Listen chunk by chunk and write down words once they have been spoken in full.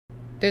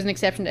there's an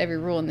exception to every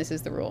rule, and this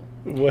is the rule.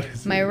 What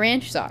is My it?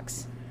 ranch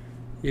socks.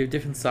 You have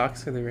different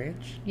socks for the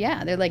ranch?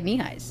 Yeah, they're like knee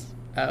highs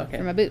Oh, okay.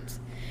 for my boots.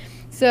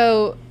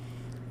 So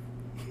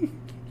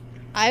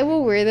I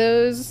will wear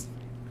those.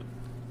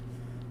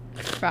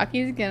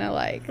 Rocky's gonna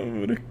like I'm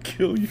gonna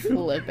kill you.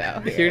 flip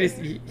out He here.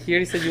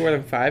 already said you wore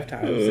them 5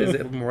 times. Is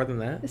it more than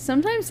that?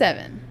 Sometimes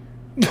 7.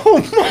 Oh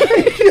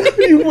my god,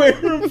 you wear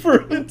them for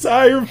an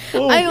entire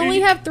full I only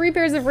week. have 3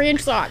 pairs of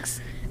ranch socks,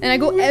 and I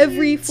go What are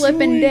every you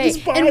flipping doing? day.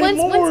 Just buy And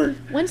more.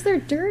 once they're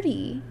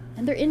dirty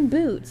and they're in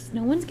boots,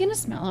 no one's gonna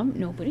smell them.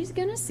 Nobody's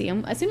gonna see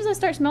them. As soon as I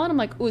start smelling, I'm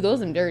like, ooh,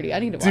 those are dirty. I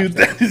need to wash Dude,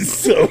 them. that is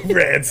so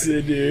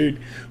rancid, dude.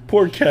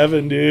 Poor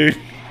Kevin, dude.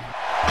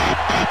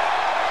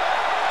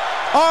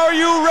 Are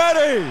you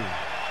ready?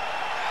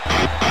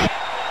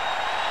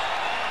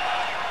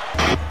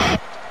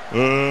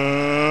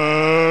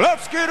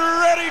 Let's get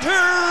ready to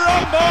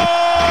rumble!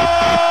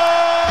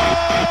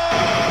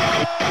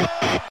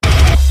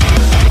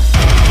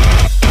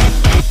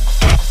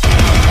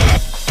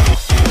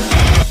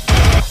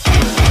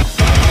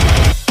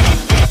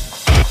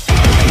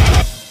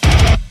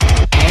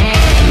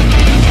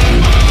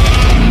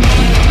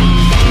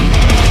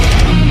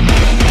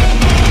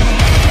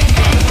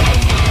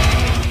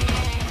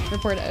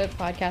 Record a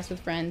podcast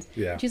with friends.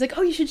 Yeah. She's like,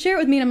 oh, you should share it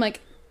with me. And I'm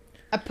like,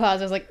 I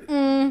paused. I was like,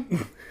 I'm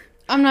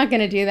not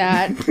gonna do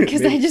that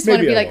because I just want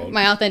to Maybe be I like won't.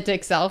 my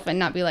authentic self and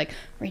not be like,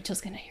 Rachel's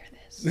gonna hear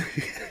this.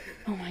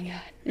 Oh my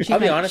god. And she's I'll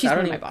be my- honest, she's I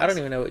one don't, of my even, I don't boss.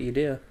 even know what you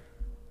do.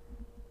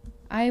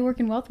 I work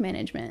in wealth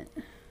management.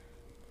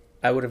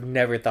 I would have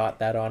never thought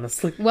that,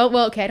 honestly. Well,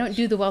 okay. I don't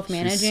do the wealth She's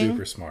managing.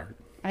 super smart.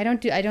 I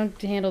do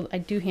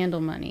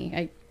handle money.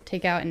 I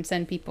take out and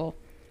send people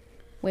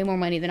way more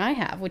money than I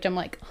have, which I'm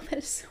like, oh, that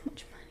is so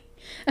much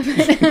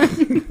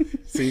money.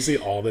 So you see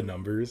all the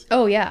numbers?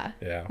 Oh yeah.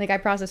 Yeah. Like I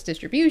process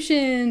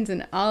distributions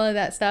and all of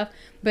that stuff,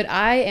 but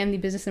I am the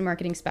business and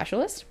marketing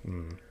specialist.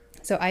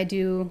 So I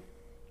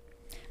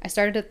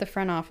started at the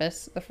front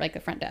office, like the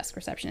front desk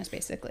receptionist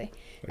basically.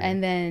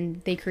 And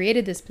then they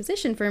created this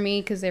position for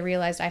me because they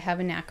realized I have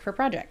a knack for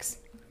projects.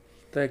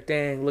 They're like,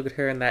 dang, look at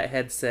her in that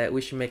headset.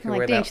 We should make her I'm wear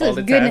like, dang, that she all looks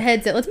the good in time. a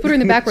headset. Let's put her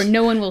in the back where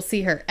no one will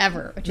see her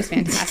ever, which is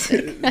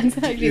fantastic. That's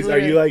actually Are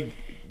you literally-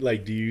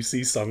 like do you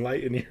see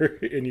sunlight in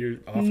your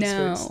office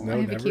No, space? I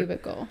have a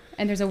cubicle.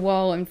 And there's a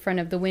wall in front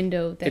of the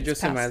window that's It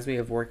just past. reminds me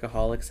of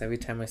Workaholics every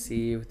time I see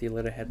you with your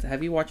little headset.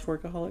 Have you watched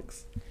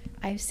Workaholics?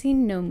 I've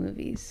seen no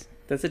movies.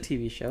 That's a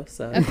TV show,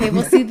 so. Okay,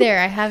 well, see there.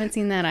 I haven't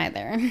seen that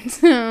either.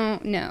 So,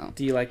 no.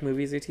 Do you like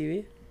movies or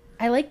TV?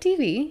 I like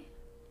TV,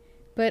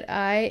 but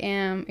I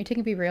am... Are you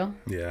taking Be Real?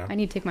 Yeah. I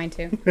need to take mine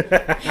too.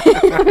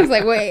 I was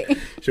like, wait.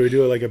 Should we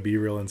do it like a B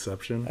reel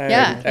inception?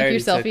 Yeah, like your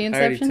selfie I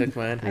already inception. took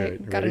mine. I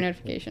Right, got a ready?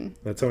 notification.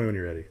 Now tell me when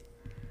you're ready.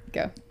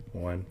 Go.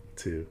 1,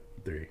 2,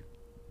 3.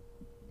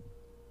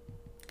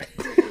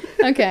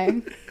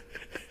 Okay.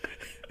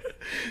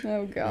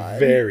 Oh, God.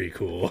 Very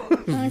cool.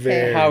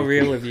 Very How cool.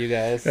 real of you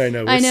guys. I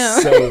know. We're I know.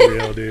 so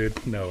real,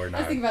 dude. No, we're I was not.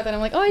 thinking about that. I'm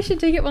like, oh, I should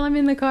take it while I'm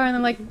in the car. And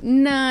I'm like,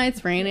 nah,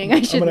 it's raining.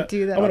 I shouldn't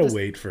do that. I'm I'll gonna just-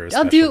 wait for a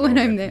I'll do it special when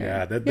I'm moment. there.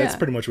 Yeah, that's Yeah.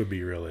 pretty much what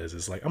B real is.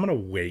 It's like I'm gonna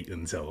wait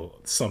until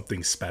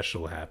something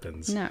special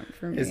happens. Not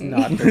for me. It's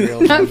not the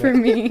real Not moment. for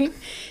me.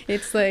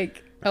 It's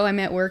like, oh, I'm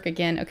at work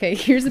again. Okay,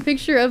 here's a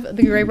picture of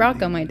the gray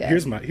rock on my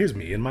desk. Here's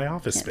me in my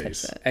office Can't touch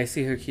space. that. I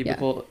see her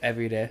cubicle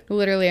every day.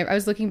 Literally, I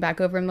was looking back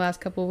over him the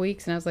last couple of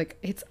weeks, and I was like,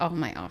 it's all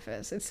my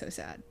office. It's so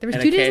sad. There was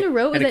And 2 days in a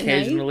row it was and at night.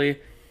 occasionally,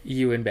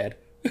 you in bed.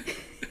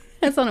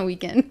 That's on a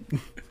weekend.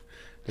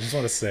 I just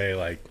want to say,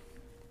 like,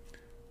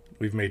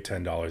 we've made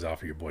 $10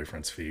 off of your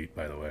boyfriend's feet.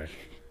 By the way,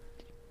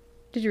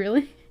 Did you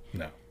really?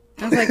 no.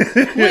 I was like,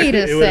 wait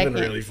a It would have second.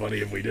 been really funny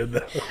if we did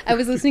that. I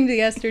was listening to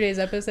yesterday's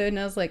episode, and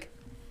I was like,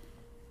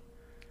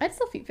 I'd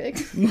still feet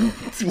pics.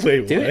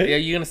 Wait, Dude, what? are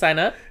you going to sign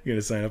up? You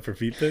gonna sign up for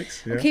feet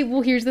pics? Yeah. Okay,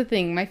 well, here's the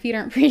thing. My feet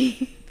aren't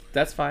pretty.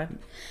 That's fine.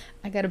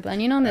 I got a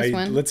bunion on this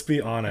one. Let's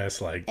be honest.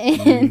 Like,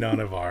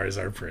 none of ours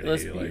are pretty.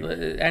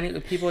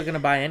 People are going to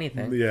buy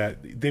anything. Yeah,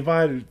 they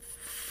buy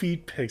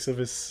feet pics of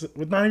his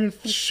with not even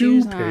shoe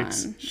shoes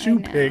pics. on. I Shoe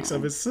pics know.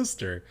 of his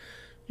sister.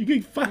 You can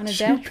On find a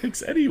shoe deck.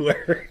 pics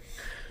anywhere.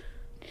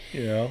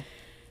 You know,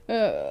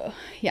 Yeah,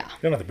 you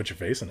don't have to put your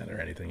face in it or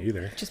anything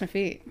either. just my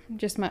feet.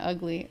 Just my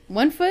ugly.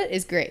 One foot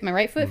is great. My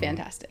right foot,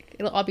 fantastic.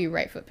 It'll all be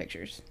right foot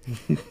pictures.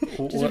 Just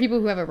for What- people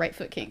who have a right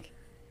foot kink.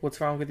 What's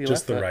wrong with your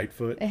Just left the foot? right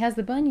foot. It has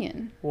the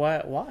bunion.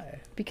 Why?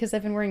 Because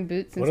I've been wearing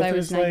boots since What if I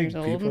was there's 9 like years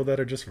old. people that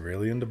are just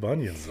really into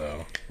bunions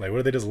though? Like, what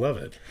if they just love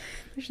it?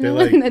 There's They're no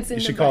like, one that's you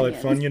into should call it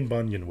bunions. Funyun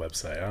Bunion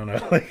website. I don't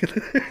know.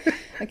 Like,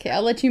 Okay,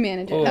 I'll let you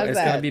manage it. Oh, How's it's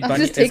gonna that? be I'll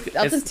bunion- just take. it's-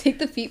 I'll it's- just take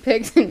the feet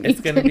pics and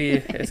It's make gonna be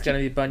them- it's gonna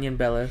be Bunion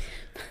Bellas.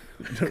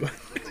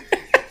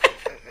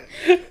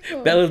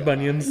 Oh Bella's my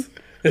Bunions.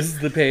 This is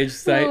the page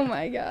site. Oh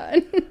my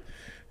god.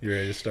 you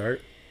ready to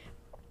start?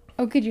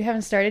 Oh, good. You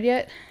haven't started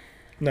yet.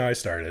 No, I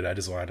started. I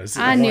just wanted to see.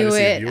 I wanted knew to see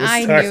if it. you would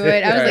I start. knew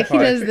it. I was like, he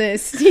does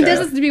this. He does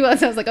this to me well.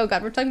 So I was like, oh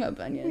God, we're talking about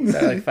bunions.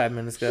 That like 5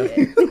 minutes ago.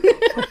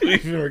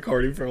 We've been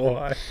recording for a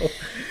while. Oh.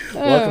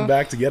 Welcome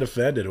back to Get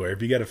Offended, where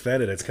if you get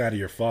offended, it's kind of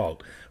your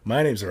fault.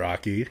 My name's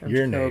Rocky.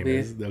 Your name Jacoby.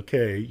 is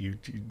okay. You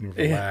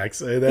relax.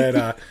 And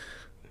then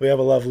we have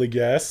a lovely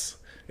guest.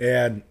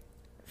 And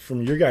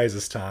from your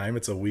guys' time,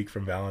 it's a week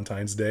from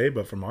Valentine's Day,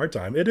 but from our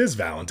time, it is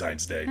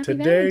Valentine's Day. Happy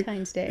Today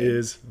Valentine's Day.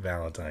 is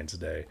Valentine's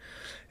Day,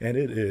 and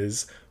it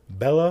is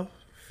Bella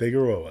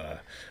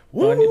Figueroa.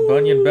 Woo!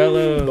 Bunyan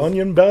Bella.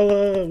 Bunyan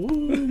Bella.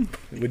 Woo!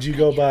 Would you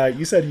go by?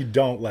 You said you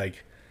don't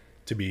like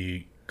to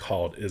be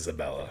called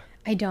Isabella.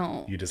 I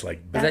don't. You just like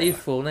Is Bella. that your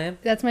full name?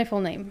 That's my full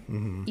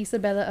name.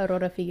 Isabella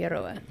Aurora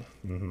Figueroa.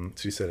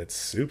 She said it's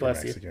super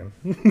Bless you.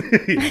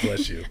 Mexican.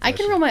 Bless you. I Bless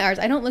can you. roll my R's.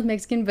 I don't look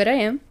Mexican, but I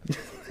am.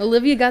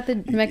 Olivia got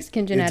the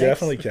Mexican It genetics.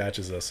 definitely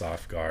catches us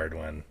off guard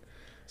when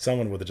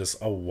someone with just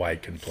a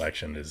white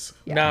complexion is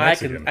No,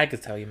 Mexican. I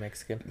could tell you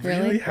Mexican.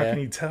 Really? How Yeah.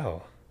 can you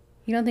tell?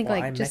 You don't think Well,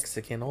 like I'm just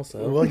Mexican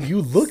also. Well,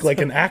 you look like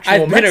an actual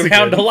I've been Mexican.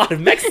 around a lot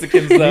of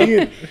Mexicans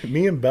though.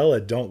 me and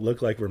Bella don't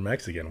look like we're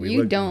Mexican. We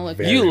You don't look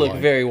You look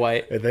white. very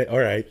white. And all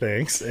right,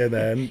 thanks. And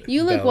then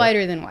you look Bella-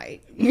 whiter than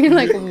white. You're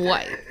like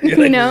white. You're you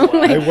like know?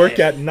 white. I Like, work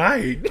at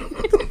night.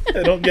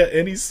 I don't get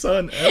any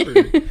sun ever.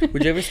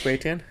 Would you ever spray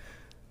tan?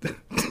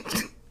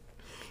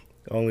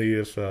 Only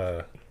if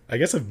I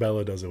guess if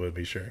Bella does it with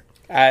me, sure.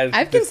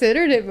 I've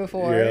considered it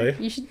before. Really?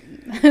 You should.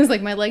 I was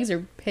like, my legs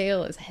are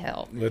pale as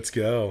hell. Let's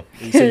go.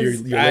 So your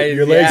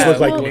legs yeah, look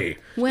like well, me.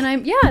 When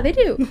I'm, yeah, they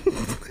do.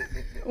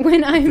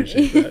 when I'm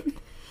Appreciate that.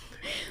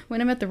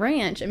 when I'm at the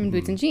ranch, I'm in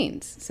boots and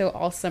jeans. So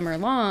all summer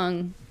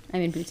long,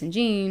 I'm in boots and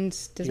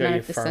jeans. You Doesn't got matter your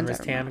if the sun's farmer's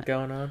out or tan not.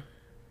 going on.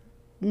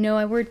 No,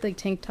 I wore like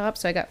tank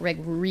tops, so I got like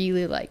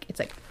really like it's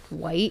like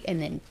white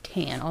and then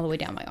tan all the way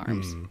down my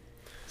arms.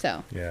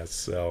 So Yeah.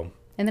 So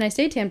and then I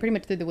stayed tan pretty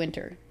much through the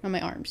winter on my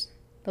arms.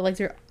 The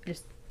legs are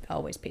just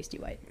always pasty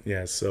white.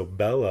 yeah. So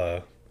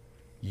Bella,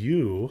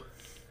 you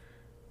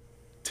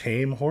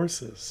tame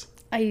horses.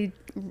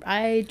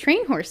 I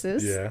train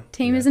horses. Yeah,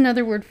 Tame yeah. is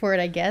another word for it,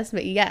 I guess,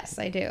 but yes,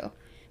 I do.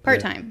 Part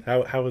time.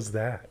 How is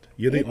that?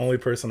 You're the only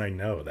person I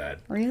know that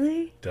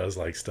Really? does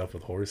like stuff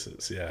with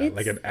horses. Yeah, It's-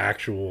 like an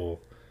actual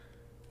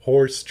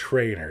horse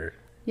trainer,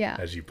 Yeah.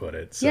 as you put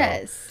it. So,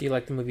 Yes. Do you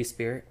like the movie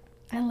Spirit?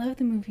 I love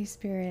the movie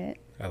Spirit.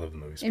 I love the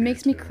movie. It Spirit,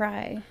 makes me too.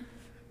 cry.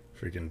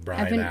 Freaking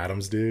Brian been-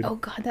 Adams, dude. Oh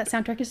god, that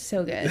soundtrack is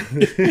so good.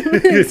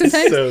 It's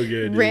Sometimes so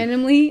good. Dude.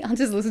 randomly, I'll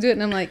just listen to it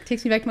and I'm like,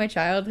 takes me back to my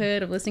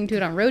childhood of listening to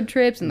it on road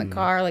trips in the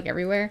car, like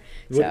everywhere.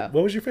 So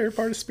What was your favorite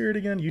part of Spirit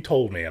again? You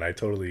told me, and I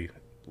totally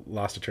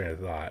lost a train of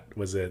thought.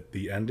 Was it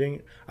the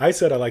ending? I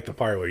said I like the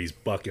part where he's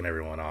bucking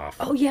everyone off.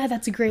 oh yeah,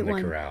 that's a great In the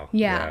one. corral,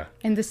 Yeah. yeah.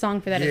 And the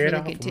song for that is Get really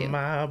off good too.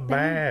 my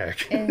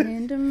back.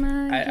 And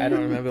my I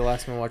don't remember the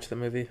last time I watched the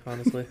movie,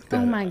 honestly.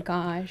 Oh my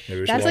gosh.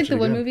 Maybe we should That's watch like the it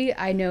one again. movie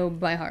I know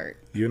by heart.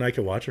 You and I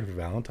could watch it for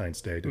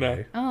Valentine's Day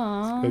today.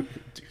 Aw. Oh,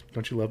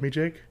 don't you love me,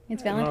 Jake?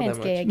 It's Not that Valentine's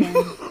much. Day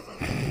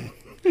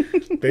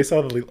again. Based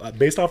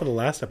off of the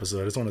last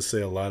episode, I just want to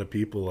say a lot of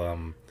people.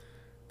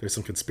 There's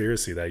some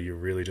conspiracy that you're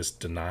really just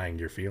denying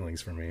your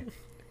feelings for me.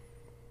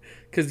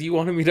 Because you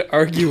wanted me to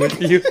argue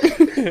with you.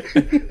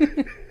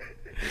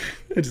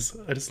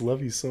 I just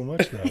love you so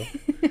much now.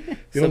 You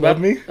So don't love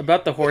me?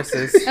 About the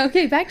horses.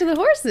 Okay, back to the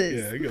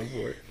horses. Yeah, go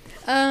for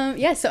it.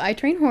 Yeah, so I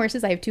train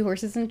horses. I have 2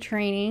 horses in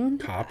training.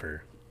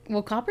 Copper.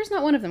 Well, Copper's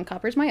not one of them.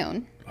 Copper's my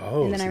own.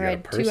 Oh, And then so I you got a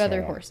ride 2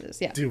 other personal- horses.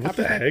 Yeah. Dude, what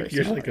the Copper's my heck?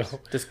 You're personal like a,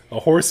 horse. Does, a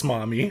horse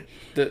mommy.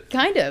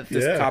 Kind of.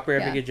 does Yeah. Copper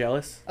ever Yeah. get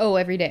jealous? Oh,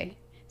 every day.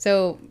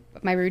 So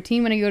my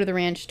routine when I go to the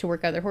ranch to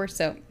work other horse.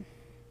 So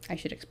I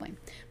should explain.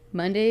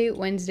 Monday,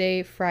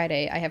 Wednesday,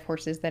 Friday, I have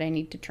horses that I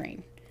need to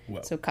train.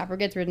 Well, So Copper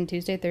gets ridden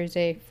Tuesday,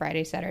 Thursday,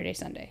 Friday, Saturday,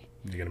 Sunday.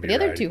 you're gonna be the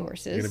other riding- 2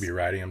 horses- You're gonna be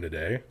riding them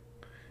today.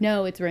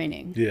 No, it's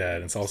raining. Yeah,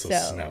 and it's also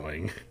So-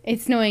 snowing.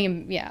 It's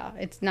snowing. Yeah,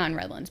 it's not in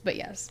Redlands, but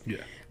yes. Yeah.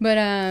 But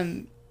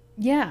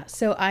yeah.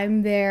 So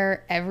I'm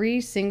there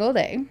every single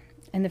day,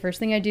 and the first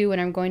thing I do when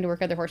I'm going to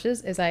work other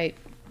horses is I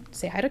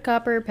say hi to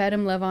Copper, pet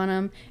him, love on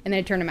him, and then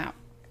I turn him out,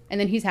 and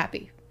then he's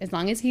happy as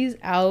long as he's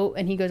out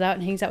and he goes out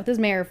and hangs out with his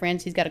mare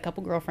friends. He's got a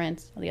couple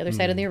girlfriends on the other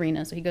side of the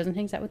arena, so he goes and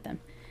hangs out with them,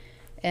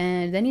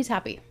 and then he's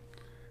happy.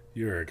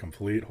 You're a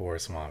complete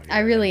horse mommy. I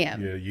really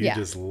am. You Yeah.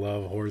 just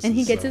love horses. And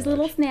he gets so his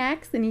little much.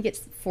 snacks, and he gets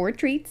 4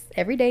 treats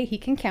every day. He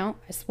can count.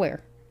 I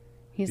swear.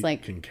 He's You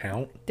like, can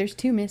count. there's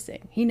 2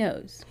 missing. He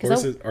knows. 'Cause I'll-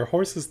 Horses are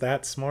horses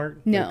that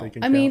smart? that No, they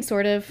can I mean count?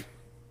 sort of.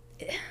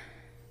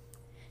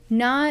 They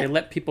Not.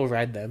 let people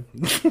ride them.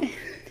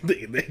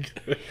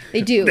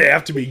 They do. They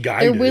have to be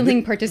guided. They're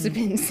willing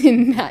participants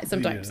in that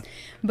sometimes. Yeah.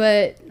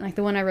 But like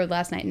the one I rode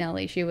last night,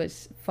 Nellie, she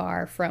was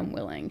far from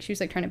willing. She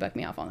was like trying to buck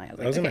me off all night.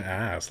 I was like, gonna okay.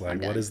 ask, like, I'm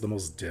what done. is the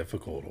most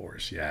difficult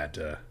horse you had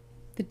to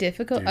The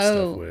difficult. do stuff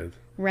Oh, with?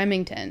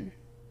 Remington.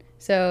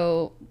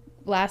 So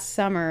last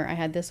summer I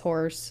had this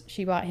horse.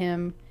 She bought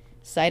him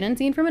sight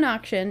unseen from an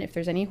auction. If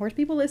there's any horse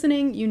people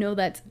listening, you know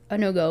that's a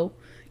no go.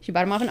 She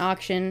bought him off an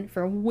auction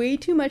for way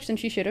too much than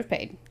she should have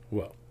paid.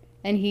 Well,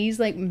 And he's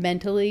like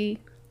mentally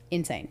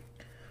insane.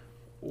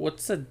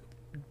 What's a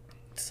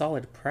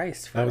solid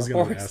price for I was a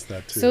going to horse. ask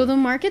that too. So the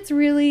market's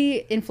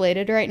really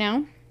inflated right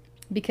now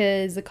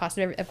because the cost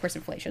of course,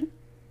 inflation.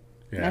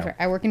 yeah. That's right.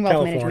 I work in wealth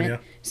California.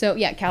 management. So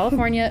yeah,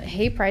 California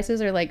hay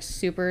prices are like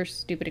super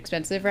stupid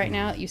expensive right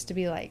now. It used to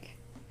be like,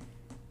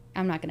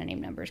 I'm not going to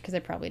name numbers because I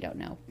probably don't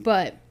know,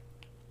 but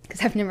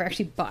because I've never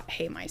actually bought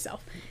hay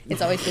myself.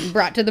 It's always been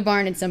brought to the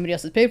barn and somebody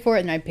else has paid for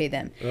it and I pay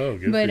them. Oh,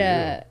 good But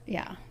for you.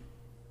 yeah,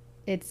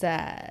 it's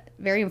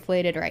very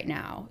inflated right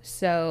now.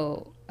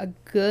 So a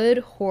good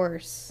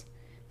horse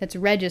that's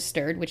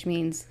registered, which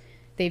means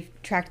they've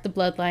tracked the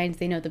bloodlines,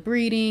 they know the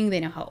breeding, they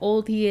know how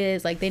old he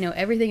is, like they know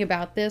everything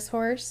about this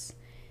horse,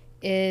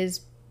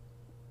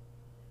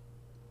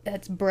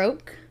 that's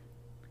broke.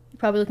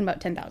 Probably looking about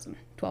 10,000,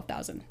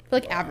 12,000,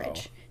 like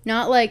average.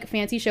 Not like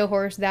fancy show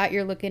horse that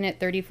you're looking at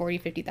 $30,000,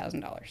 $40,000,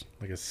 $50,000.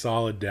 Like a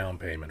solid down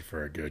payment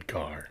for a good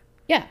car.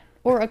 Yeah,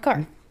 or a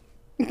car,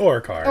 Or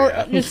a car, or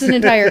yeah. just an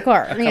entire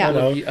car. Yeah.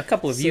 A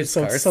couple of used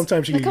cars.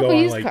 Sometimes you A can couple go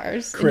on used like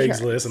cars, Craigslist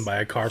insurance. and buy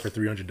a car for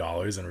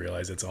 $300 and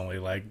realize it's only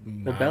like Well,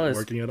 not Bella's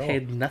working at all.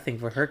 paid nothing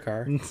for her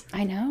car.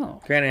 I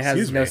know. Granted, it has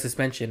Excuse no me.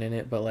 suspension in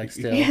it, but like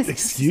still. Yes.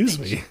 Excuse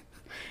me.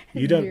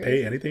 You don't Years.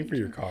 pay anything for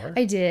your car?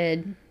 I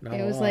did. Not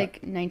It a was lot. like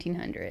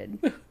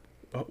 1900.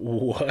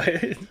 What?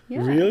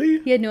 Yeah.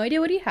 Really? He had no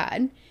idea what he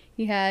had.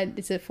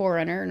 It's a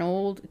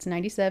 4Runner, it's a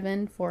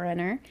 97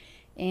 4Runner,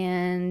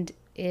 and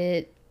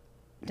it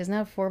doesn't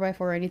have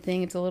 4x4 or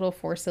anything. It's a little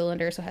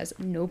 4-cylinder, so it has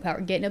no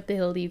power. Getting up the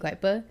hill to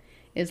Yucaipa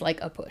is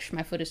like a push.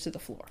 My foot is to the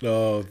floor.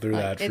 Oh, through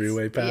Like, that it's-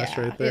 freeway pass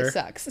yeah, right there? It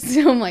sucks.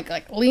 So I'm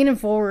like leaning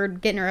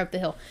forward, getting her up the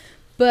hill.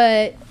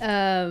 But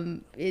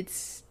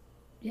it's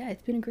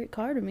been a great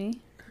car to me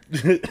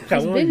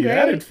How long been you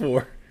had great. it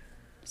for?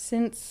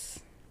 since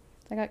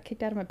I got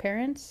kicked out of my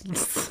parents.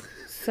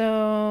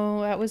 So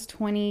that was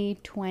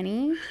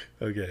 2020.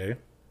 Okay.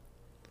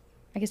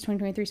 I guess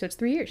 2023. So it's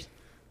 3 years.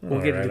 We'll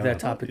get Right into that on.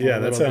 topic. in Yeah, a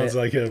that little sounds bit.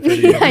 like a pretty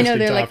interesting I know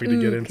they're like, topic to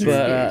get ooh, into.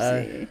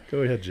 conspiracy.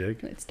 Go ahead,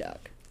 Jake. Let's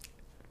talk.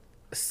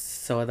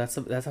 So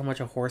that's how much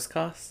a horse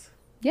costs.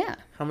 Yeah.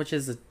 How much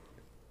is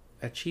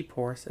a cheap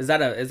horse? Is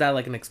that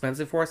like an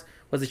expensive horse?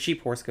 What's a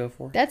cheap horse go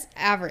for? That's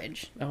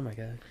average. Oh my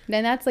god.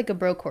 Then that's like a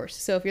broke horse.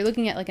 So if you're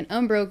looking at like an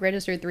unbroke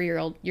registered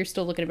 3-year-old, you're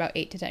still looking about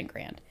 8 to 10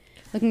 grand.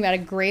 Looking at a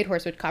grade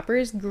horse, which copper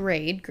is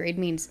grade. Grade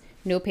means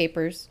no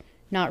papers,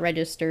 not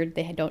registered.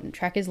 They don't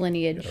track his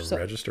lineage. To So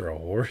register a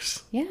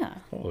horse? yeah.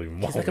 Holy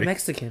moly. He's like a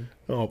Mexican.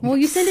 Oh, Well,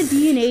 you send a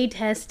DNA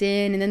test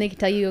in, and then they can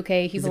tell you,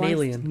 okay, He's an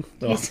alien.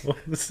 oh.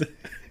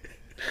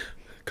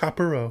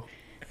 Coppero.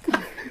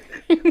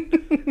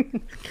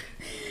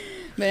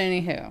 But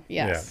anywho,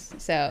 yes.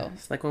 So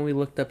It's like when we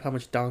looked up how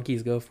much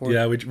donkeys go for.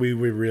 Yeah, we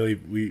really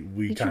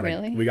you kind of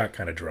really? we got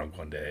kind of drunk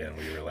one day and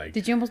we were like,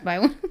 did you almost buy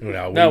one?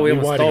 No, we we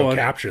almost wanted to stole go one.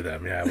 capture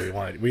them. Yeah,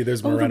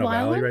 there's Oh, the Moreno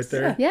wild Valley ones? right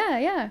there.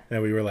 Yeah.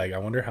 And we were like, I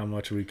wonder how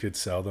much we could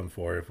sell them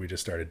for if we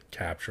just started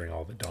capturing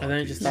all the donkeys. And then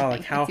I just thought,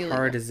 like, how It's illegal.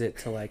 hard is it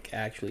to like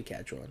actually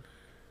catch one?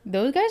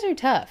 Those guys are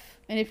tough,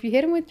 and if you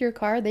hit them with your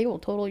car, they will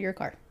total your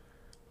car.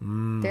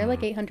 They're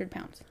like 800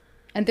 pounds,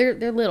 and they're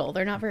little.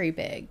 They're not very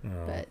big,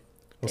 but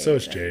Well, so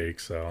is they- Jake,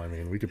 so I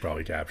mean, we could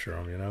probably capture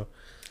them, you know?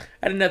 I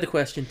had another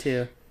question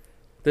too.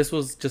 This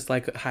was just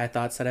like high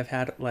thoughts that I've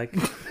had. Like,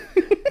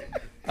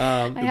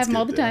 I have them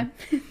all the good, time.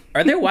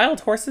 are there wild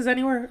horses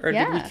anywhere, or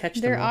did we Yeah, catch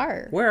them? there all?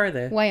 are. Where are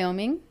they?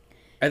 Wyoming,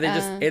 Are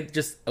they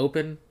just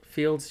open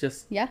fields?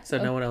 Just yeah.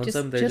 So no one owns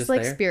them. They're just just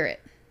like there.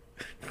 Spirit.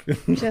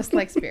 Just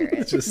like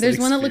Spirit. Just There's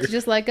like one that looks Spirit.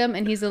 just like him,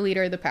 and he's the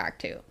leader of the pack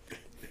too.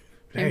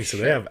 Dang, so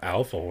they have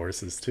alpha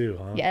horses too,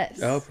 huh? Yes.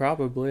 Oh,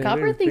 probably. I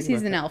Copper didn't thinks think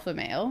he's about an that. alpha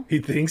male. He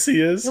thinks he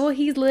is? Well,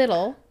 he's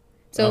little.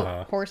 So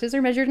Uh-huh. horses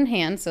are measured in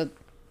hands, so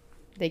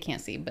they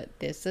can't see, but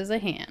this is a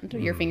hand.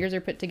 Your fingers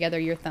are put together,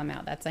 your thumb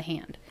out. That's a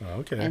hand. Oh,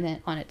 okay. And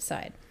then on its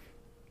side.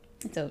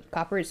 So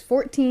copper is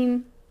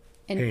 14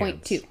 and Hands.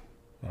 0.2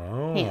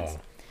 oh. hands.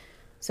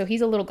 So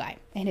he's a little guy.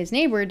 And his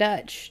neighbor,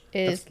 Dutch,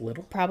 is That's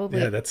little? probably...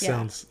 Yeah, that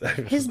sounds...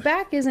 His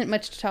back isn't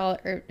much taller,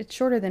 or it's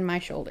shorter than my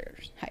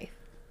shoulders height.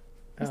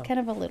 He's Oh. kind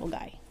of a little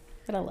guy,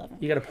 but I love him.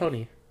 You got a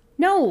pony.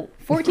 No,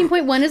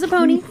 14.1 is a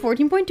pony,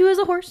 14.2 is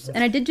a horse,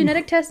 and I did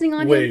genetic testing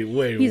on him.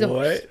 Wait, He's a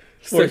what? horse.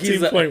 So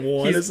he's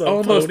 14.1 he's is a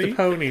almost pony? a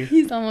pony.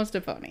 He's almost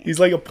a pony. He's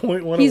like a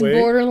 0.1 He's away?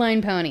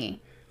 borderline pony.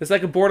 It's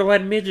like a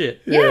borderline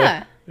midget.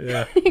 Yeah.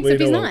 Yeah. Except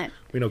he's not.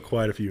 We know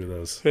quite a few of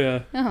those.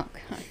 Yeah. Oh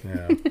god.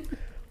 Yeah.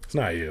 It's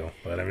not you,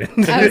 but I mean...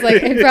 I was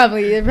like, it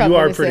probably You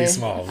are was pretty a-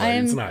 small, but I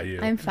am, it's not you.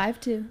 I'm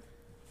 5'2".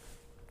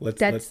 let's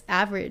That's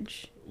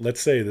average.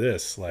 let's say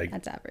this, like,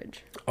 That's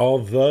average.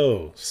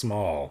 although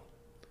small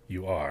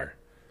you are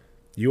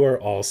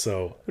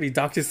also What are you,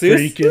 Dr.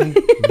 Seuss?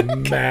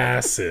 freaking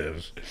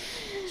massive.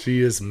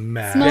 She is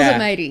massive. Small Yeah. but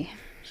mighty.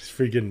 She's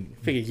freaking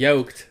Freaking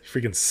yoked.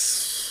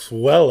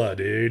 swella,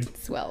 dude.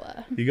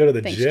 Swella. You go to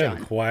the Thanks, gym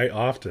John. quite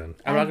often.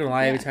 I'm not gonna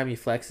lie. Every Yeah. time you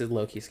flex, it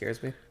low-key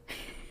scares me.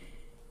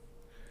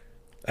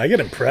 I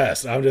get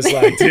impressed. I'm just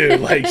like, dude,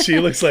 like she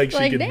looks like she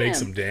Like, could make damn.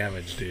 some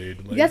damage,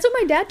 dude. Like, That's what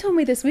my dad told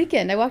me this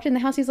weekend. I walked in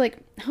the house. He's like,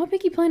 "How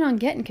big you plan on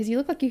getting? Because you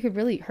look like you could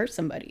really hurt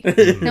somebody." And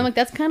I'm like,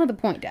 "That's kind of the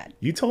point, Dad."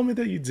 you told me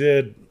that you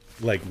did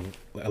like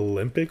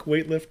Olympic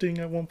weightlifting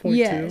at one point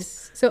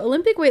Yes. So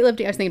Olympic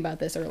weightlifting, I was thinking about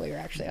this earlier,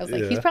 actually. I was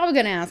like, Yeah. he's probably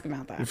going to ask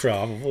about that. too?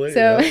 Probably.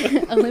 So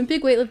yeah.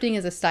 Olympic weightlifting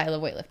is a style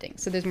of weightlifting.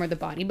 So there's more the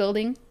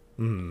bodybuilding,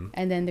 and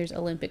then there's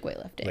Olympic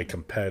weightlifting. Like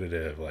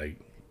competitive, like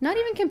Not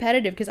even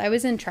competitive, because I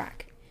was in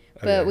track.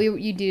 But Okay.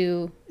 you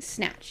do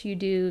snatch, you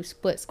do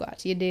split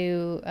squats, you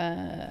do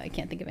I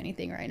can't think of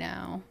anything right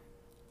now.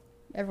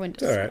 Everyone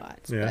does It's all right.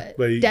 squats, Yeah. but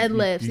But you-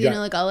 deadlifts, you you got- know,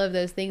 like all of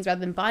those things. Rather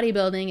than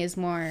bodybuilding is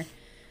more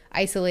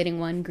isolating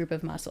one group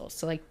of muscles.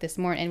 So like this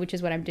morning, which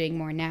is what I'm doing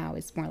more now,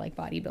 is more like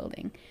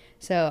bodybuilding.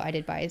 So I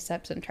did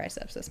biceps and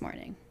triceps this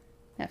morning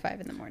at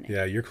 5 a.m.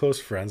 yeah, your close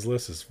friends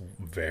list is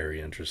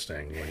very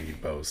interesting when you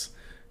post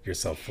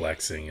yourself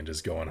flexing and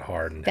just going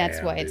hard and That's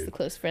ham, why it's dude. the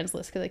close friends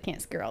list, because I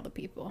can't scare all the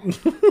people.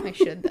 I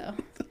should though.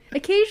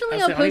 Occasionally I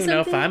I'll don't post even know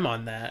if something. I'm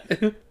on that.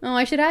 Oh,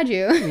 I should add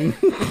you.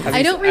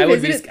 I don't I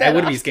would revisit be. it that I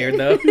would be often. scared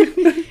though.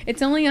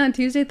 It's only on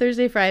Tuesday,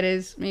 Thursday,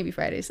 Fridays, maybe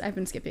Fridays. I've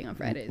been skipping on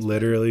Fridays.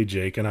 Literally,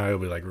 Jake and I will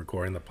be like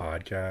recording the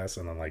podcast,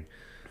 and then like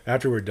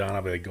after we're done,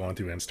 I'll be like going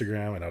through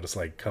Instagram, and I'll just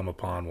like come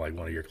upon like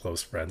one of your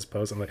close friends'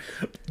 posts. I'm like,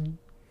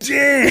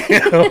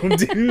 damn,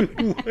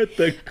 dude, what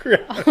the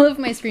crap? All of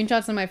my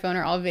screenshots on my phone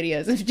are all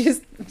videos of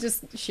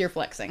just sheer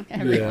flexing.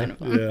 Every one of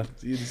them.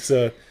 Yeah.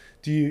 So,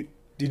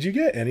 did you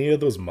get any of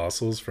those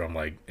muscles from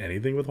like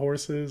anything with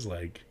horses?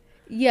 Like,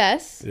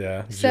 Yes.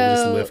 yeah, did you So-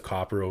 just lift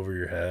copper over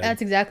your head?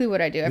 That's exactly what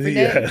I do every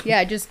day. Yeah.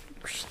 Yeah, just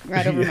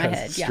right over my Yeah,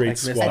 head. Yeah. straight Like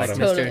squat Mr. them.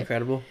 Totally.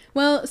 Incredible.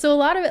 Well, so a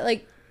lot of it,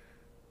 like,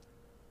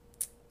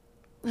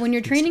 when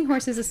you're training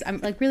horses, I'm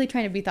like really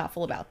trying to be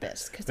thoughtful about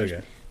this because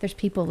Okay. there's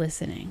people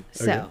listening.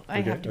 So Okay, I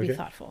have to be okay.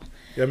 thoughtful.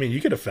 I mean,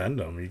 you could offend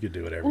them. You could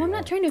do whatever. Well, you I'm not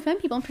want. trying to offend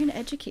people. I'm trying to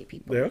educate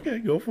people. Yeah, okay,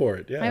 go for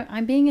it. Yeah.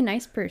 I'm being a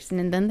nice person,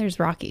 and then there's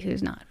Rocky,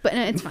 who's not. But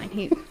no, it's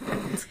fine.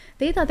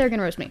 They thought they were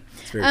gonna roast me.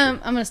 very I'm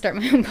gonna start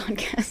my own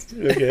podcast.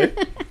 Okay.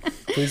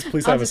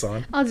 Please have us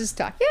on. I'll just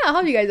talk. Yeah, I'll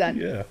have you guys on.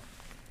 Yeah.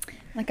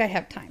 Like I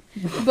have time.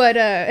 But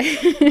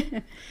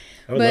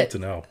I would love But- to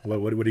know.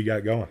 What do you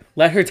got going?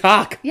 Let her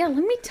talk. yeah,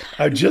 let me talk.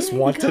 I just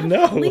want to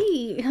know.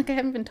 Golly. Like I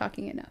haven't been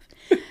talking enough.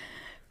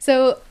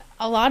 So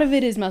a lot of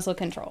it is muscle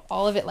control.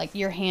 All of it, like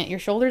your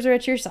shoulders are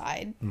at your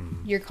side.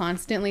 You're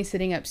constantly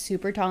sitting up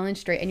super tall and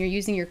straight, and you're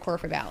using your core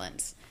for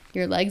balance.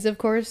 Your legs, of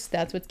course,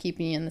 that's what's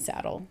keeping you in the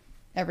saddle.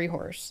 Every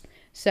horse.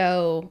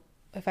 So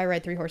if I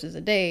ride 3 horses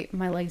a day,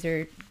 my legs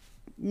are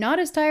not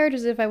as tired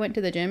as if I went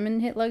to the gym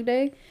and hit leg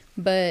day,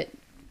 but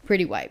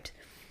pretty wiped.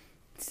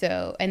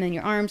 So, and then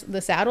your arms, my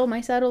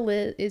saddle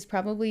is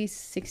probably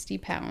 60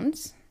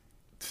 pounds.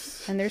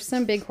 And there's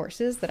some big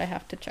horses that I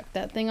have to chuck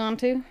that thing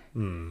onto.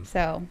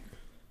 So,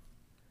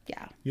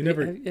 yeah. You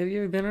never. Have you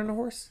ever been on a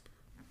horse?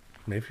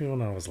 Maybe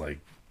when I was like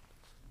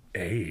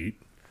 8.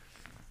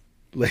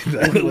 Like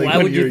that. Like Why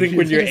would you think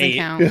when It you're doesn't 8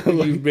 count.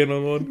 you've been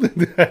on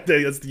one?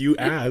 That's, you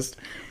asked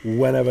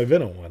when have I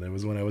been on one? It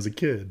was when I was a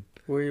kid.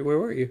 Where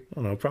were you? I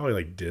don't know, probably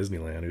like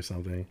Disneyland or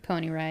something.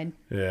 Pony ride.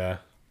 Yeah.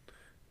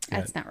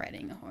 That's not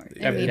riding a horse.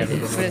 I've never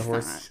been on a it's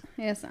horse.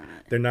 not. It's not.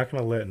 They're not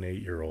going to let an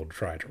 8-year-old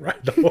try to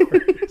ride the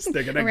horse.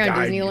 They're going to Around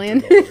guide you to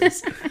Disneyland. the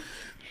horse.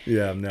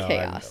 Yeah, no.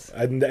 Chaos.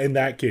 In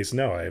that case,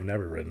 no, I have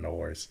never ridden a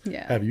horse.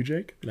 Yeah. Have you,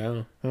 Jake?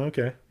 No. Oh,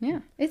 okay. Yeah.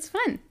 It's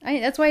fun.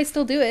 That's why I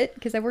still do it,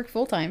 because I work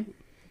full time.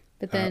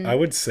 But then I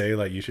would say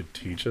like you should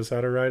teach us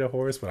how to ride a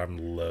horse, but I'm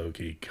low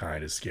key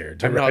kind of scared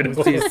to I'm ride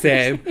not a horse.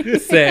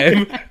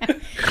 Same.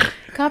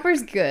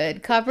 Copper's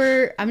good.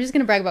 Copper, I'm just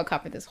going to brag about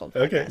Copper this whole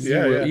podcast. Okay,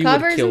 yeah, yeah. You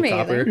Copper's would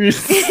kill amazing.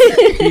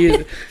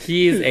 Copper.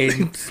 he is a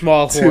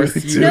small horse.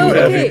 Too No,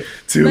 heavy. okay.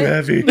 Too My-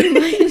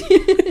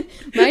 heavy.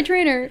 My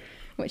trainer,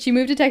 she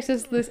moved to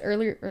Texas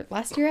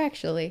last year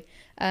actually.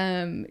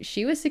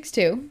 She was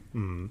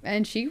 6'2",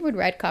 and she would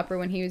ride Copper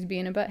when he was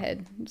being a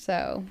butthead.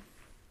 So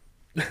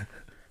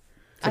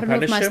I don't know if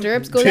punish my him?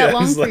 stirrups go Yeah, that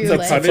long it's for like your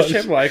that's legs. Punish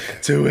him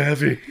like Too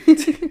heavy.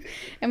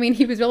 I mean,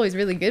 he was always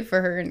really good for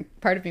her, and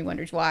part of me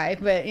wonders why.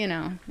 But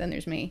then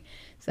there's me.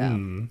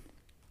 So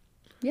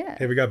yeah,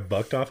 Ever got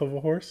bucked off of a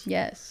horse?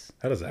 yes,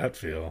 How does that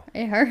feel?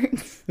 it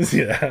hurts.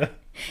 Yeah.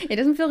 It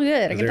doesn't feel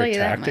good. I Is can there tell a you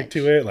that tactic much.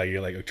 to it? Like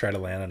you're like try to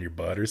land on your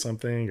butt or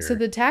something? Or... So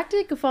the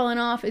tactic of falling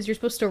off is you're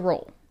supposed to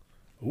roll.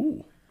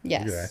 Ooh.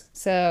 Yes. Okay.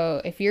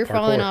 So if you're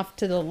falling Parkour. off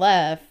to the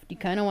left, you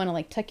kind of want to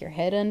like tuck your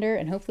head under,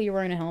 and hopefully you're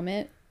wearing a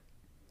helmet.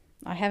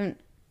 I haven't,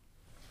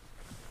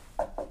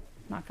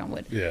 knock on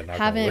wood. Yeah, knock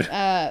on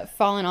haven't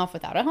fallen off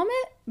without a helmet,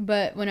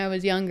 but when I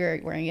was younger,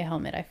 wearing a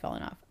helmet, I've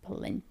fallen off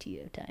plenty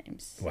of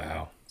times.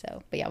 Wow.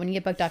 So, but yeah, when you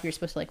get bucked off, you're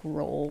supposed to like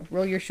roll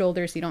your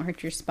shoulders so you don't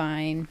hurt your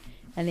spine,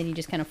 and then you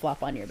just kind of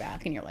flop on your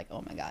back, and you're like,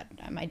 oh my god,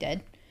 am I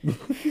dead?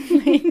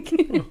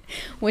 Like,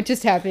 what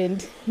just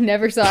happened?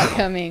 Never saw it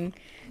coming.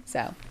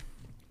 So.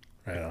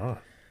 Right on.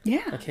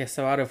 Yeah. Okay,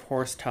 so out of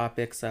horse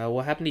topics,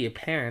 what happened to your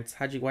parents?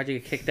 Why'd you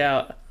get kicked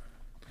out?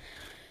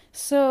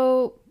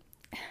 So,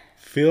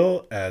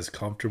 Feel as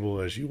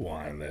comfortable as you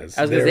want in this.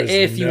 I was gonna There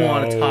say is if you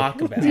want to no-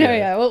 talk about no, it.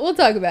 yeah, we'll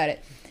talk about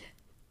it.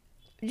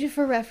 Just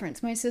for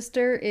reference, my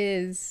sister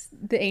is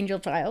the angel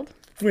child.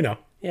 We know.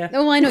 Yeah.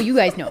 Oh, well, I know you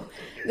guys know.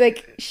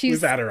 Like, she's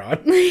We've had her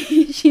on.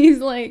 she's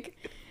like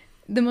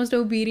the most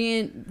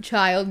obedient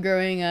child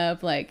growing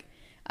up. Like,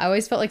 I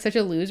always felt like such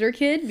a loser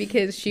kid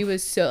because she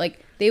was so,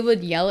 like, they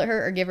would yell at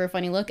her or give her a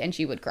funny look and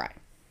she would cry.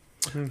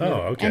 Oh,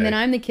 okay. And then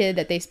I'm the kid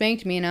that they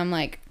spanked me and I'm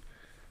like,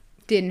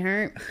 didn't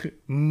hurt.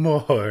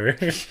 More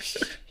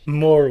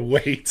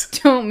weight.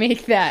 Don't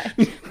make that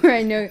where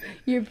I know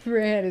your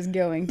head is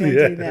going. Don't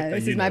Yeah, do that.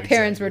 This you is know my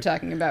parents exactly. were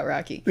talking about,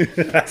 Rocky.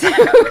 So,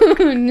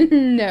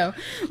 no,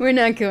 we're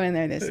not going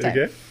there this time.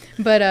 Okay.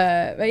 But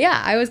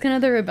yeah, I was kind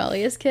of the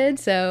rebellious kid,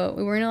 so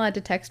we weren't allowed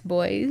to text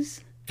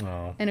boys.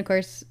 Oh. And of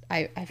course,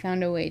 I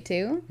found a way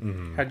to.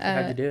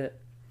 How'd you do it?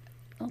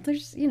 Well,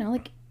 there's,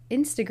 like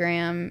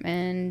Instagram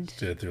and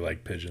Did it through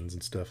like pigeons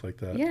and stuff like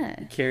that. yeah,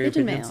 Carrier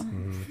pigeon pigeons?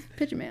 mail.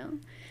 Pigeon mail.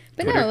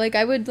 But Twitter. no, like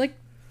I would like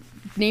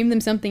name them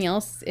something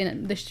else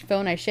in the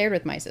phone I shared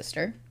with my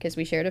sister because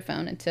we shared a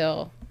phone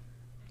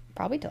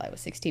probably till I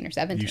was 16 or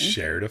 17. You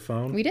shared a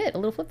phone? We did, a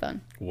little flip phone.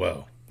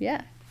 Whoa.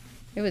 Yeah.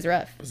 It was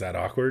rough. Was that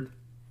awkward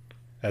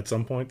at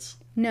some points?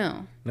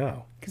 No,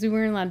 No. because we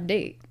weren't allowed to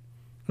date.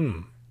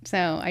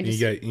 So I just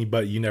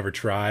But you never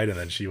tried, and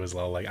then she was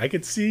all like, I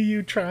could see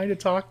you trying to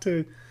talk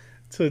to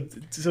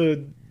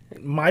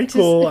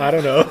Michael. I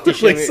don't know.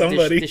 Like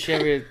somebody. Did she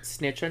ever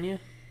snitch on you?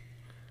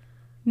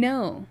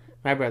 no.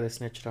 My brother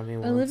snitched on me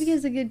once.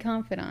 Olivia's a good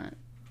confidant.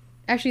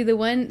 Actually,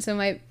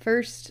 my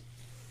first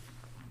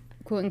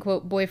quote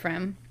unquote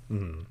boyfriend,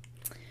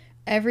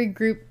 every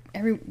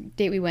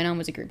date we went on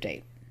was a group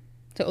date.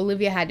 So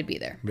Olivia had to be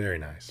there. Very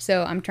nice.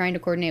 So I'm trying to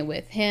coordinate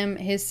with him,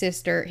 his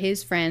sister,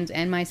 his friends,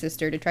 and my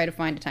sister to try to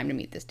find a time to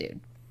meet this dude.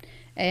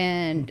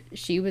 And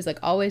she was like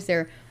always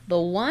there. The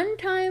one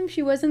time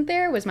she wasn't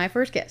there was my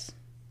first kiss.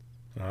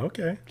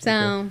 Okay. So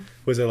Okay.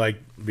 Was it like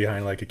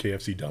behind like a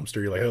KFC dumpster?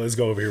 You're like, hey, let's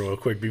go over here real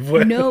quick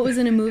before. no, it was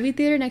in a movie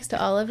theater next to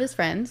all of his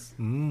friends.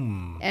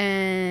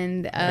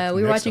 And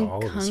we were next to watching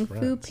all of his Kung Fu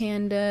friends.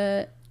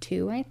 Panda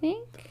 2, I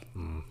think.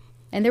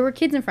 And there were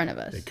kids in front of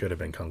us. It could have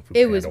been Kung Fu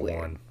It Panda was weird.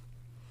 1.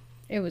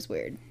 It was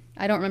weird.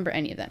 I don't remember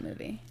any of that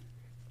movie.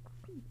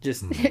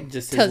 Just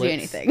his Tells you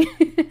lips. anything.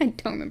 I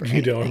don't remember You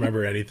anything. don't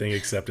remember anything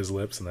except his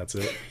lips, and that's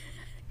it.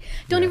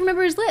 Don't even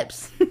remember his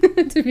lips,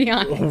 to be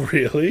honest. Oh,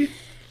 really?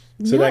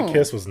 So No. that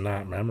kiss was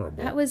not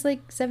memorable. That was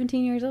like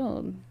 17 years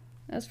old.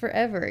 That was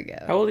forever ago.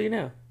 How old are you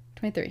now?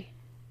 23.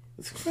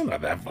 I'm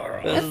not that far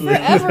off.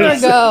 Forever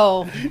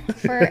ago.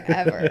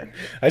 Forever.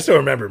 I still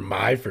remember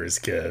my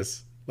first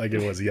kiss, like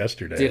it was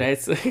yesterday. Dude,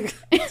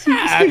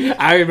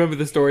 I remember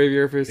the story of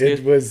your first It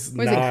kid. was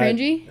Was not, it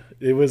cringy?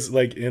 It was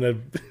like in a.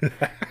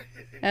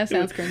 That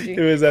sounds It cringy.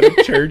 was at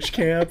a church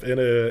camp in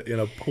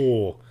a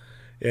pool,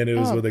 and it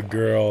was Oh, with a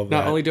girl. Not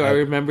that only do I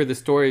remember the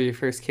story of your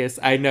first kiss,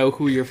 I know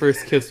who your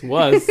first kiss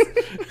was.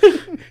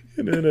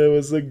 and then it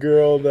was a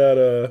girl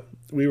that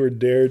we were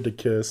dared to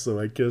kiss, so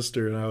I kissed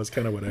her, and I was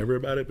kind of whatever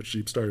about it, but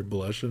she started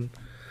blushing,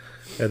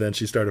 and then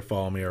she started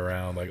following me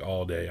around like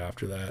all day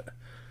after that.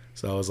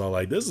 So I was all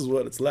like, "This is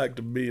what it's like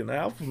to be an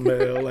alpha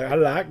male. Like I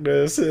like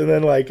this." And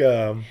then like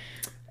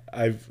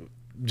I've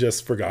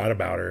just forgot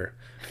about her,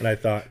 and I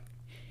thought,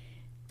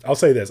 I'll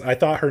say this: I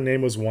thought her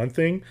name was one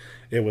thing.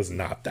 It was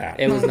not that.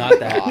 It was not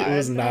that. It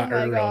was not Oh her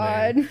my real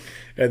God. name.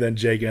 And then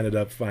Jake ended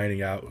up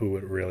finding out who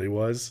it really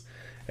was,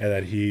 and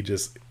then he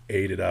just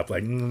ate it up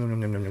like,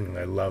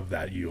 I love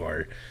that you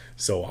are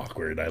so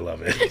awkward. I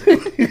love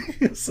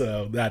it.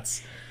 So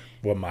that's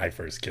what my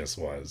first kiss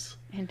was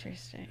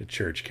Interesting. at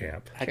church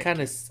camp. I kind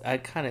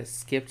of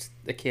skipped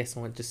the kiss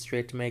and went just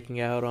straight to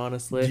making out.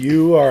 Honestly,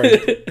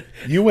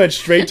 You went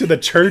straight to the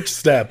church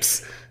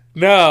steps.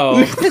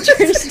 no.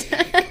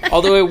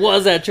 Although it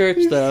was at church,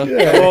 though.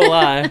 I won't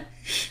lie.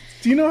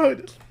 Do you know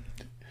how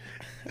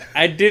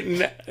I didn't.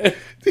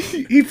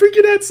 he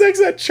freaking had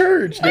sex at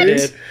church? I dude.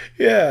 did.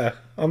 Yeah,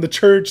 on the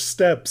church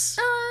steps.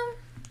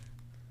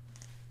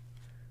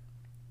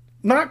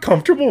 Not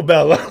comfortable,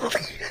 Bella.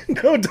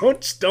 No,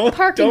 don't.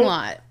 Parking don't.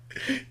 lot.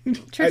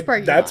 Church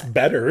parking That's lot.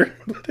 better.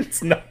 But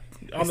it's not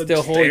on the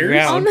Still holy stairs.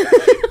 ground.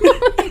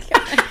 Oh my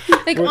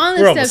God. Like on We're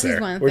the almost steps is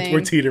there. one We're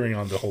thing. teetering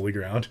on the holy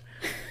ground.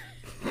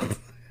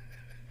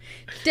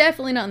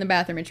 Definitely not in the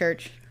bathroom at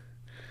church.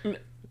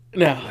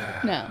 No,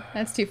 No,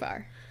 that's too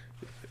far.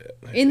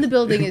 In the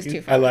building is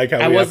too far. I like how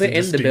I we have wasn't to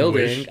in the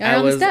building. distinguish. You're I on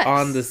the was steps.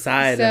 on the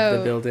side of So-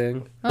 the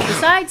building. Oh, the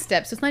side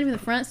steps. So it's not even the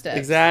front steps.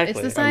 Exactly.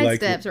 It's the I side like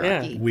steps, it.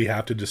 Rocky. We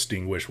have to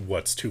distinguish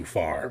what's too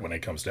far when it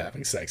comes to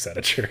having sex at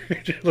a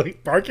church.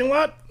 Like parking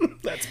lot,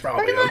 that's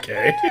probably Parking lot,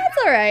 okay. That's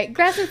all right.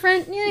 Grass in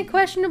front, yeah,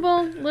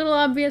 questionable. Little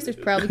obvious. There's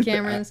probably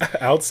cameras.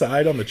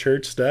 Outside on the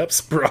church steps,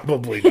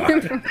 probably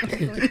not.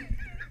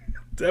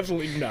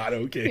 Definitely not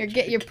okay.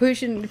 You're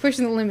pushing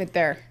the limit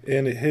there.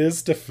 In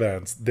his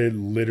defense, there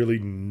literally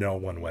no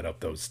one went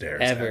up those stairs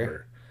Ever.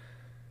 ever.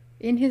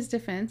 In his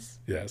defense,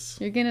 Yes.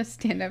 you're gonna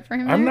stand up for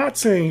him. I'm there? not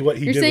saying what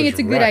he You're did saying was it's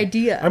a good right.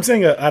 idea. I'm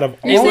saying out of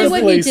You're all saying the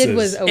what places, he did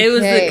was okay. It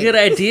was a good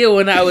idea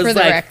when I was For the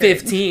like record.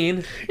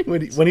 15.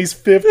 when he's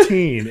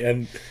 15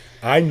 and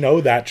I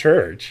know that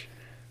church,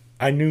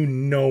 I knew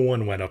no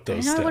one went up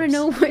those Now steps. I want to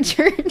know what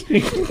church.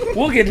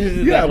 We'll get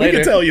into Yeah, that we later.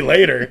 can tell you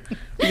later.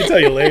 We can tell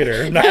you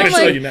later. I'm not going I'm to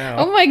tell like, you now.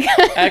 oh my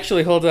God.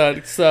 Actually, hold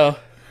on. So,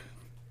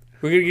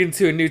 We're gonna get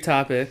into a new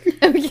topic.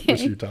 What's Okay.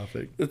 your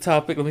topic? The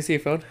topic. Let me see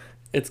your phone.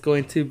 It's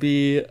going to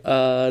be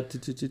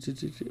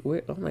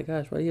wait. Oh my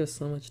gosh! Why do you have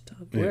so much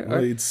topic? Yeah, Where well,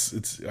 are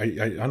it's I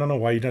don't know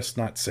why you're just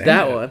not saying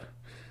that it. one?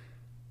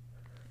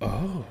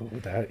 Oh,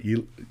 that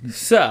you.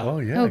 So Oh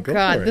yeah. Oh go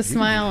God, for it. the You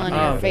smile on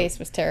Oh. your face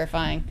was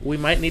terrifying. we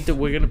might need to.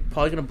 We're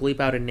probably gonna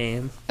bleep out a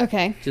name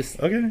Okay. just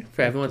Okay.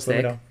 for everyone's Just let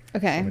me sake. know.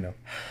 Okay. Let me know.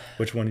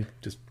 Which one?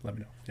 Just let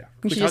me know. Yeah.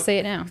 We should just say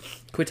it now.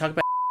 Can we talk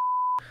about?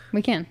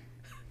 We can.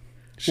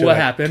 What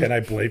happened? Can I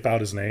bleep out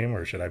his name,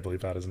 or should I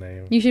bleep out his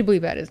name? You should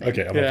bleep out his name.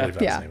 Okay, I'm gonna Yeah. bleep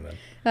out Yeah. his name then.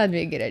 That'd be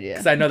a good idea.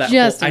 Because I know that.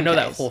 Just I in know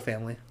that case. whole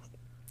family.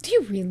 Do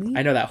you really?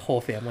 I know that whole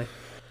family.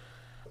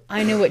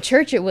 I know what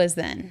church it was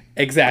then.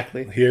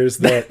 Exactly. Here's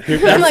the.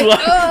 I'm like,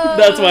 oh,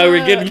 That's why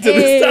we're getting to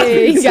this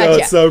hey, topic.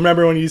 gotcha. So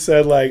remember when you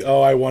said like,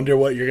 "Oh, I wonder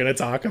what you're gonna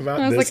talk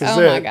about." I was This like, is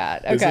oh it. my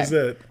God, This okay. is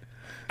it.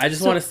 I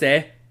just want to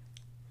say,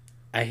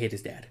 I hate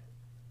his dad.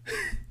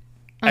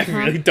 I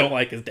really don't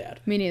like his dad.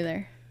 Me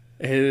neither.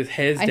 His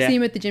I dad. see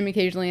him at the gym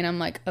occasionally, and I'm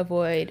like,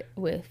 avoid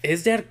with.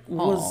 His dad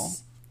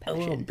was a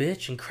little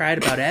bitch and cried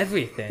about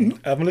everything.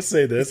 I'm gonna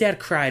say His this. dad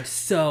cried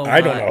so I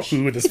don't know much.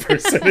 who this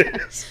person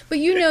is. But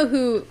you know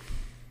who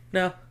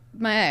No.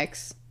 my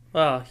ex.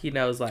 Well, he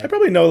knows I like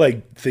probably know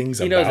like things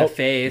He about knows a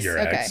face. your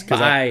Okay. ex but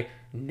because I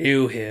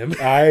knew him.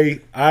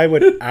 I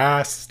would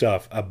ask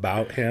stuff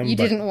about him. You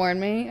but didn't warn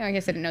me. I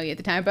guess I didn't know you at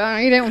the time,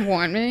 but you didn't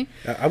warn me.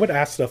 I would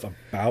ask stuff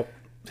about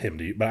him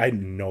to you, but I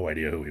had no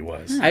idea who he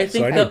was. I So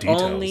think know the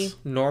details. only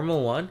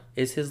normal one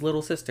is his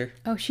little sister.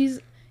 Oh, she's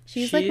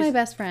like my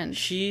best friend.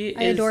 She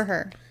I is, adore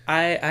her.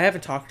 I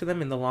haven't talked to them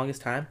in the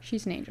longest time,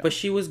 She's an angel. but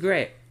she was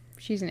great.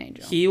 She's an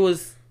angel. He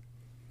was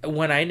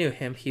when I knew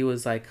him, he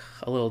was like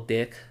a little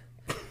dick.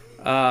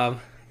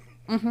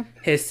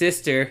 His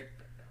sister,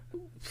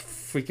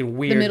 freaking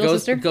weird, middle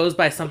sister? goes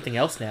by something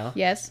else now.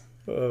 Yes.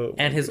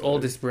 And his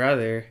oldest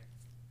brother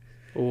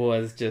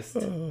was just Oh,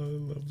 I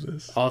love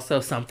this. also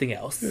something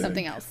else.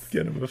 Something else.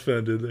 Get him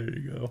offended. There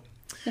you go.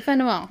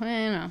 Defend them all. I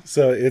don't know.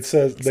 So it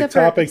says the Except for-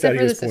 topic except that he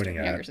for was the sister, pointing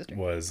younger at sister.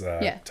 was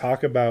Yeah.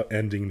 talk about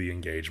ending the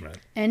engagement.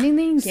 Ending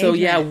the engagement. So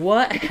yeah,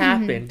 what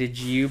happened? Did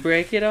you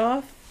break it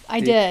off? I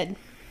did.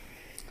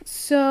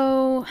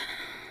 So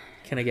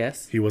Can I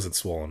guess? He wasn't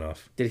swole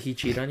enough. Did he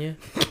cheat on you?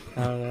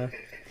 I don't know.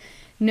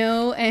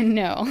 no and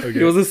no. Okay.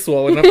 He wasn't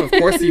swollen enough. Of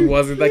course he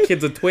wasn't. That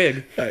kid's a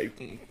twig. I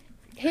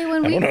Hey,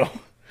 when I we don't know.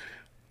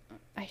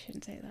 I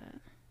shouldn't say that.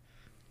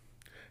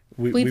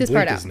 We Bleep this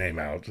part bleeped his out. name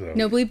out. So.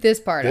 No, bleep this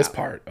part This out.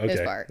 part. This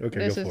Okay. part. Okay,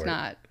 This go is for it.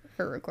 not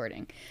for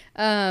recording.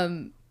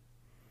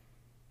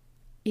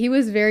 He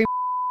was very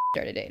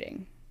started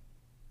dating.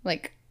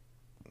 Like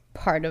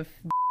part of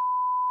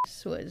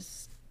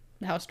was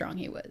how strong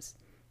he was.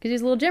 Because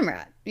he's a little gym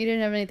rat. He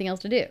didn't have anything else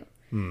to do.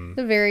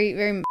 So very,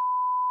 very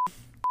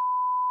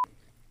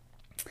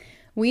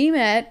we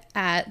met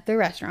at the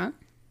restaurant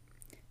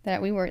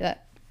that we worked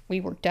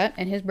at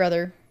and his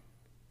brother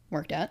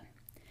worked at.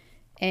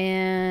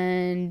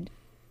 And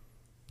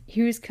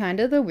he was kind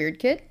of the weird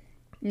kid.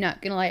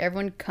 Not gonna lie,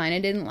 everyone kind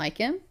of didn't like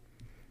him.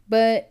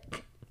 But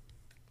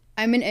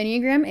I'm an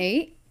Enneagram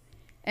 8,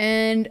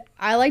 and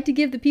I like to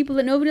give the people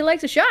that nobody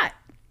likes a shot.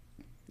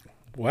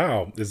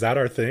 Wow, is that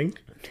our thing?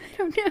 I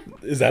don't know.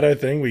 Is that our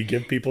thing? We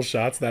give people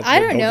shots that I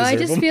don't know. I deserve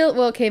just them?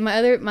 feel okay. My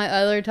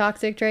other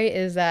toxic trait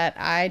is that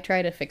I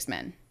try to fix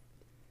men.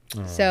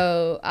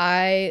 So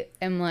I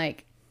am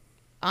like,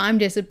 I'm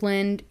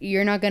disciplined.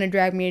 You're not gonna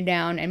drag me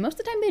down, and most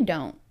of the time they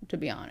don't, to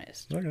be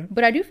honest. Okay.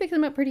 But I do fix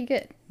them up pretty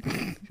good.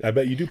 I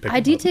bet you do pick I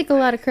them do up. take a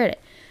lot of credit.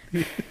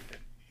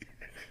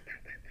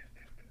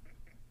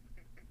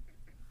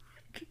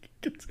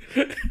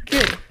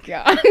 Good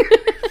God.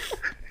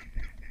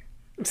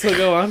 So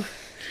go on.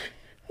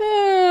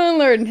 Oh,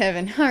 Lord in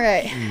heaven. All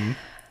right.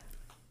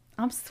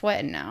 I'm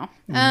sweating now.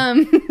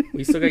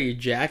 We still got your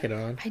jacket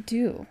on. I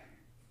do.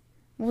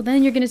 Well,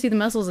 then you're going to see the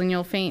muscles and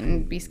you'll faint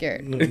and be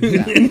scared.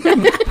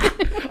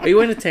 Are you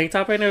wearing a tank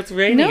top right now? It's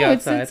raining No,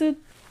 it's outside.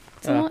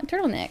 a long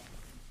turtleneck.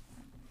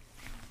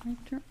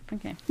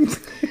 Okay.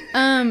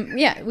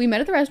 Yeah, we met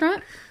at the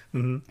restaurant.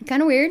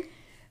 Kind of weird.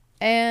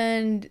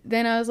 And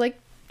then I was like,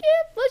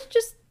 yeah, let's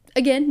just,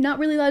 again, not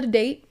really allowed to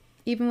date.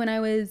 Even when I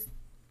was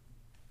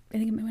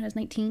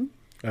 19.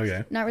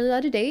 Okay. Not really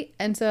allowed to date.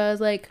 And so I was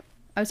like,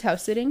 I was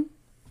house sitting.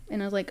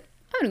 And I was like,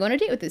 I'm going to go on a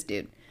date with this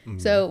dude.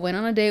 So went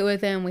on a date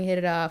with him. We hit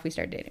it off. We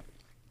started dating.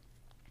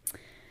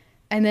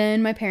 And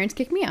then my parents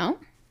kicked me out.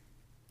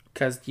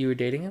 Because you were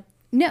dating him?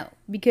 No,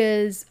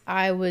 because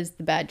I was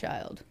the bad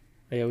child.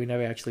 Oh, yeah, we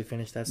never actually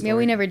finished that story. Yeah,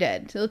 we never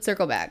did. So let's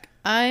circle back.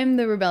 I'm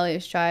the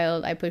rebellious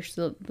child. I push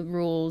the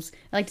rules.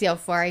 I like to see how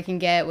far I can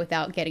get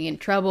without getting in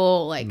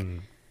trouble. Like,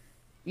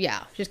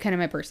 yeah, just kind of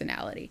my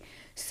personality.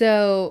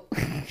 So,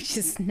 it's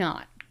just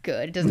not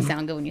good. It doesn't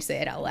sound good when you say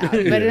it out loud.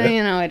 But,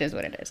 you know, it is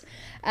what it is.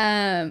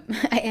 I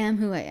am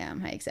who I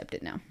am. I accept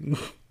it now.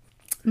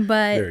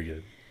 But Very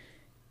good.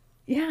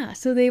 yeah,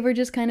 so they were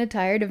just kind of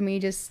tired of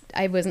me.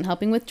 I wasn't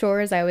helping with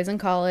chores. I was in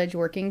college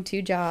working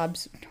 2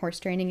 jobs, horse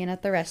training and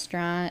at the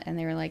restaurant. And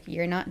they were like,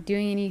 you're not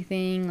doing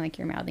anything. Like,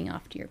 you're mouthing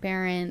off to your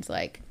parents.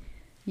 Like,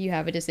 you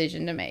have a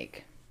decision to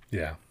make.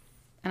 Yeah.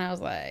 And I was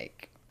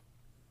like,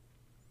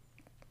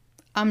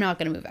 I'm not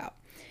going to move out.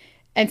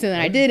 And so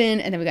then I didn't.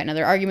 And then we got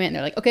another argument. And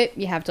they're like, okay,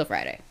 you have till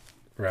Friday.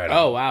 Right.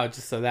 Oh, wow.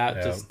 Just so that,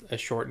 Yeah. just a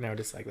short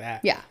notice like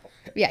that. Yeah.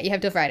 Yeah, you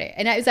have till Friday.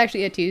 And it was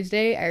actually a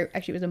Tuesday.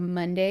 Actually, it was a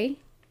Monday.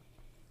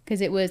 Because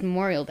it was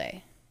Memorial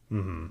Day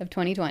of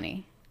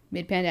 2020,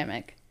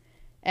 mid-pandemic.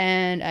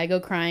 And I go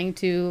crying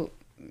to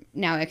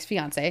now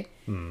ex-fiance.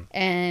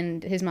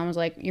 And his mom was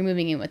like, you're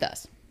moving in with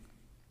us.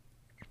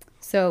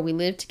 So we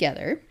lived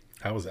together.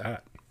 How was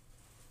that?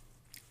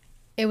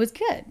 It was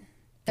good.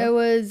 It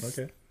was...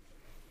 Okay.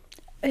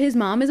 His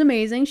mom is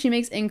amazing. She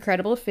makes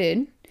incredible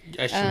food. She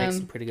makes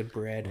some pretty good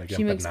bread. Like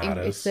She makes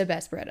empanadas. it's the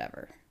best bread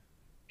ever.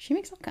 She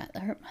makes all kinds.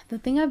 The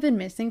thing I've been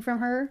missing from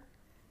her,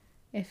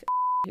 if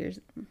hears,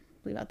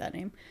 leave out that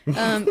name.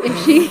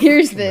 If she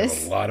hears We have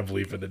this, a lot of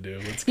bleeping to do.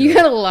 Let's go. you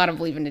got a lot of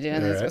believing to do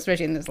in this, Right.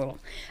 especially in this little.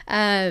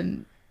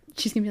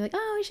 She's gonna be like,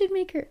 oh, we should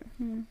make her.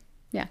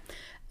 Yeah,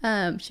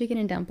 chicken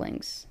and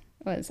dumplings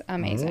was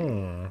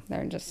amazing.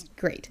 They're just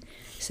great.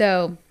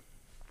 So.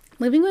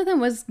 Living with him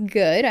was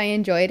good. I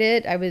enjoyed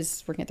it. I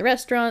was working at the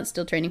restaurant,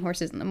 still training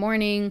horses in the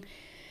morning.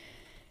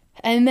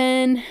 And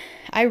then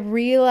I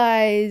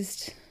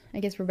realized, I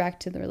guess we're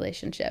back to the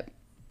relationship.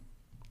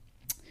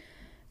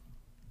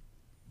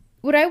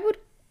 What I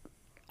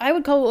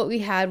would call what we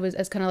had was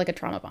as kind of like a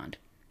trauma bond.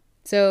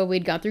 So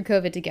we'd gone through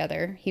COVID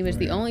together. He was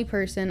the only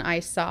person I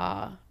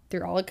saw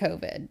through all of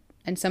COVID.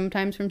 And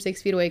sometimes from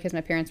 6 feet away because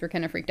my parents were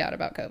kind of freaked out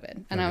about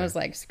COVID. And I was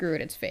like, screw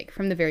it, it's fake.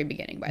 From the very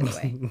beginning, by the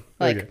way.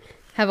 Like, Okay.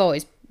 have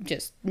always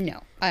just,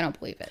 no, I don't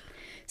believe it.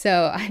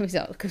 So I was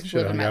out Should have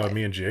living hung my out life. with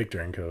me and Jake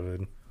during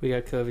COVID. We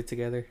got COVID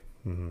together.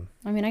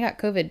 I mean, I got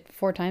COVID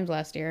 4 times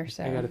last year.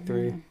 So I got it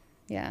 3.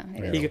 yeah,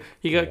 Yeah. it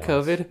You got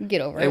Once. COVID?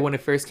 Get over And it. when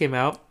it first came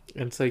out,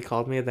 and so he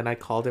called me, and then I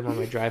called him on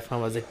my drive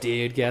home. I was like,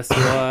 dude, guess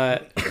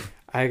what?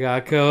 I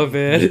got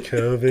COVID.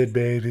 COVID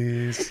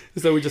babies.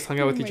 So we just hung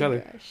out with Oh each my other.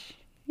 gosh.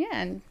 Yeah,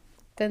 and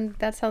then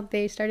that's how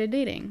they started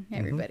dating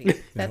everybody. Yeah,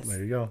 That's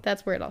there you go.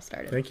 that's where it all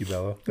started. Thank you,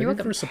 Bella. Thank You're you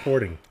welcome. for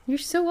supporting. You're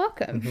so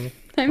welcome.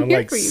 I'm here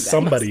Unlike for you guys.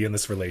 somebody in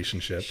this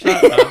relationship.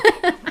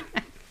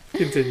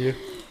 Continue.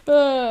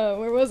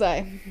 Where was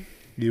I?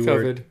 You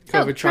were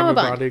COVID trauma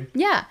bond. bonding.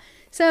 Yeah.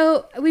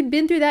 So we'd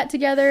been through that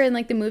together, and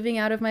like the moving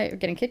out of or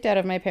getting kicked out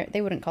of my parents.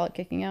 They wouldn't call it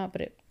kicking out,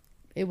 but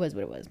it was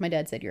what it was. My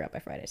dad said you're out by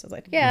Friday, so I was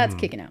like, yeah, it's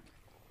kicking out.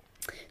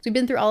 So we've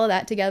been through all of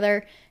that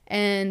together,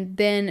 and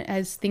then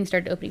as things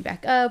started opening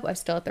back up, I was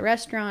still at the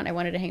restaurant. I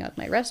wanted to hang out with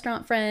my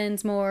restaurant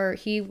friends more.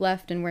 He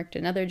left and worked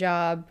another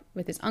job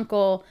with his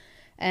uncle,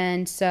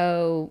 and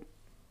so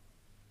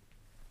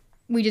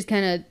we just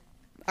kind of,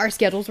 our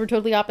schedules were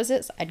totally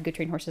opposite. So I'd go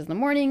train horses in the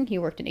morning. He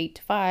worked an 8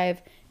 to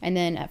 5. And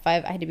then at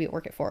 5, I had to be at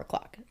work at 4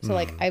 o'clock. So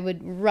like I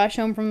would rush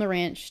home from the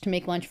ranch to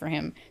make lunch for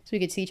him so we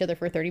could see each other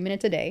for 30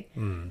 minutes a day.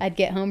 I'd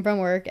get home from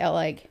work at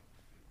like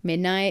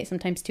midnight,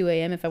 sometimes 2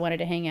 a.m. if I wanted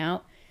to hang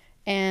out.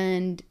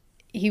 And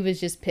he was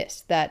just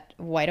pissed that,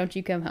 why don't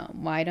you come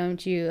home? Why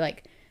don't you,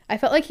 like, I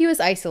felt like he was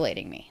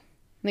isolating me.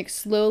 Like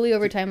slowly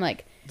over time,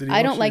 like, did he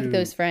I don't want like you-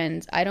 those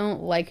friends. I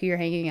don't like who you're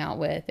hanging out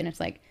with. And it's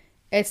like,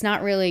 it's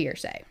not really your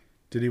say.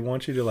 Did he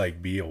want you to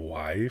like be a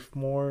wife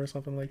more or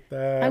something like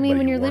that? I mean, but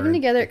when you you're living weren't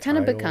together, the it kind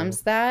of title?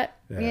 becomes that,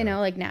 Yeah. you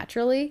know, like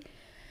naturally.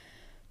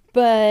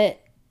 But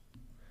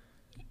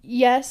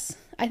yes,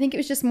 I think it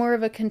was just more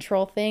of a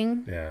control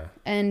thing. Yeah.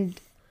 And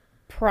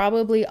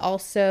probably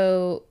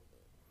also,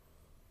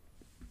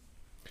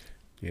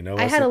 You know,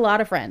 I had a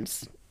lot of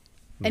friends,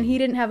 and he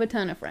didn't have a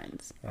ton of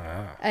friends.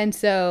 And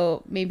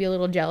so maybe a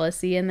little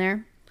jealousy in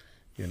there.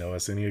 you know,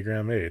 us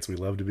Enneagram 8s, we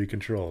love to be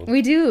controlled.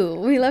 We do.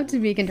 We love to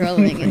be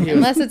controlling,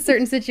 unless it's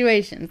certain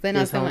situations. Then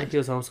not so much. He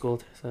was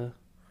homeschooled, so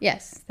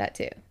Yes, that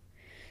too.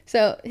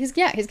 So his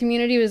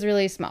community was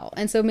really small,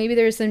 and so maybe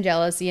there was some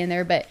jealousy in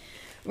there. But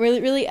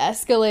really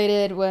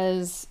escalated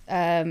was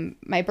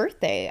my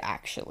birthday.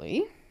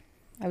 Actually,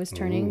 I was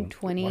turning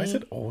 20. Why is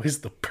it always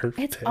the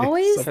birthday? It's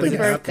always the Something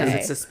birthday.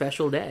 happens. it's a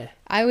special day.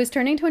 I was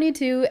turning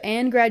 22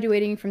 and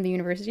graduating from the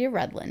University of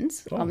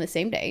Redlands Oh. on the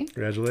same day.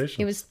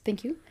 Congratulations.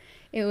 Thank you.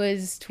 It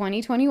was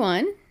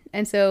 2021.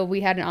 And so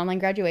we had an online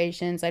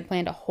graduation. So I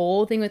planned a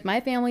whole thing with my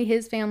family,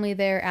 his family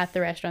there at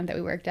the restaurant that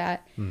we worked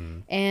at.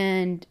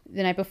 And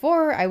the night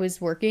before I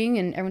was working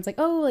and everyone's like,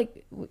 oh,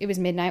 like it was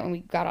midnight when we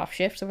got off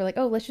shift. So we're like,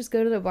 oh, let's just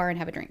go to the bar and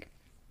have a drink.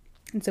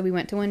 And so we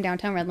went to one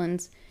downtown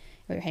Redlands.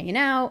 We were hanging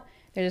out.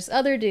 There's this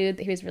other dude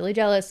that he was really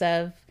jealous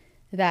of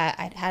that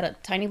I'd had a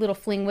tiny little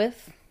fling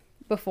with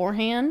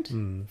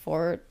beforehand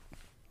for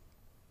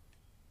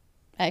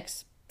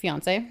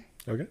ex-fiance.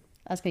 Okay.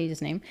 I was going to use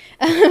his name.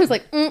 I was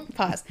like,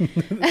 pause.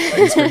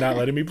 Thanks for not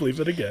letting me believe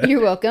it again.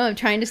 You're welcome. I'm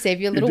trying to save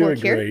you a You're little doing work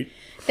here. great.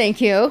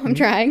 Thank you. I'm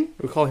trying.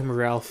 We call him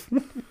Ralph.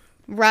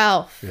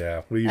 Ralph.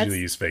 Yeah, we usually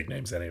That's- use fake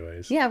names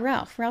anyways. Yeah,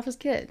 Ralph. Ralph is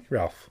good.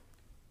 Ralph.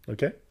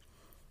 Okay.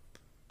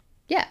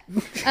 Yeah.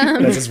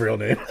 That's his real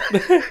name.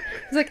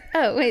 It's like,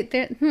 oh, wait.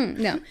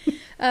 No.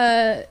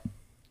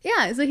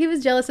 Yeah, so he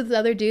was jealous of the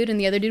other dude, and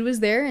the other dude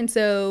was there. And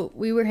so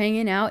we were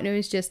hanging out, and it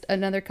was just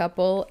another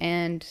couple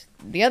and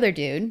the other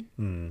dude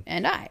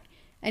and I.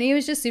 And he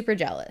was just super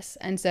jealous.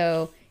 And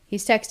so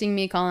He's texting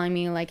me, calling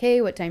me like,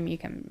 "Hey, what time are you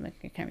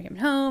coming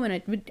home?"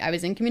 And I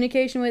was in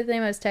communication with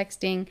him. I was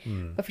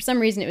texting, but for some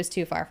reason it was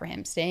too far for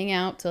him. Staying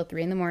out till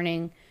 3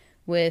 a.m.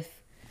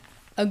 with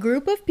a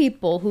group of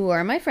people who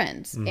are my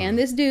friends and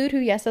this dude who,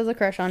 yes, has a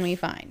crush on me.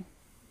 Fine,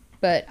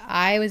 but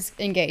I was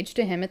engaged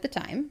to him at the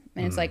time,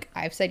 and it's like,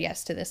 I've said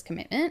yes to this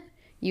commitment.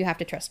 You have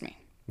to trust me.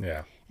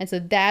 Yeah. And so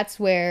that's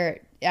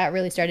where that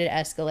really started to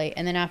escalate.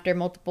 And then after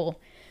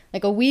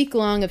like a week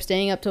long of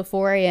staying up till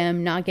 4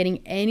 a.m., not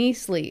getting any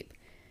sleep,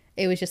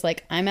 it was just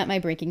like, I'm at my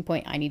breaking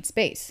point. I need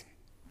space.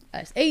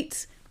 Us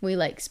 8s, we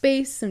like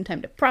space, some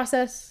time to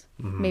process.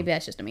 Maybe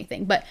that's just a me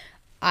thing. But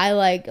I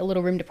like a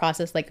little room to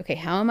process, like, okay,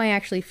 how am I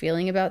actually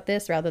feeling about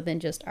this rather than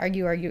just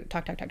argue,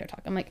 talk.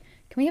 I'm like,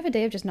 can we have a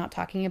day of just not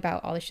talking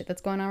about all the shit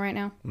that's going on right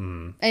now?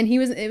 And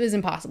it was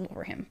impossible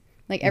for him.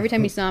 Like, every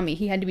time he saw me,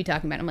 he had to be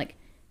talking about it. I'm like,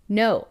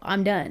 no,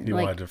 I'm done. He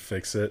like, wanted to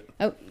fix it.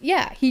 Oh,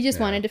 yeah. He just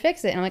wanted to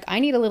fix it. And I'm like, I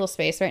need a little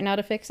space right now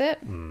to fix it.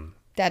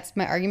 That's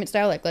my argument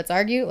style. Like, let's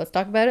argue. Let's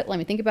talk about it. Let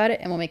me think about it.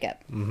 And we'll make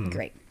up.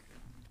 Great.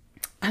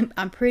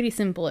 I'm pretty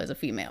simple as a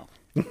female.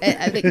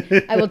 I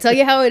think I will tell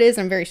you how it is.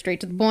 I'm very straight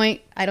to the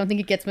point. I don't think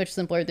it gets much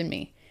simpler than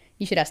me.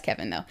 You should ask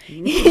Kevin, though.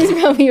 He's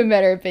probably a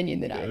better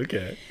opinion than I.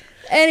 Okay.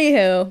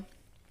 Anywho,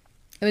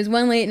 it was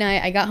one late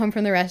night. I got home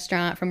from the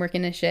restaurant from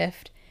working a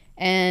shift.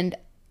 And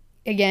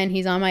again,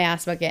 he's on my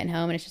ass about getting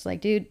home. And it's just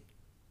like, dude,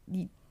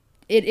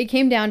 it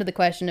came down to the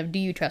question of, do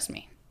you trust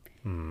me?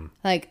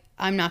 Like,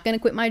 I'm not going to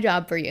quit my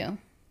job for you.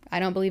 I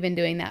don't believe in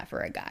doing that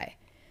for a guy.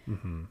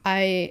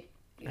 I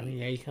mean,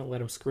 yeah, you can't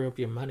let him screw up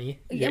your money.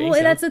 Yeah,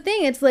 well, that's the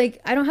thing. It's like,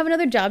 I don't have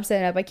another job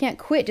set up. I can't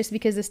quit just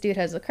because this dude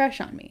has a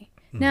crush on me.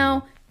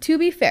 Now, to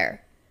be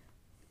fair,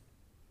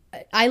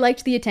 I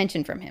liked the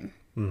attention from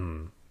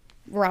him.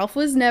 Ralph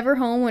was never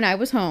home when I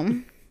was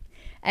home.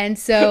 And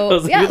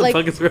so, yeah, who the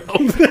fuck is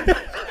Ralph?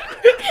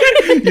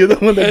 You're the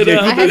one that gave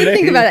I had to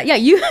think about it. Yeah,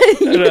 you're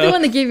the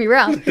one that gave me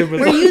Ralph.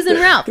 We're using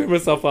Ralph. Threw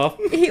myself off.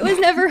 He was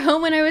never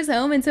home when I was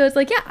home. And so it's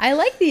like, yeah, I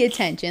like the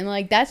attention.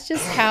 Like, that's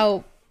just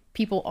how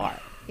people are.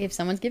 If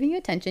someone's giving you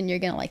attention, you're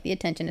going to like the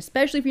attention,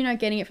 especially if you're not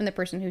getting it from the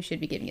person who should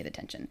be giving you the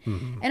attention.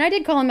 And I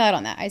did call him out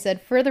on that. I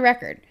said, for the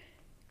record,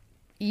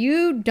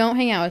 you don't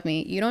hang out with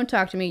me. You don't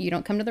talk to me. You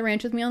don't come to the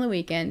ranch with me on the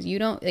weekends. You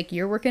don't, like,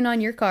 you're working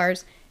on your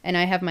cars and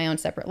I have my own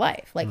separate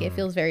life. Like, it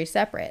feels very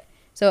separate.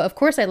 So, of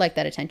course, I like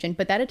that attention,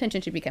 but that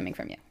attention should be coming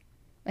from you.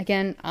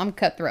 Again, I'm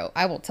cutthroat.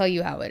 I will tell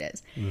you how it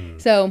is.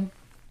 So,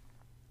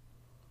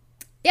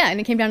 yeah, and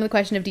it came down to the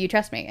question of, do you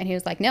trust me? And he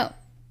was like, no.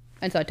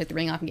 And so I took the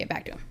ring off and gave it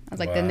back to him. I was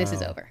like, then this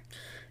is over.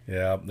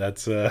 Yeah,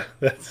 that's an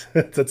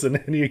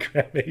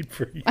Enneagram 8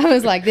 for you. I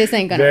was like, this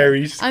ain't gonna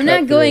Very work. I'm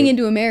not going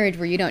into a marriage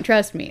where you don't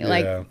trust me.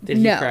 Like, Did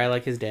he cry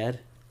like his dad?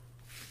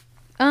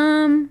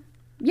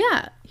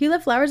 Yeah. He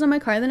left flowers on my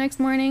car the next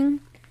morning.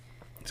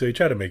 So he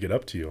tried to make it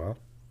up to you, huh?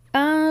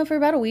 For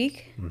about a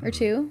week or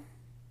two.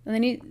 And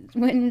then he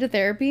went into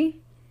therapy.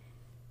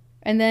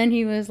 And then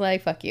he was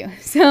like, fuck you.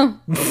 So,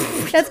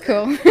 that's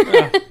cool.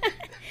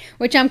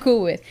 Which I'm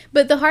cool with.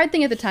 But the hard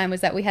thing at the time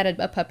was that we had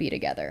a puppy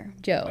together,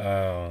 Joe.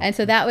 Oh. And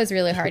so that was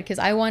really hard because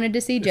I wanted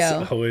to see Joe.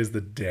 It's always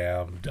the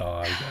damn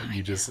dog that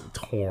you just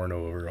torn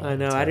over all I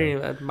know. the time. I didn't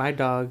even. My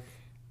dog.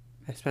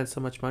 I spent so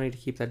much money to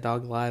keep that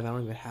dog alive. I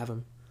don't even have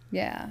him.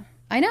 Yeah.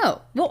 I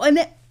know. Well, and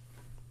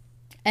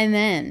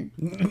then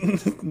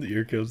The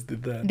Earcos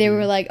did that. they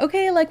were like,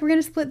 okay, like, we're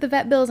going to split the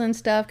vet bills and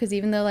stuff. Because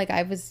even though, like,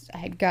 I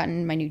had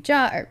gotten my new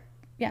job, or,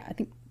 yeah, I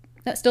think,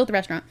 no, still at the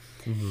restaurant.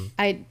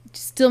 I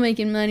still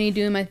making money,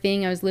 doing my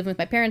thing. I was living with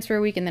my parents for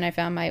a week, and then I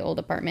found my old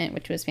apartment,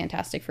 which was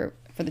fantastic for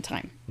the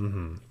time.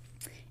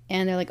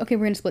 And they're like, okay,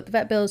 we're going to split the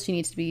vet bills. She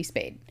needs to be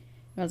spayed.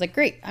 And I was like,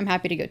 great. I'm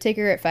happy to go take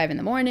her at 5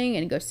 a.m.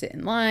 and go sit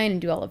in line and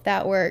do all of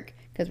that work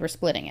because we're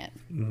splitting it.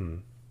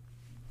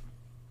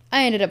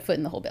 I ended up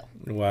footing the whole bill.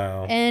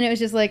 Wow. And it was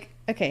just like,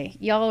 okay,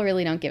 y'all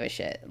really don't give a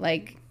shit.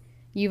 Like,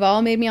 you've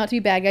all made me out to be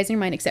bad guys in your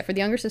mind, except for the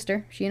younger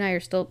sister. She and I are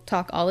still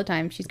talk all the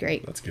time. She's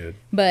great. That's good.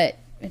 But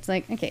it's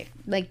like, okay,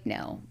 like,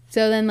 no.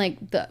 So then,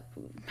 like,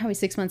 probably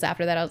 6 months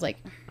after that, I was like,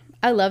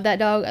 I love that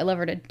dog. I love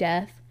her to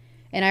death.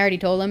 And I already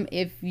told him,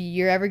 if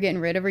you're ever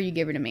getting rid of her, you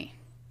give her to me.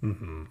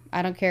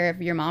 I don't care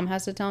if your mom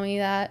has to tell me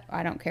that.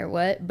 I don't care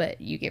what, but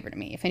you give her to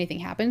me. If anything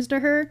happens to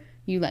her,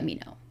 you let me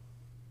know.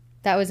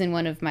 That was in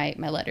one of my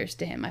letters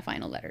to him, my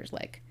final letters.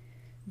 Like,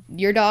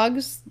 your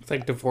dogs... It's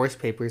like divorce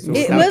papers.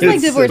 It was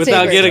like divorce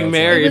without papers. getting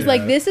married. It was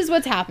like, this is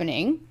what's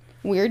happening.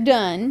 We're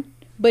done.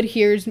 But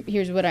here's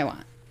what I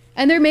want.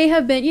 And there may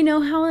have been, you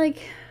know, how, like,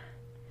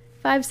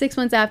 5-6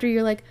 months after,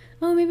 you're like,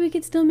 oh, maybe we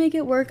could still make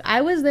it work.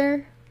 I was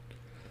there.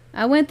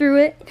 I went through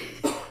it.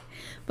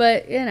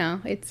 But, you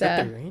know, it's... Is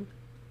that the rain?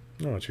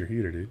 No, it's your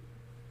heater, dude.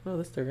 Oh,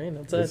 that's the rain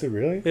outside. Is it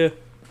really? Yeah.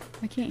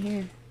 I can't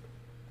hear.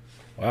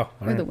 Wow.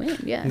 Or the wind,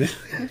 yeah. That's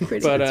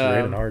pretty But, It's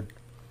raining hard.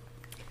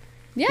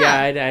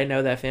 yeah. Yeah, I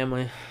know that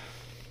family.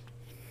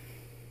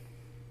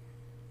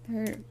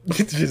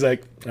 She's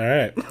like, all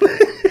right.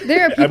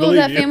 There are people in believe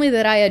that you. family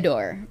that I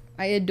adore.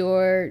 I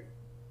adore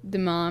the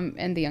mom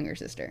and the younger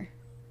sister.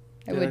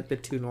 They're like the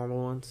two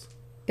normal ones.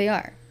 They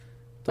are.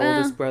 The Well,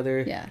 oldest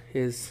brother, yeah.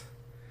 his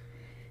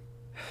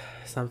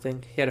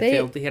something. He had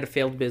a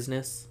failed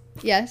business.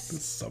 Yes.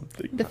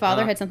 Something. The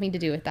father had something to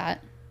do with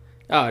that.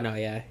 Oh no,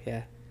 yeah.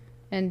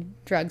 And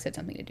drugs had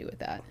something to do with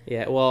that.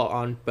 Yeah, well,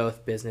 on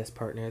both business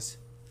partners,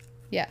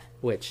 Yeah.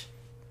 which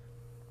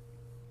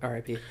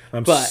R.I.P.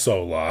 I'm But-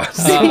 so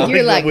lost.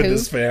 You're like, with who?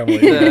 this family.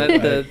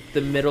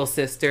 the middle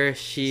sister,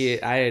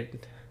 I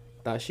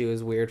thought she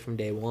was weird from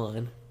day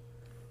one.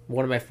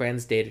 One of my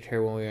friends dated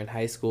her when we were in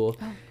high school,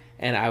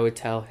 and I would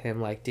tell him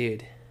like,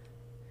 dude,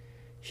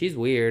 she's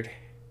weird.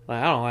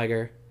 Like, I don't like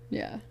her.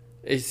 Yeah.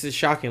 It's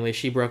shockingly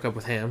she broke up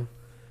with him.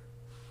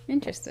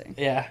 Interesting.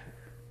 Yeah.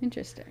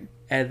 Interesting.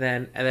 And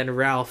then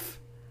Ralph,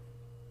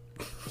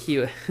 he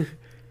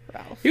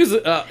Ralph. he was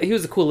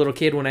a cool little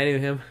kid when I knew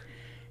him,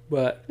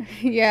 but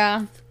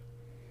Yeah.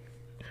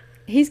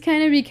 He's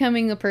kind of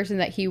becoming the person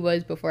that he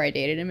was before I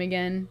dated him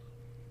again.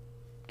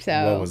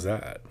 So What was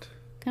that?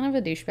 kind of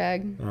a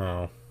douchebag.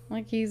 Oh.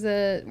 Like he's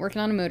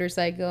working on a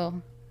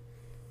motorcycle,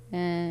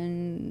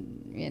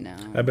 and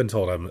I've been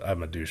told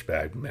I'm a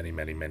douchebag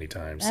many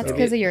times. that's So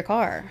because of your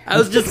car. I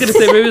was just gonna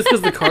say maybe it's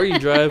because the car you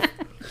drive.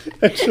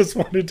 I just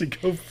wanted to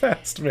go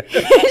fast, man.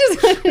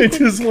 I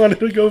just wanted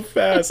to go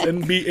fast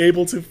and be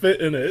able to fit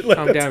in it. Like,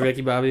 Calm down,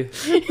 Ricky Bobby.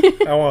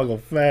 I want to go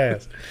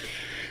fast.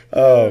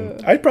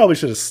 I probably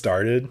should have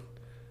started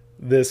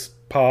this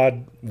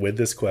pod with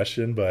this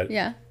question, but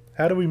Yeah.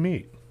 how do we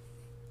meet?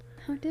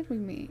 How did we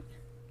meet?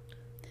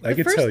 I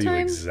could first tell you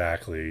time-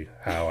 exactly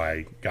how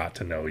I got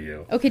to know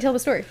you. Okay, tell the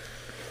story.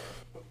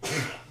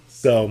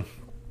 So,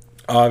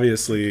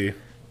 obviously,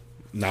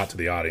 not to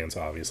the audience,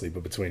 obviously,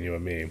 but between you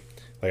and me,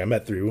 like I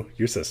met through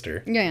your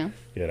sister, Yeah.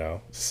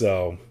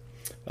 so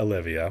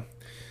Olivia.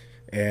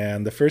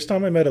 And the first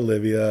time I met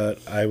Olivia,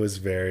 I was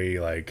very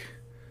like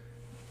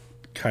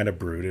kind of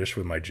brutish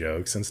with my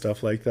jokes and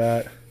stuff like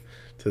that.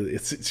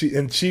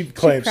 She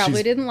claims Probably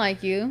she's, didn't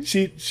like you.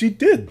 She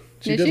did.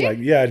 She Did did she? like,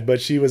 yeah, but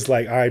she was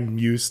like, I'm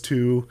used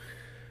to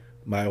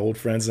my old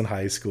friends in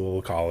high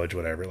school, college,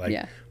 whatever, like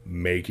Yeah.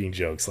 making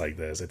jokes like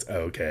this. It's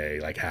okay,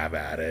 like have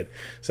at it.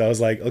 So I was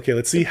like, okay,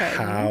 let's see Surprising.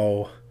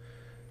 how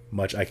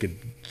much I could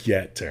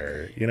get to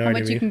her. You know How what I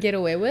much mean? you can get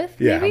away with?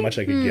 Yeah, maybe? how much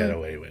I could get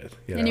away with.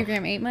 You know?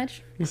 Enneagram 8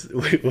 much?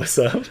 Wait, what's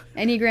up?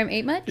 Enneagram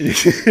 8 much?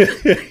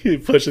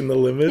 Pushing the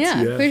limits.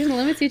 Yeah. Yeah. Pushing the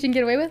limits you can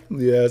get away with?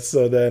 Yeah,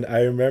 so then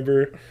I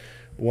remember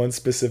one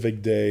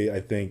specific day, I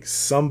think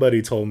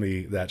somebody told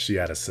me that she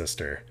had a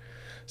sister.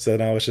 So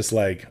then I was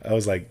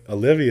like,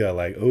 Olivia,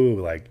 like, oh,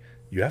 like,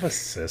 you have a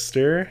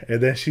sister? And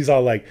then she's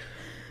all like,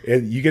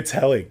 and you could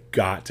tell it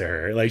got to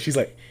her. Like, she's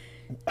like,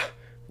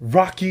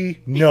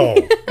 Rocky, no.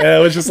 And I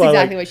was just That's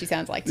exactly like, what she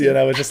sounds like, too. yeah, and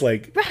I was just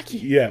like, Rocky.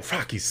 yeah,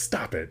 Rocky,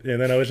 stop it. And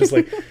then I was just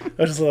like,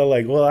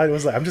 well,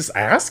 I'm just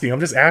asking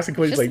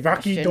questions. Just Like, a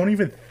Rocky, question. don't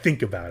even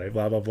think about it,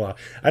 blah, blah, blah.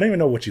 I didn't even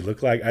know what you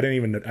looked like. I didn't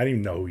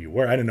even know who you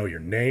were. I didn't know your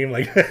name.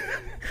 Like,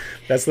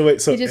 that's the way.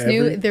 So You just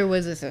knew there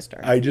was a sister.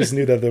 I just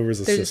knew that there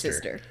was a There's sister. a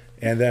sister.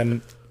 And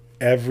then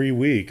every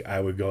week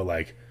I would go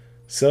like,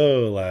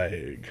 so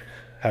like,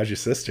 how's your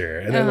sister?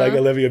 And then like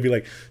Olivia would be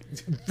like,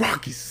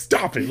 Rocky,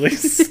 stop it. Like,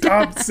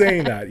 stop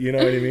saying that. You know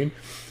what I mean?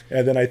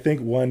 And then I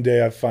think one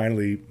day I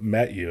finally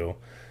met you,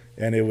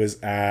 and it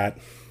was at,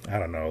 I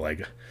don't know,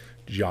 like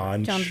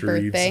John's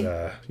Shreve's,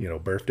 birthday.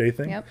 Birthday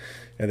thing. Yep.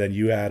 And then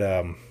you had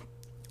a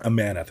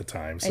man at the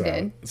time. So,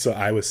 did. So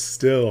I was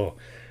still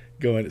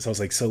going. So I was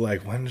like, so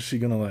like, when is she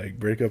gonna like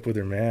break up with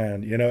her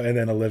man? You know? And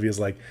then Olivia's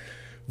like,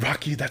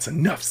 Rocky, that's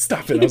enough.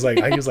 Stop it. I was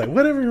like,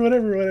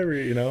 whatever.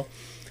 You know?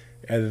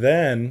 And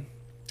then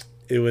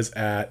it was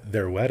at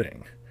their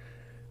wedding.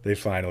 They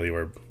finally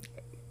were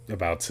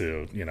about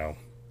to,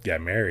 get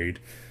married.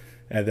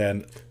 And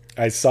then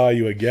I saw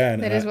you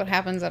again. That is what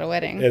happens at a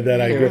wedding. And then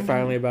They I were go,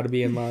 finally about to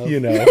be in love.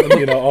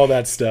 all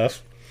that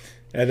stuff.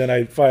 And then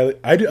I finally,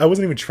 I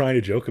wasn't even trying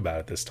to joke about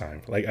it this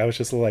time. Like, I was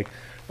just like,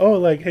 oh,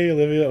 like, hey,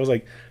 Olivia. I was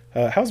like,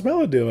 how's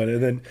Bella doing?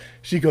 And then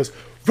she goes,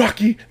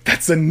 Rocky,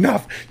 that's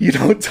enough. You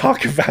don't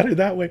talk about her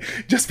that way.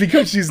 Just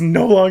because she's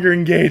no longer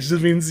engaged,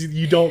 it means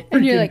you don't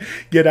And you're freaking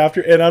like- get after.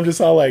 And I'm just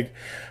all like,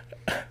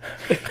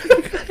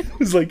 I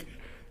was like,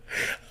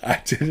 I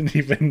didn't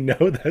even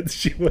know that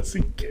she was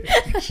engaged.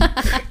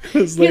 I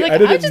was like, You're like, I I've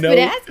didn't just know.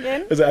 been asking.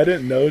 I was like, I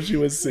didn't know she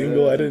was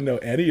single. I didn't know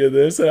any of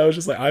this, and I was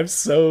just like,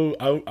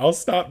 I'll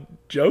stop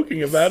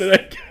joking about it.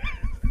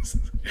 I guess.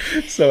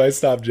 So I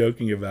stopped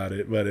joking about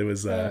it, but it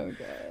was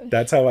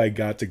that's how I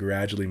got to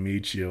gradually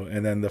meet you.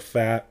 And then the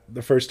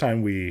first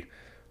time we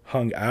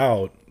hung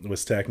out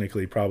was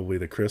technically probably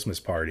the Christmas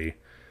party.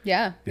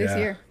 Yeah, this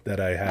year. that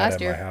I had Last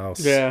at year. my house.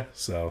 Yeah.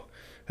 So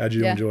how'd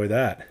you Yeah. enjoy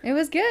that? It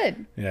was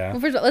good. Yeah. Well,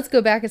 first of all, let's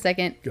go back a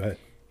second. Go ahead.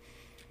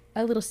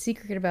 A little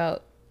secret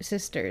about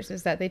sisters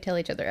is that they tell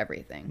each other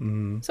everything.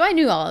 Mm-hmm. So I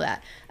knew all of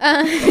that.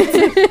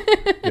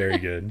 Very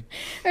good.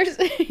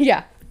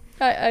 Yeah.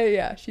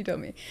 Yeah, she told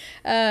me.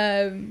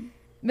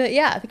 But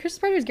yeah, the Christmas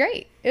party was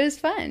great. It was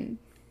fun.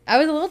 I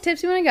was a little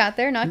tipsy when I got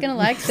there, not gonna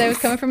lie, because I was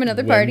coming from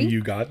another party. When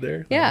you got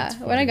there? Yeah, That's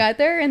when I funny. got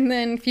there, and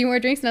then a few more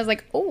drinks, and I was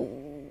like, oh,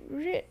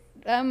 shit,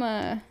 I'm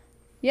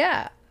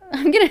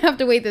gonna have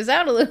to wait this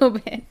out a little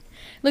bit.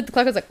 Looked at the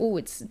clock. I was like, "Oh,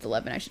 it's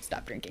 11. I should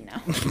stop drinking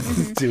now."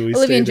 Dude, we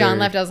Olivia stayed and John there-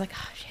 left. I was like,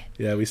 "Oh shit."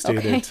 Yeah, we stayed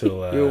there Okay.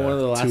 till You were one of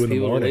the last 2 in the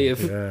people to morning.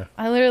 leave. Yeah.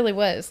 I literally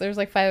was. There was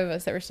like 5 of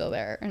us that were still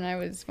there, and I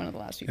was one of the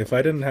last people. If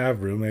I didn't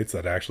have roommates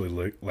that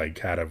actually like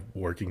had a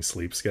working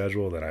sleep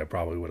schedule, then I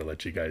probably would have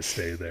let you guys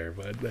stay there.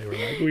 But they were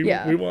like,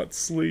 Yeah. we want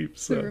sleep. The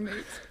So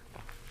roommates.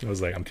 I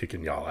was like, I'm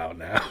kicking y'all out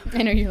now.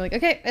 I know you're like,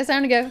 okay, it's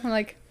time to go. I'm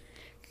like,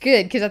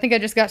 good, because I think I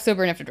just got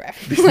sober enough to drive.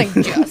 Like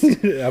just.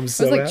 I'm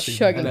so like happy.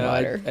 chugging No,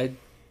 water.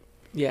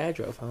 I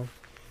drove home.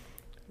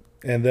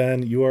 And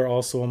then you are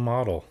also a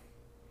model.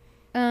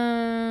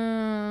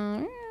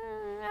 I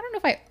don't know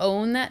if I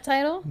own that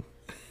title,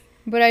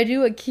 but I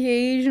do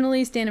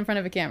occasionally stand in front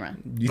of a camera.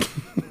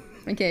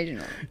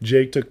 Occasionally.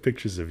 Jake took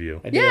pictures of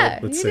you. I did. Yeah,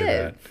 Let's you say did.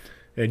 that.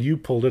 And you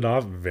pulled it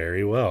off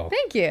very well.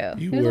 Thank you.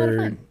 You It was a lot of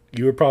were fun.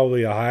 you were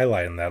probably a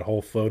highlight in that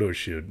whole photo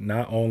shoot.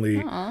 Not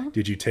only Aw.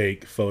 did you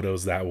take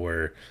photos that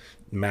were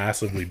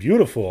massively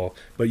beautiful,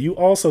 but you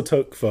also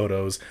took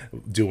photos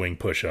doing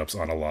push-ups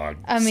on a log.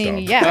 I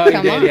mean, stump. yeah, Oh, you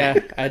come did, on. yeah.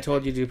 I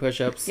told you to do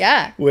push-ups.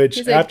 Yeah. Which,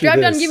 He's like, after drop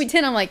down and this- give me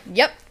 10. I'm like,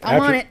 yep,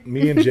 I'm on it.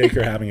 Me and Jake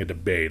are having a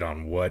debate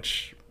on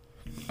which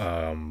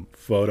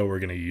photo we're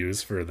going to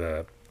use for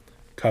the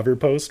cover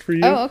post for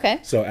you. Oh, okay.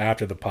 So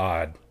after the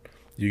pod,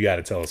 you got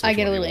to tell us. I which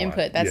get a one you little want.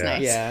 input. That's Yeah.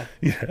 nice. Yeah.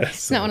 Yeah.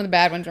 It's not one of the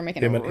bad ones. We're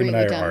making him, a and- him really and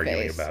I are dumb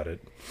arguing face. about it.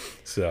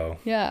 So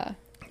Yeah.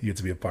 you get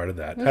to be a part of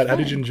that. was How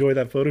did you fun. enjoy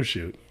that photo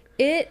shoot?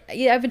 Yeah,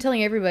 I've been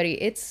telling everybody,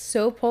 it's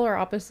so polar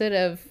opposite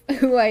of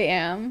who I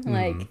am.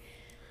 Like,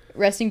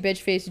 resting bitch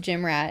face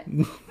gym rat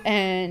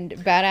and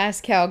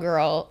badass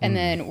cowgirl and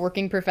then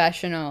working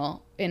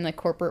professional in the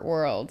corporate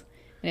world.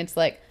 And it's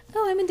like,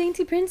 oh, I'm a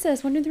dainty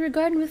princess wandering through a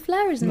garden with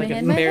flowers in Like my a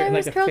head. My fairy- hair like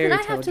is a curled and I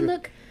fairy have to tale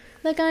look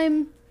like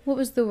I'm, what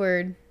was the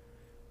word?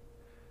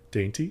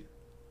 Dainty?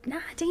 Nah,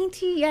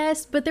 dainty,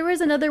 yes. But there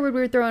was another word we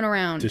were throwing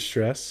around.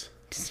 Distress?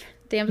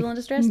 Damsel in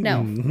distress?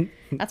 No.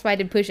 That's why I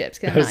did push-ups,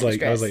 because I I'm was not in like,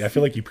 distress. I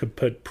feel like you could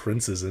put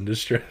princes in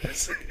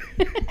distress.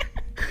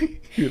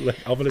 You're like,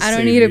 I'm gonna I don't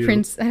save need a you.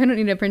 prince. I don't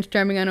need a prince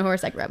charming on a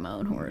horse. I grab my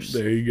own horse.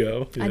 There you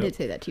go. I Yep. did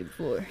say that to you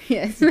before.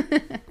 Yes.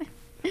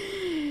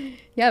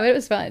 Yeah, but it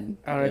was fun.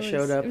 I It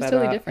showed was- up It was at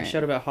totally I different.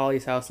 showed up at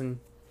Holly's house and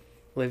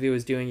Olivia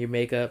was doing your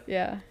makeup.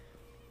 Yeah,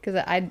 because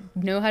I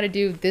know how to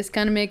do this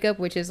kind of makeup,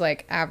 which is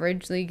like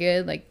averagely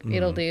good. Like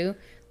it'll do,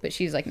 but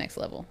she's like next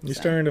level. You're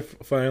so. starting to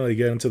finally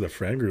get into the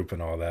friend group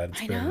and all that.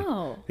 I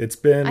know. It's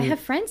been. I have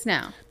friends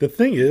now. The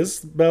thing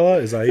is, Bella,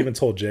 is I even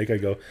told Jake, I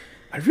go,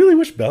 I really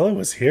wish Bella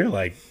was here,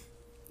 like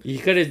You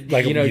could have,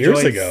 years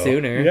joined ago.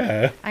 sooner.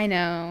 Yeah. I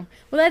know.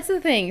 Well, that's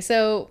the thing.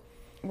 So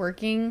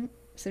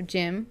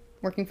gym,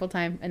 working full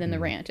time, and then the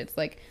ranch. It's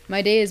like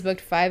my day is booked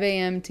 5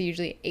 a.m. to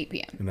usually 8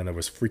 p.m. And then there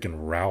was freaking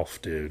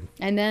Ralph, dude,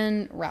 And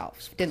then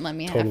Ralph didn't let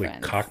me totally have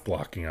friends. cock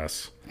blocking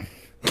us.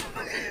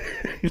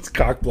 It's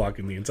cock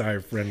blocking the entire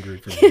friend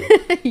group. For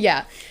me.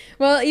 Yeah.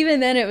 Well, even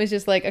then, it was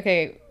just like,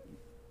 okay,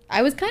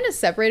 I was kind of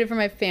separated from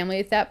my family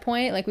at that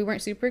point. Like, we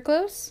weren't super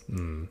close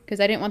because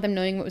I didn't want them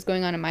knowing what was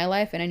going on in my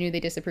life, and I knew they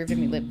disapproved of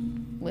me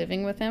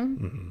living with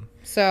him.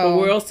 So, But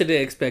where else did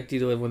they expect you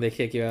to live when they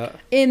kick you out?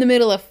 in the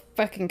middle of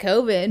fucking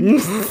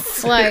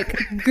COVID, like,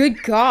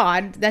 good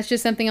God, that's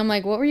just something I'm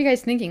like, what were you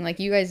guys thinking? Like,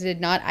 you guys did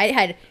not. I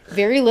had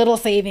very little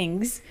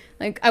savings.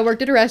 Like, I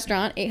worked at a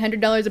restaurant,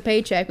 $800 a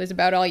paycheck was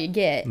about all you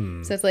get.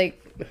 So it's like,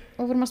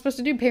 well, what am I supposed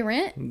to do? Pay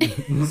rent?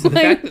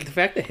 The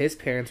fact that his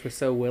parents were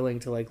so willing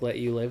to like let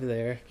you live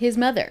there. His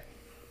mother.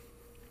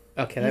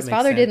 Okay, that His makes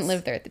father sense. didn't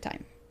live there at the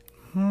time.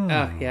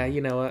 Oh yeah,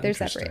 you know what? They're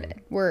Interesting.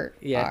 separated. We're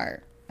Yeah.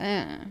 are.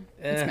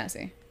 It's Eh.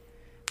 messy.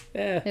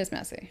 Yeah, It's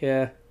messy.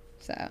 yeah.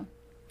 So,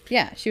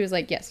 yeah, she was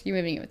like, "Yes, you're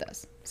moving in with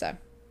us." So,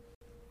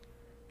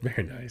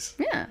 Very nice.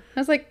 yeah, I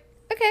was like,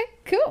 "Okay,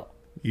 cool."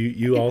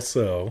 You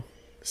also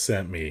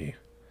sent me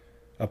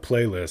a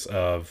playlist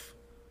of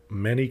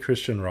many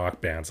Christian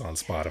rock bands on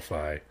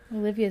Spotify.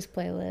 Olivia's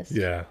playlist.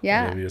 Yeah.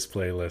 Yeah. Olivia's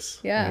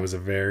playlist. Yeah. And it was a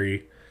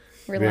very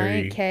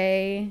Reliant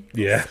K.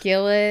 Yeah.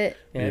 Skillet.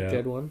 Yeah, Yeah.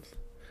 good ones.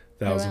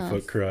 Thousand else?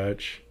 Foot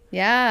Crutch.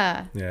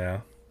 Yeah,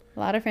 Yeah. a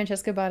lot of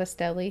Francesca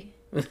Battistelli.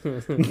 I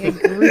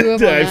grew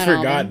up on I that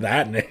forgot album.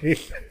 that name.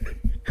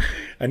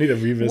 I need to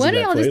revisit One of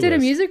that y'all just did a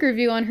playlist. music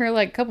review on her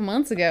like a couple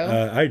months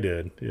ago. I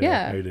did.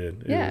 Yeah. I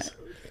did. It Yeah. was,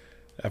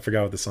 I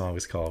forgot what the song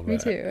was called. Me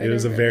but too, I It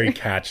was a don't very remember.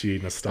 catchy,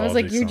 I nostalgic was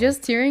like, "You're song.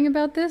 just hearing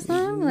about this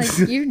song? Like,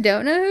 you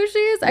don't know who she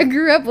is?" I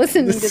grew up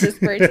listening to this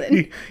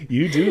person.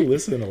 You do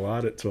listen to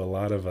a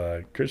lot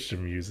of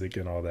Christian music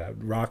and all that,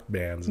 rock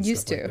bands and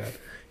Used stuff to. like that.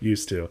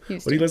 Used to.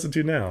 Used What do you to. listen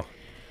to now?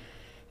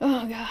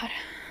 Oh God,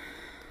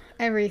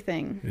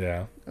 everything.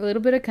 Yeah. A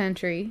little bit of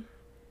country,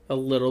 A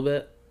little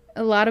bit.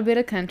 a lot of bit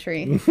of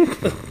country. I'm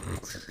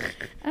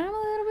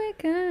a little bit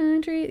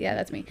country. Yeah,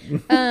 that's me.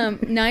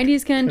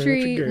 90s country,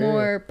 Country girl.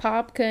 more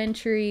pop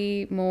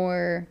country,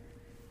 more.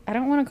 I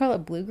don't want to call it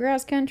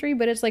bluegrass country,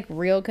 but it's like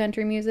real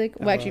country music.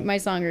 Well, actually, my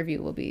song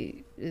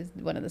review is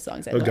one of the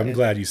songs I Look, love. I'm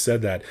glad you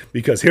said that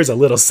because here's a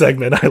little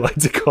segment I like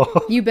to call.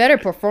 You better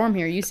perform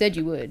here. You said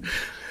you would.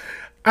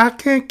 I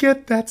can't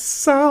get that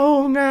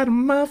song out of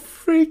my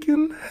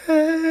freaking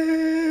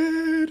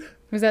head.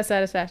 Was that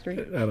satisfactory?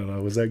 I don't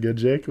know. Was that good,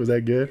 Jake? Was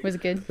that good? Was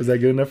it good? Was that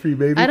good enough for you,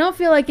 baby? I don't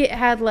feel like it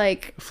had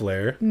like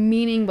Flair.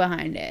 meaning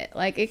behind it.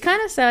 Like it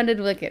kind of sounded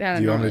like it had.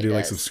 Do you want me to do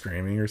like some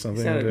screaming or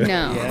something? Sounded-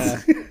 No.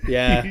 Yeah.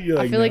 Yeah. You're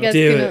I feel like no. that's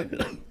Do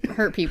gonna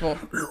hurt people.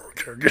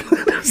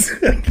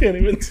 I can't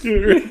even do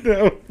it right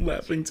now. I'm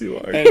laughing too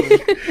hard.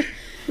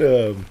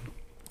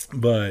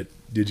 But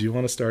did you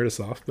want to start us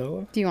off,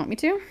 Bella? Do you want me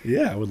to?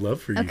 Yeah, I would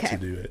love for you Okay. to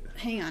do it.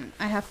 Hang on.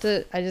 I have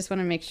to. I just want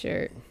to make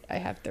sure I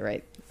have the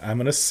right. I'm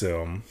gonna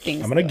assume.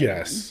 Things I'm gonna going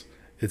guess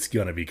it's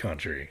gonna be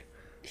country.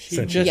 She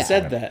Since just you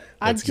said said that.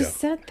 I Let's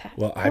just go. said that.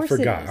 Well, Of I course it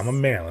forgot. is. I'm a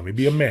man. Let me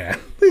be a man.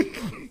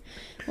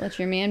 Let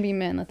your man be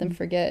man. Let them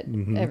forget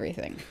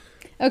everything.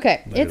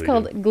 Okay, it's Literally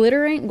called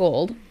 "Glitter Ain't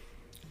Gold," and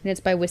it's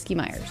by Whiskey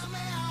Myers.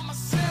 I'm a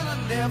sinner,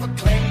 never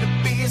claim to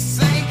be a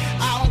saint.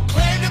 I don't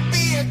claim to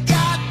be a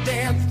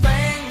goddamn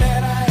thing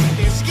that I ain't.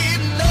 It's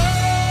getting old.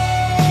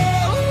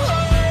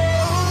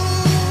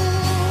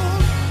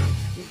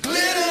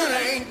 Glitter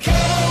ain't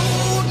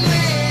cold,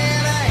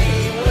 man. I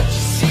ain't what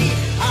you see.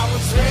 I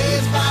was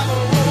raised by the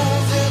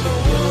rules in the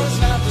woods,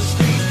 not the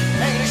streets.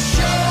 Ain't a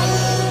show,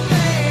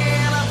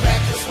 man. I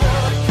practice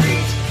what I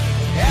preach.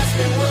 Ask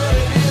me what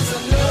it is I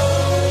know.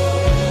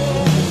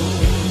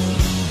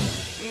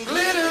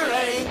 Glitter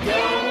ain't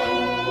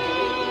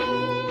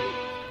gold.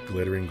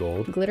 Glittering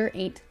gold. Glitter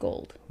ain't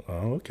gold.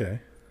 Oh, okay.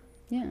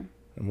 Yeah.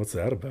 And what's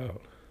that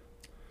about?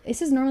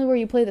 This is normally where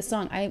you play the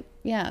song. Oh, wait.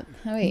 I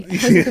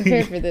wasn't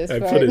prepared for this I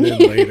part. put it in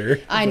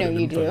later. I know Put it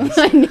you in do. post.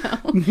 I know. I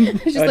was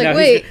just Oh, like, now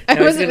wait, he's I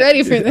gonna- wasn't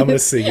ready for I'm gonna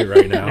this. sing it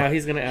right Now now.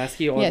 he's gonna ask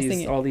you all Yeah,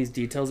 sing it. all these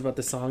details about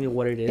the song and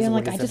what it is. And I'm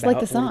what like, I it's just about, like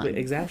the what song. it-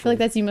 Exactly. I feel like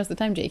that's you most of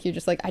the time, Jake. You're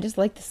just like, I just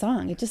like the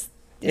song. It's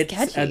It's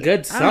catchy. a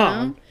good I don't know.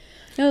 song.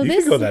 No, You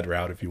this can go that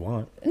route if you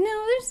want. No,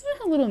 there's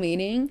a little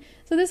meaning.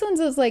 So this one's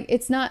just like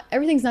it's not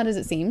everything's not as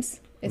it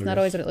seems. It's not Okay.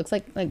 always what it looks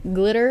like. Like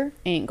glitter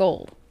ain't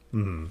gold.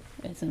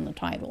 It's in the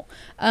title.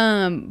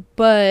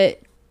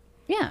 But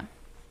yeah,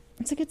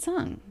 it's a good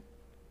song.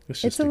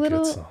 It's It's just a a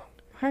little good song.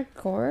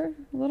 hardcore,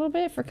 a little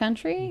bit for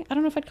country. I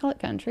don't know if I'd call it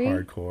country.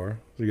 Hardcore.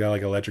 You got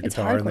like electric It's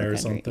guitar in there hardcore or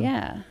country. something?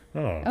 Yeah,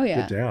 Oh,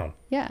 yeah. Get down.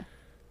 yeah.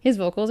 His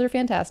vocals are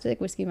fantastic.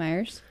 Whiskey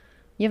Myers.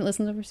 You haven't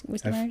listened to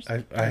Whiskey Myers?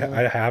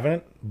 I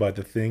haven't, but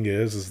the thing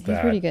is He's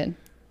that pretty good.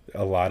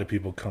 a lot of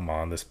people come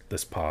on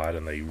this pod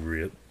and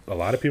a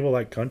lot of people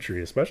like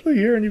country, especially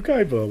here in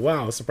Ukaipa.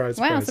 Wow, surprise,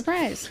 Wow,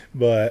 surprise. surprise.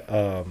 But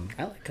I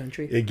like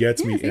country. it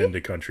gets me see?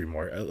 into country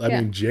more. I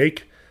Yeah. mean,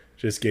 Jake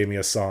just gave me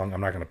a song. I'm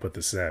not going to put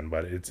this in,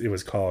 but it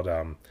was called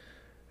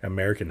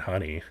American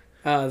Honey.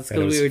 It's And it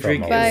because was we were from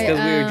drinking. By It's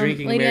because we were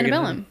drinking Lady American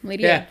Antebellum. Honey.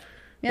 Lady Yeah. A.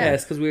 Yeah,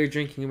 it's because we were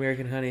drinking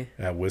American Honey.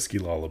 At Whiskey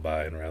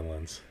Lullaby in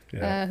Redlands.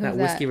 Yeah. Who's Not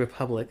that? Whiskey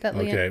Republic. That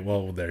Leanne- Okay,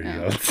 well, there you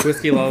go.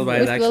 Whiskey Lullaby is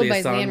Whiskey actually Lullaby a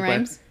is song. Leanne But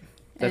Rhymes.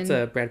 that's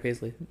and- Brad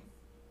Paisley.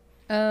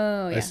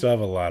 Oh, yeah. I still have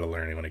a lot of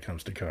learning when it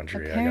comes to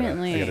country.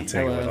 Apparently. I gotta I take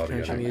it love all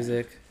country together.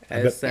 music.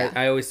 I bet- Yeah.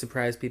 I always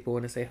surprise people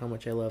when I say how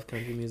much I love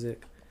country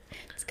music.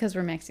 It's because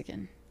we're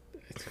Mexican.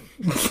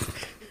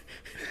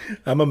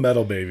 I'm a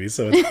metal baby,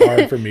 so it's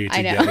hard for me to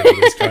I know. get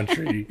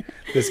into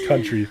this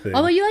country thing.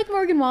 Although you like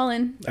Morgan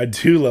Wallen. I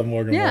do love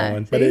Morgan Yeah,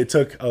 Wallen, but see? it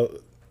took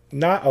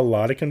not a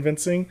lot of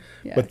convincing,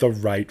 Yeah. but the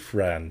right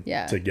friend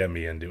Yeah. to get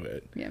me into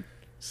it. Yeah.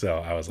 So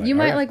I was like, You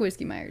might alright. like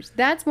Whiskey Myers.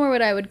 That's more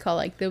what I would call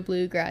like the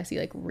bluegrassy,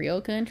 like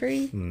real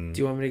country. Hmm. Do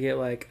you want me to get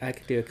I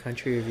could do a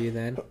country review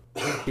then?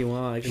 If you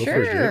want, I can.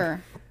 for it, Jake.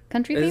 Sure.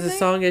 Country This is a music?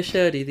 song I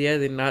showed you the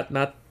other, not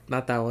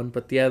that one,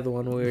 but the other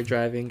one when we were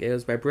driving. It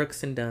was by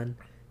Brooks and Dunn.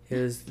 It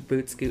was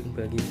Boot Scootin'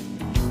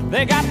 Boogie.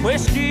 They got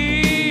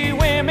whiskey,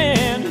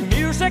 women,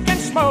 music, and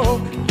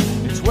smoke.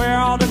 It's where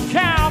all the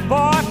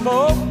cowboy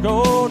folk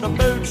go to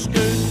boot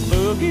scoot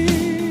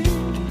boogie.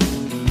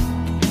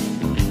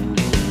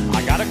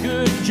 I got a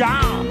good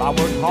job, I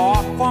work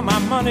hard for my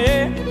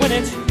money. When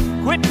it's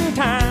quitting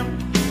time,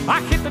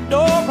 I hit the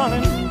door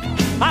running.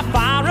 I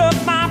fire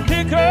up my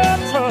pickup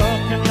truck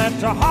and let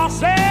the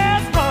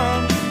horses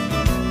run.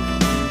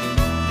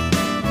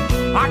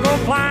 I go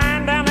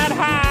flying down that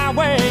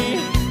highway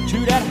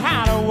to that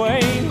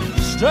hideaway,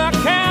 stuck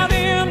out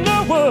in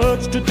the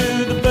woods to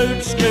do the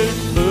boot scoot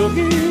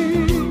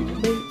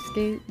boogie. Boot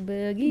scoot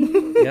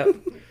boogie. Yep.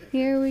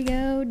 Here we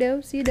go,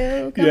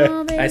 do-si-do, come Yeah.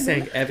 on, baby. I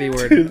sang every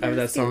word of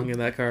that song in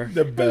that car.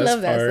 The I best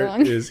love that part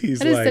song. is he's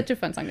That is like, such a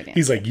fun song to dance.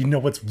 he's like, you know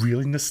what's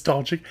really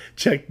nostalgic?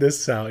 Check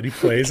this out, and he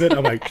plays it.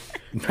 I'm like,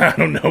 I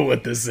don't know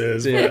what this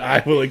is, Yeah. but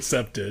I will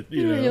accept it.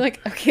 You know, You're like,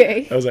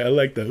 okay. I was like, I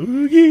like the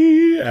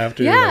oogie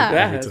after. Yeah. like,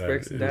 Yeah, every it's time.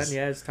 Brooks and Dunn. It's-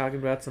 Yeah, it's talking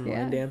about some Yeah.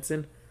 line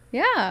dancing,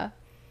 Yeah.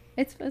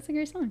 It's a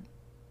great song.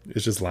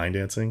 It's just line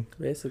dancing,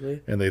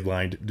 basically. and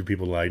do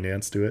people line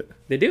dance to it?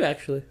 They do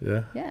actually.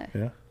 Yeah, Yeah.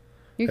 yeah.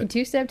 You can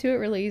two-step to it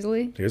really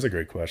easily. Here's a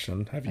great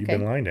question: have you Okay.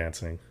 been line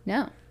dancing?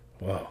 No.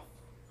 Whoa.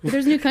 But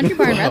there's a new country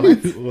bar in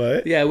Redlands.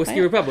 What? Yeah, Whiskey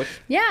Right. Republic.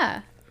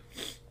 Yeah.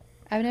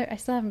 I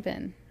still haven't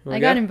been. Wanna I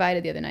got go?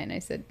 invited the other night and I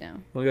said no.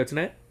 Wanna go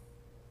tonight?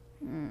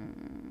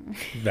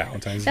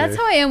 Valentine's That's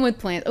Day. how I am with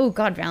plans. Oh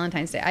God,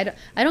 Valentine's Day.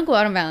 I don't go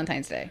out on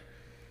Valentine's Day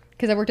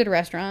because I worked at a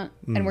restaurant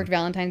and worked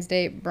Valentine's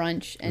Day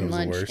brunch It and was the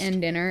lunch worst.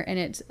 and dinner, and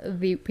it's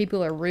the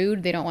people are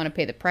rude. They don't want to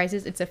pay the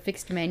prices. It's a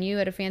fixed menu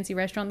at a fancy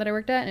restaurant that I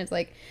worked at, and it's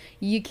like,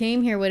 you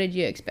came here. What did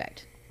you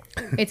expect?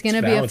 It's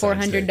gonna be a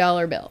Valentine's Day.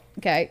 $400 bill.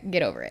 Okay,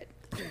 get over it.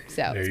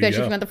 So you especially if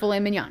go. you want the filet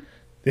mignon,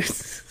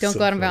 It's don't so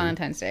go out on funny.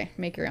 Valentine's Day.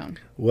 Make your own.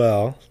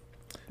 Well,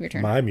 Your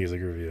turn. my music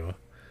review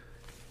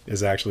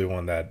is actually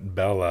one that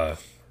Bella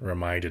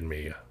reminded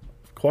me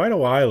quite a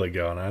while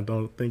ago, and I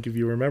don't think if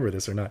you remember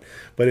this or not,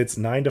 but it's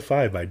 9 to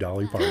 5 by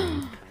Dolly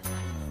Parton.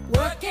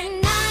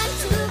 Working 9 to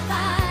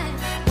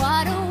 5,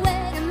 what a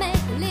way to make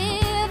a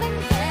living.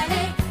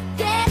 Barely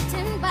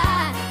getting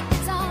by.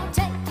 It's all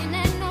taking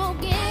and no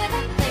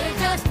giving. They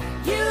just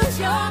use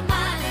your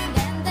mind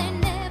and they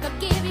never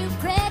give you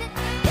credit.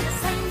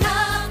 It's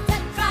enough to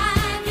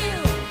drive you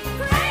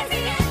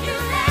crazy if you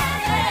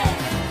let it.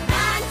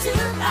 9 to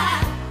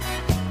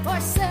 5 for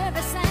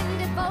service and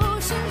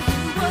devotion.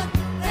 You would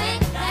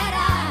think that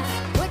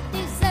I would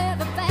deserve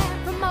a fair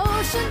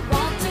promotion.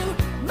 Want to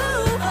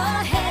move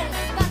ahead,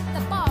 but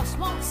the boss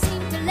won't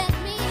seem to let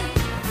me. I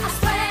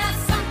swear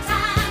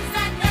sometimes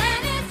that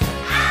man is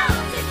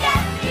out to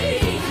get me.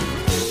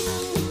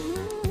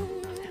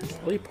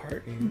 Dolly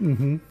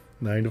Parton.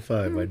 9 to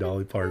 5 by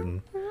Dolly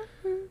Parton.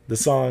 The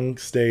song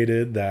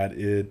stated that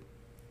it.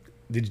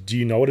 Do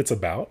you know what it's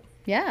about?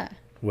 Yeah.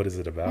 What is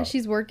it about?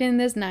 She's working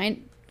this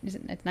 9. It's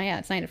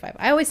 9 to 5.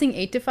 I always sing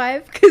 8 to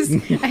 5 because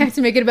I have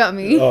to make it about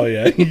me. Oh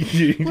yeah.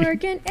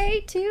 Working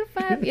 8 to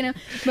 5, you know.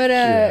 But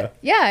Yeah.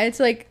 yeah, it's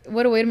like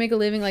what a way to make a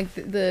living. Like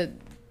the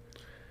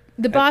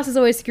boss is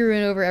always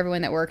screwing over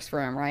everyone that works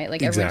for him, right?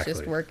 Like everyone's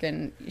just Exactly.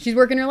 working. She's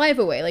working her life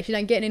away. Like she's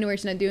not getting anywhere.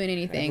 She's not doing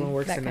anything. Everyone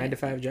works that a kind 9 to of-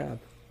 5 job.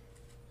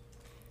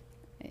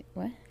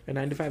 What? A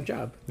 9 to 5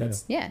 job.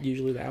 That's Yeah.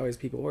 usually the hours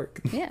people work.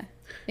 Yeah,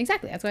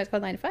 exactly. That's why it's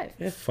called 9 to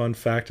 5. Fun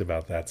fact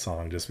about that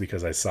song, just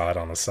because I saw it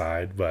on the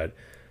side, but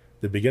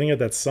the beginning of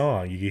that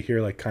song, you can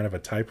hear like kind of a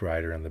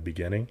typewriter in the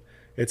beginning.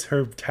 It's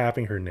her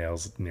tapping her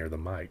nails near the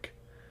mic,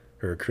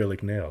 her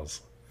acrylic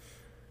nails.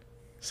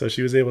 So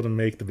she was able to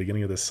make the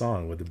beginning of this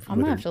song with the. I'm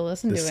gonna have to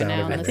listen to it sound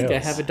now of her and I think I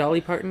nails. have a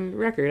Dolly Parton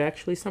record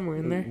actually somewhere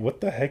in there. What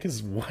the heck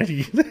is what do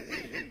you?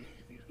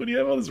 What do you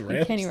have all this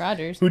rant? Kenny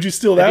Rogers. Who'd you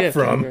steal I do that have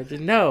from? Kenny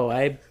Rogers. No,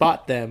 I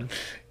bought them.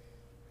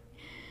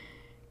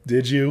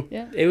 Did you?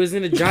 Yeah. It was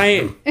in a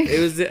giant. It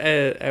was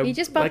a He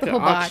just bought like the an whole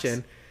box.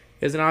 auction.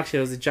 It was an auction.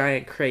 It was a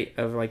giant crate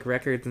of like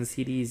records and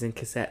CDs and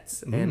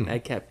cassettes, and I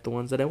kept the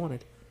ones that I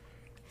wanted.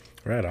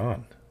 Right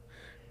on.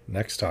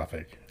 Next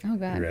topic. Oh You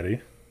God, ready?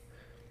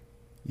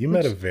 You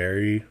met a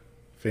very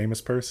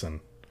famous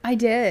person. I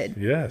did.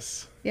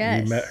 Yes.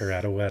 Yes. You met her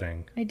at a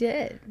wedding, I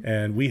did.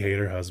 and we hate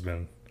her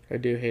husband. I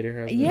do hate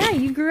her husband. Yeah,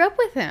 you grew up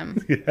with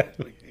him.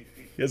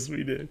 Yeah, yes,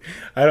 we did.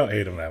 I don't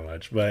hate him that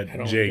much, but don't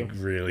like Jake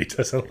him. really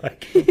doesn't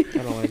like him. I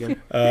don't like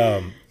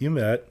him. You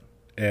met,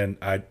 and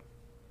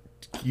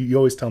you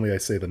always tell me I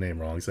say the name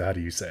wrong. So how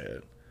do you say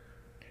it?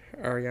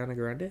 Ariana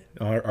Grande.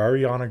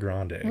 Ariana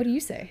Grande. What do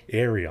you say?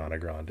 Ariana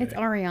Grande. It's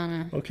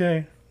Ariana.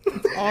 Okay.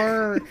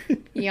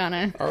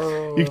 Ariana.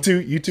 Oh,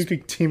 You two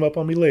could team up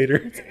on me later.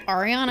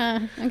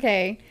 Ariana.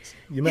 Okay.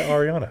 You met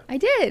Ariana. I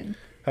did.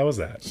 How was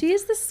that? She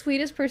is the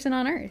sweetest person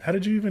on earth. How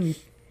did you even?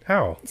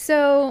 How?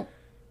 So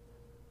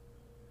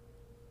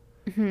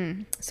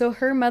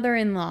her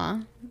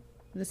mother-in-law,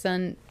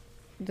 the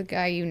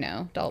guy you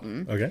know,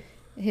 Dalton, Okay.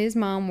 his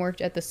mom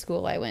worked at the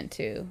school I went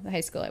to, the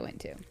high school I went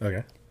to.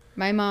 Okay.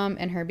 My mom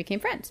and her became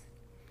friends.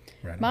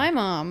 Right. My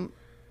mom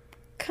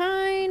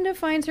kind of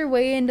finds her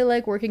way into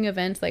like working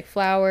events like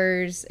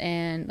flowers,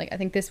 and like I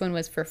think this one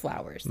was for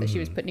flowers, that she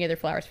was putting together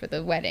flowers for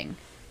the wedding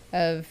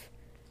of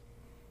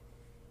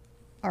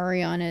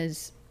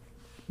Ariana's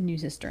new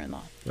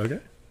sister-in-law Okay.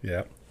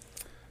 Yeah.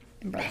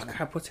 and brother-in-law.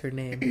 crap! What's her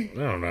name? I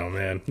don't know,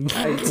 man.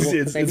 I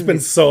it's knew been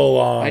his- so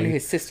long. I knew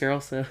his sister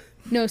also.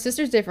 No,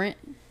 sister's different.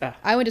 Ah.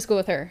 I went to school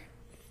with her.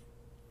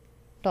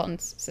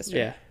 Dalton's sister.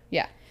 Yeah.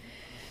 Yeah.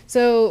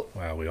 So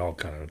Wow, we all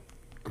kind of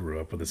grew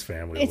up with this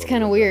family. a it's little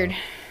kind of bit, weird.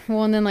 though.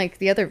 Well, and then like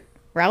the other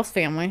Ralph's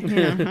family, you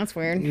know, that's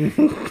weird.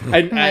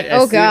 Like,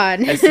 oh,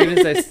 God. As soon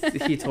as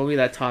he told me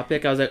that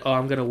topic, I was like, oh,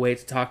 I'm gonna wait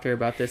to talk to her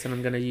about this, and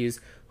I'm gonna use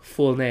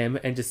full name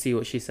and just see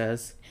what she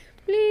says.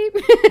 Bleep.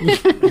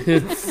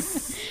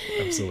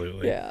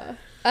 Absolutely. Yeah.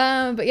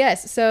 But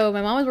yes, so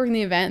my mom was working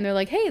the event, and they're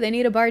like, "Hey, they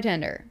need a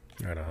bartender,"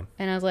 Right on.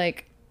 and I was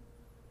like,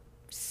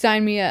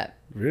 "Sign me up."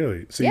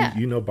 Really? So Yeah.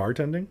 you know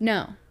bartending?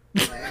 No,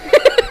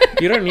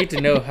 You don't need to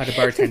know how to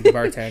bartend to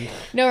bartend.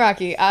 no,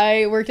 Rocky.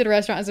 I worked at a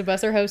restaurant as a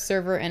busser, host,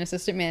 server, and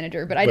assistant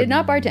manager, but I did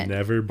not bartend.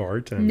 Never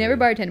bartended. Never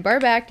bartend. Bar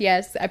backed,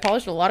 yes. I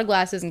polished a lot of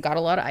glasses and got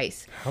a lot of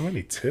ice. How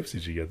many tips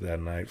did you get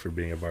that night for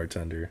being a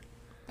bartender?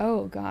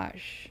 Oh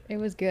gosh, it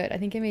was good. I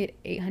think I made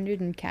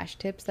 800 in cash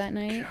tips that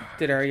night.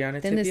 Did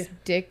Ariana Then tip this you?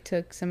 dick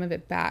took some of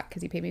it back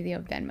because he paid me via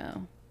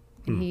Venmo,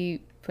 and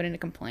he put in a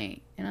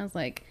complaint. And I was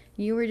like,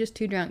 "You were just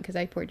too drunk because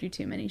I poured you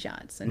too many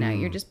shots, so now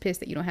you're just pissed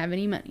that you don't have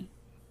any money."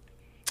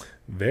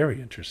 Very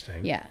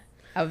interesting. Yeah,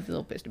 I was a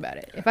little pissed about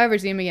it. If I ever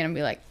see him again, I'd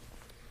be like,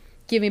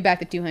 "Give me back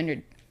the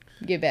 200."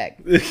 Get back.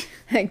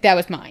 Like, that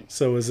was mine.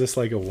 So was this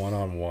like a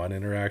one-on-one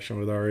interaction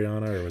with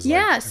Ariana, or was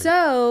Yeah, like,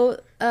 so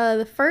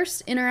the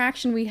first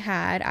interaction we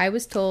had, I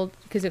was told,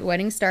 because the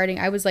wedding's starting,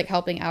 I was like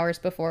helping hours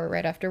before,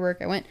 right after work.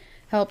 I went,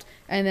 helped,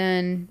 and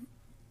then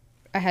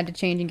I had to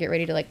change and get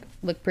ready to like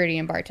look pretty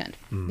and bartend.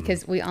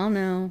 Because we all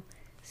know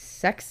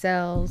sex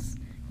sells.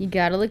 You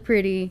gotta look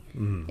pretty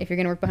if you're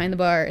gonna work behind the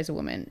bar as a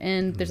woman.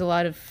 And there's a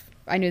lot of,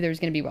 I knew there was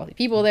gonna be wealthy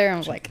people there. I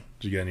was like,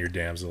 did you get in your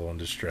damsel in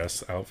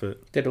distress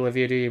outfit? Did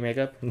Olivia do your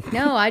makeup?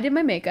 no, I did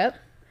my makeup.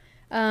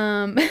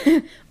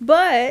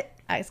 But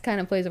it kind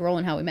of plays a role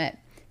in how we met.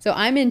 So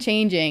I'm in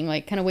changing,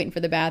 like kind of waiting for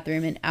the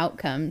bathroom, and out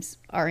comes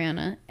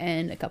Ariana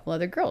and a couple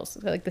other girls,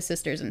 like the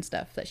sisters and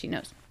stuff that she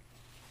knows.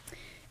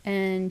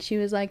 And she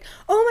was like,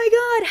 "Oh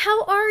my God,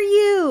 how are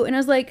you?" And I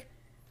was like,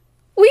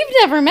 "We've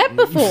never met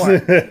before."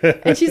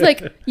 And she's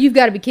like, "You've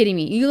got to be kidding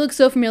me. You look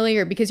so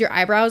familiar because your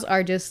eyebrows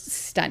are just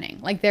stunning.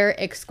 Like, they're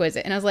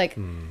exquisite." And I was like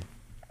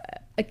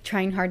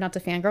trying hard not to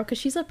fangirl because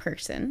she's a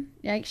person.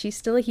 Like, she's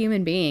still a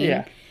human being.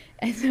 Yeah.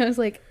 And so I was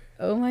like,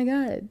 "Oh my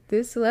God,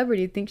 this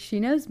celebrity thinks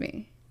she knows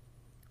me.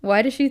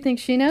 Why does she think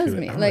she knows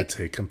me?" I'm Like,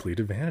 gonna take complete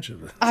advantage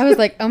of this. I was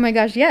like, "Oh my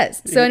gosh,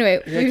 yes." So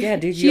anyway, You're like, yeah,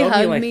 dude, she you owe me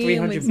hugged like me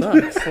and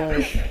 $300 was-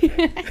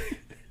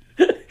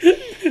 bucks.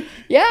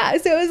 Yeah,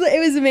 so it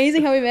was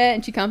amazing how we met,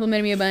 and she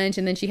complimented me a bunch,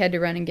 and then she had to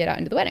run and get out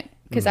into the wedding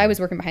because I was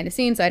working behind the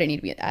scenes, so I didn't need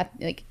to be at,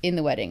 like in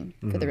the wedding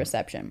for the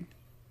reception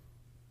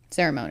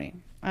ceremony.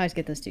 I always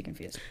get those two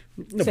confused.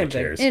 Nobody Same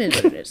thing. cares. It is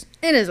what it is.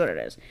 It is what it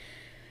is.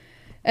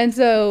 And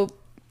so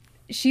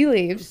she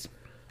leaves,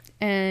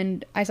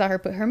 and I saw her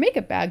put her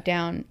makeup bag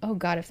down. Oh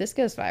God, if this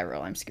goes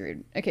viral, I'm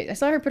screwed. Okay, I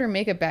saw her put her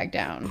makeup bag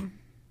down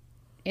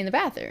in the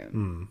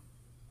bathroom,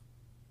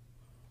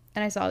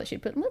 and I saw that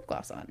she'd put lip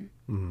gloss on.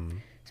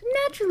 So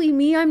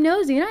naturally, I'm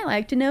nosy and I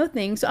like to know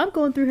things. So I'm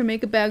going through her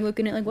makeup bag,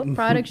 looking at like what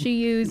product she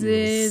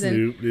uses, and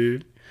Snoop,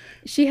 dude.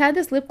 she had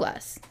this lip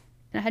gloss,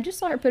 and I just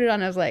saw her put it on.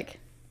 And I was like,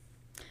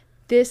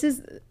 "This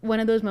is one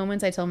of those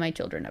moments I tell my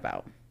children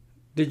about."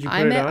 Did you put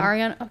I it met on?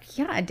 Ariana. Oh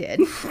yeah, I did.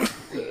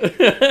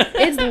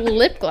 It's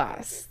lip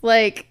gloss.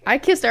 Like, I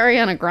kissed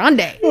Ariana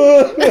Grande.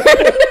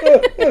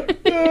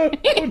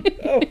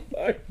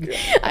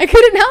 I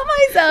couldn't help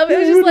myself. It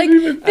was just like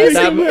this.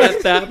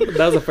 That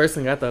was the first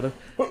thing I thought of.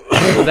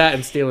 That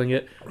and stealing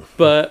it.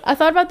 But I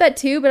thought about that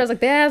too, but I was like,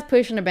 that's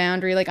pushing a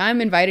boundary. Like,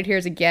 I'm invited here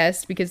as a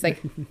guest because,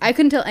 like, I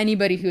couldn't tell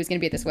anybody who was going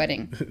to be at this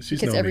wedding She's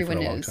because known me for everyone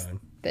a long knows time.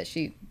 that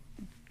she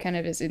kind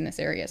of is in this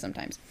area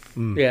sometimes.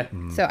 yeah.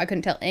 So I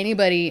couldn't tell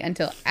anybody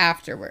until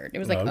afterward. It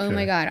was like, oh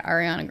my Okay. God,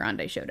 Ariana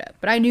Grande showed up.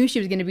 But I knew she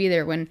was going to be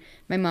there when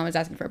my mom was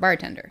asking for a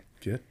bartender.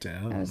 Get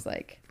down. I was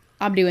like,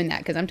 I'm doing that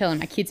because I'm telling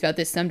my kids about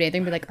this someday.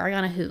 They're going to be like,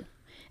 Ariana who?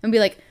 And be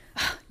like,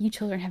 "Oh, you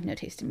children have no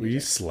taste in Were you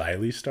music."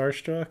 slightly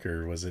starstruck,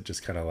 or was it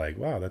just kind of like,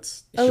 wow,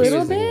 that's A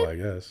little cool, bit? I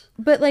guess.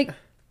 But like,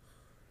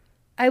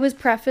 I was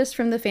prefaced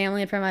from the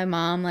family and from my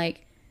mom,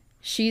 like,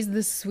 she's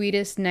the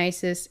sweetest,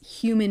 nicest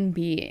human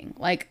being.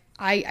 Like,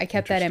 I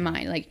kept that in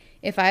mind. Like,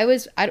 if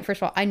first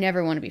of all, I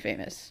never want to be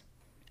famous.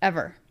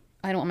 Ever.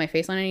 I don't want my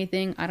face on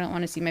anything. I don't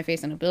want to see my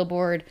face on a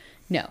billboard.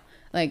 No.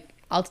 Like,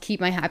 I'll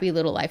keep my happy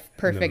little life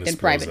perfect this and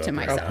private blows to up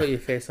right I'll myself. put your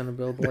face on a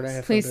billboard. I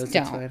have Please photos,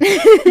 don't.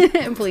 it's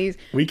fine. Please.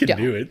 We can don't.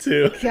 do it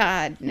too.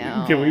 God,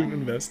 no. Can we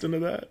invest into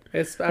that? I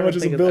How don't much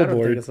is a think I don't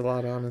billboard? think it's a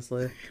lot,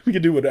 honestly. We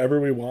can do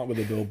whatever we want with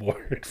a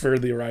billboard for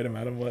the right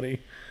amount of money.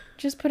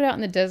 Just put it out in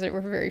the desert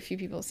where very few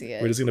people see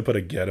it. We're just gonna put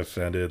a get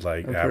offended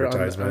like I'm gonna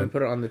advertisement.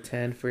 put it on the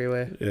 10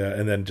 freeway. Yeah,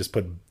 and then just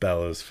put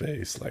Bella's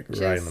face like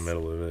right in the Just-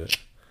 middle of it.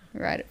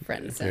 Right at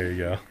front and There center. you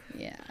go.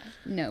 Yeah.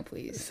 No,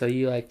 please. So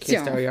you like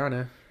kissed Yeah.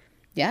 Ariana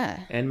Yeah.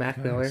 and Mac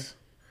Miller Nice.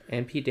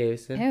 and Pete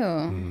Davidson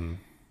Ew.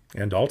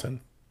 And Dalton.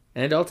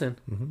 and Dalton.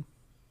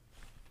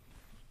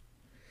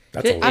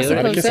 That's a I lot of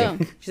suppose kissing.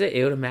 so. She said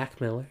ew to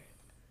Mac Miller.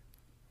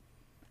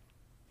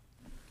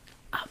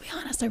 I'll be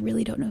honest, I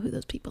really don't know who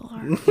those people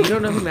are. You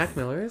don't know who Mac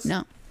Miller is?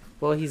 No.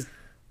 Well, he's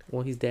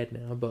dead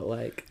now, but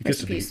like You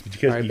kissed, Rest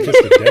in you kissed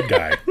a dead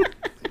guy.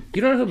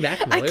 you don't know who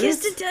Mac I Miller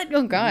kissed is? a dead.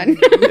 Oh, God.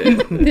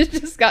 This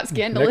just got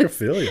scandalous.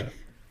 Necrophilia.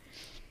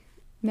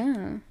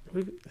 No.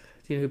 Do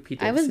you know who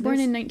Pete I Davidson was born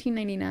is? in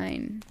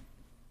 1999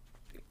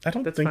 I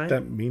don't That's think fine.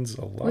 that means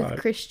a lot. with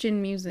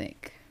Christian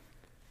music.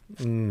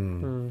 Pete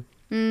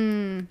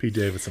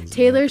Davidson's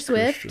Taylor not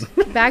Swift.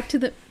 Christian. Back to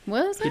the.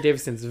 What was Pete that?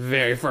 Davidson's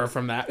very far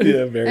from that.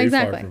 Yeah, very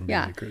Exactly, far from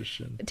yeah. being a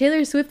Christian.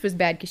 Taylor Swift was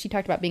bad because she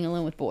talked about being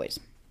alone with boys.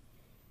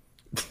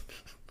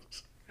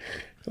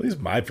 At least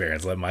my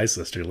parents let my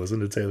sister listen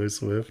to Taylor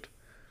Swift.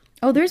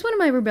 Oh, there's one of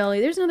my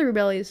there's another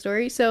rebellious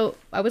story. So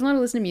I was not to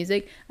listen to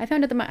music. I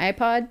found out that my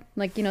iPod,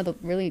 like, you know, the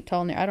really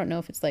tall, I don't know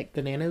if it's like,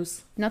 The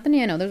Nanos, not the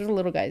Nano, those are the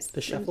little guys.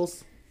 the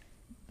Shuffles.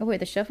 Oh, wait,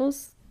 the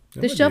Shuffles?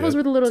 That The might be Shuffles it.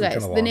 were the little It's guys.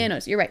 kinda The long.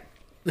 Nanos, you're right.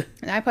 The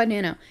iPod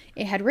Nano.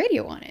 It had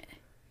radio on it.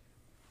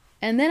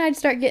 And then I'd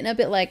start getting up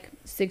at like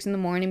 6 in the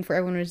morning before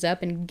everyone was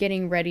up and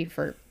getting ready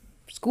for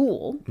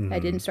school. I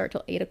didn't start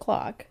till 8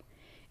 o'clock.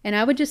 And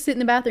I would just sit in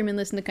the bathroom and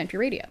listen to country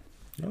radio.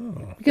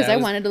 because That I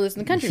was- wanted to listen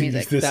to country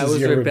music. This That is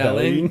was your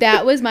rebelling. rebellion?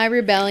 That was my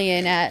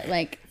rebellion at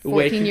like 14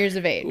 Waking- years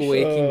of age.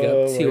 Waking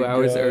Oh up 2 my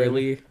hours God.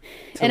 early. To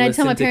And I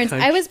tell my listen to parents,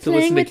 country- I was to listen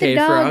playing to with the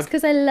K-Frog. dogs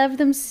because I love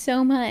them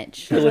so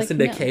much. I To was listen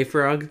like, to no.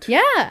 K-Frog.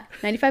 Yeah,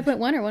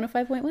 95.1 or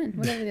 105.1,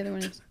 whatever the other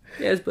one is.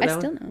 Yes, but I that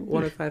still one, know.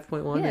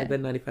 105.1 Yeah. and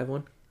then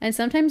 95.1. And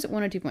sometimes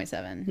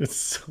 102.7. It's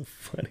so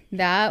funny.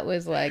 That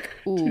was like,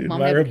 ooh, Dude, mom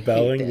my I would hate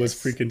rebelling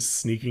was this. freaking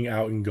sneaking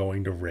out and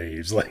going to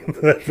raves. Like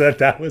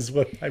that was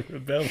what my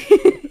rebellion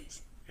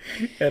was.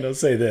 And I'll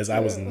say this,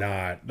 that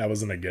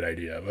wasn't a good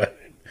idea, but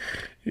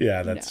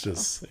yeah, that's No.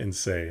 just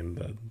insane,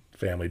 the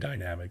family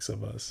dynamics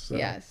of us. So.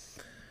 Yes.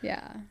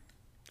 Yeah.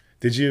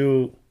 Did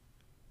you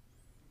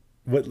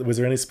was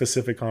there any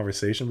specific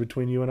conversation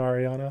between you and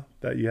Ariana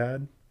that you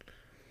had?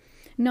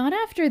 Not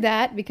after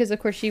that, because of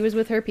course she was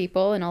with her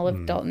people and all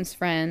Hmm. of Dalton's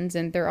friends,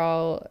 and they're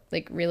all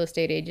like real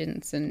estate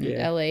agents in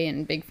Yeah. LA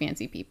and big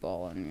fancy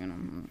people. And you know,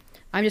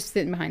 I'm just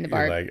sitting behind the You're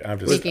bar. like, I'm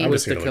making-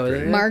 just here to look Dakota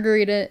pretty. there?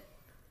 Margarita,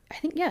 I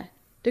think, yeah.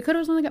 Dakota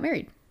was the one that got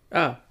married.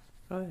 Oh.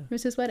 Oh, yeah. It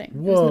was his wedding. It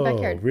was in the Whoa,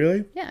 backyard.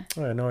 really? Yeah.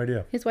 I had no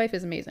idea. His wife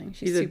is amazing.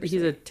 She's He's super a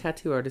sweet.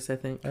 tattoo artist, I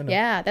think. I know.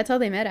 Yeah, that's how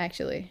they met,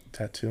 actually.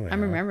 Tattooing. I'm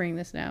huh? remembering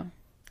this now.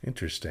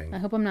 Interesting. I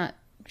hope I'm not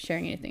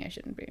sharing anything I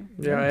shouldn't be.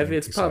 Yeah, think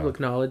it's so. public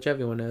knowledge.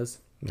 Everyone knows.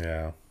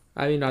 Yeah.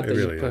 I mean, not It that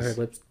really you put is.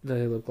 the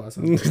lip gloss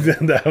on. that one,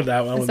 Aside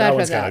that from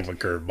one's that, kind of a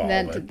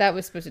curveball. but That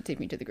was supposed to take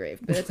me to the grave,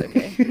 but it's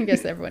okay. I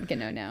guess everyone can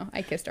know now.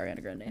 I kissed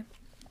Ariana Grande.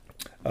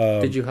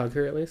 Did you hug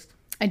her at least?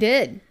 I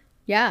did.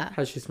 Yeah.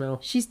 How'd she smell?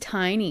 She's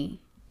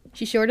tiny.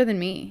 She's shorter than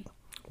me.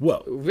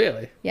 Whoa.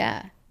 Really?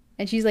 Yeah.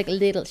 And she's like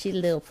little. She's a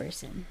little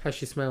person. How'd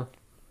she smell?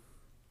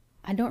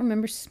 I don't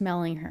remember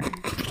smelling her.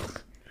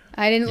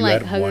 I didn't You like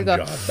had hug her. one Go,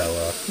 job,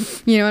 Bella.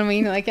 you know what I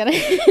mean? Like I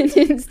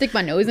didn't stick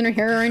my nose in her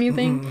hair or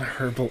anything.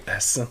 Herbal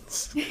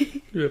essence.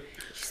 Yeah.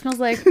 She smells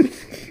like Ariana.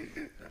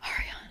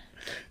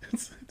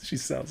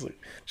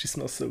 She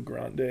smells so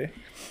grande.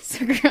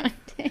 So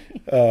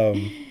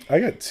grande. I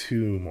got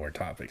two more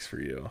topics for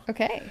you.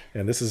 Okay.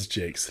 And this is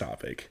Jake's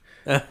topic.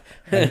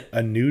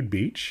 A nude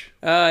beach?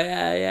 Oh,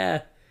 yeah,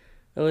 yeah.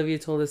 Olivia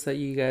told us that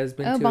you guys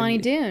been Oh, to Bonnie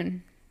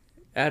Doon.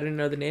 I didn't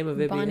know the name of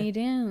it. but Bonnie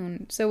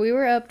Doon. So we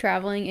were up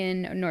traveling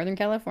in Northern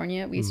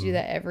California. We used to do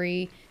that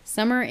every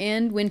summer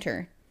and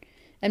winter.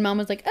 And Mom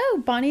was like,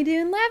 oh, Bonnie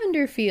Doon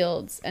lavender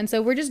fields. And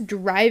so we're just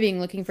driving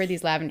looking for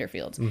these lavender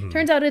fields.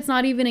 Turns out it's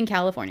not even in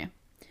California.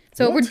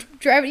 So we're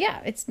driving.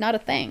 Yeah, it's not a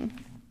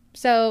thing.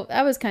 So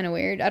that was kind of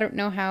weird. I don't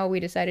know how we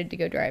decided to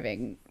go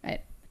driving.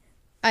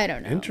 I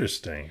don't know.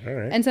 Interesting. All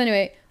right. And so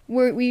anyway,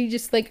 we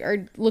just like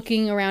are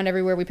looking around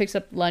everywhere. We picked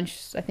up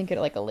lunch, I think at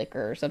like a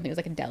liquor or something. It was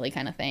like a deli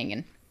kind of thing.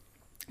 And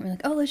we're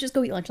like, oh, let's just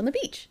go eat lunch on the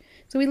beach.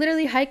 So we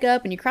literally hike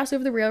up and you cross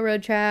over the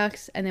railroad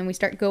tracks. And then we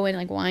start going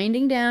like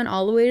winding down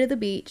all the way to the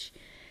beach.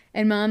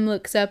 And Mom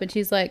looks up and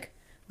she's like,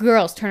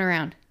 girls, turn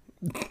around.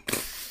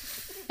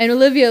 And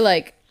Olivia,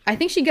 like, I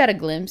think she got a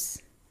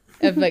glimpse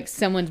of like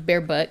someone's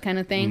bare butt kind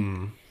of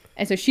thing.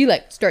 And so she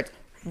like starts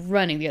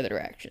running the other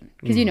direction.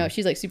 Because, you know,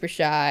 she's like super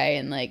shy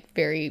and like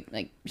very,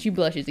 like, she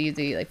blushes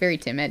easy, like very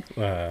timid.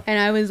 And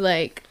I was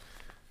like,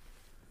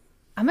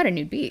 I'm at a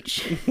nude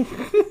beach.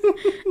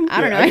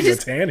 I don't know. I I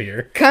just tan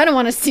here. kind of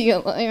want to see it.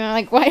 You know,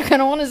 like, why? I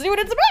kind of want to see what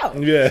it's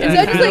about. Yeah. And so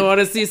I I just don't like, want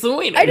to see some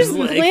wieners. I just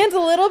like, glance a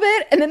little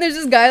bit, and then there's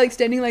this guy like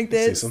standing like See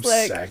this, some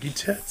like saggy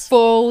tits.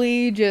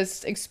 fully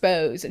just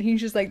exposed, and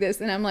he's just like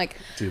this, and I'm like,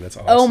 Dude, that's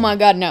awesome. oh my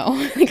god, no,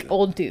 like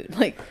old dude,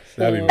 like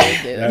That'd be old me.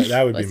 dude.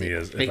 That would be Bless me you.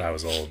 if I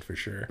was old, for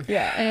sure.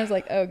 Yeah, and I was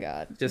like, oh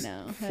god, just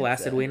no, that's,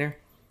 flaccid wiener.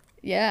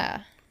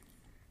 Yeah,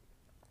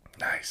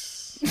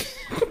 Nice.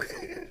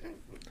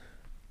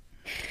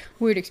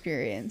 weird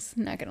experience.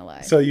 Not gonna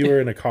lie. So you were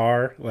in a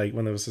car, like,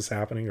 when this was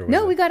happening? Or was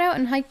no, it- we got out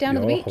and hiked down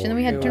to the Yo, beach, and then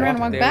we had you to turn around and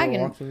walk They back, were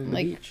and walking to the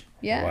like, beach.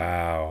 yeah.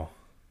 Wow.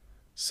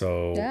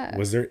 So Yeah.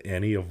 was there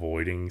any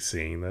avoiding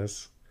seeing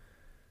this?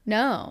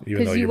 No, Even though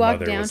because you your walk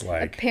mother down. was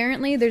like-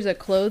 Apparently, there's a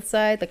clothes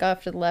side, like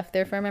off to the left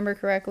there, if I remember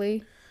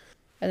correctly,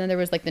 and then there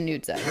was like the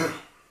nude side.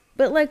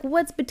 But like,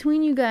 what's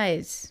between you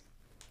guys?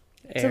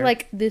 So Air.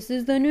 like, this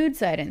is the nude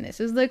side and this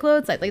is the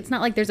clothes side. Like, it's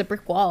not like there's a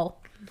brick wall.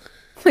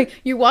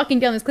 Like, you're walking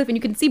down this cliff and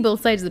you can see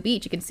both sides of the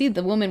beach. You can see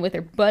the woman with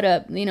her butt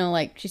up. You know,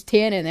 like she's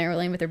tanning there,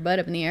 laying with her butt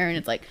up in the air, and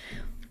it's like,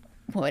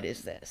 what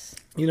is this?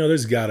 You know,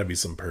 there's got to be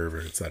some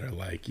perverts that are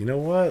like, you know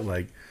what?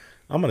 Like,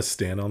 I'm going to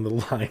stand on the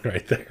line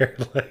right there.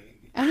 Like,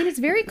 I mean, it's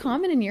very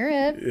common in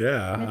Europe.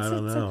 yeah, It's, I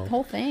don't it's know. a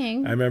whole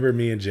thing. I remember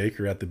me and Jake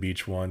were at the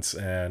beach once,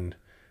 and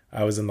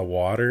I was in the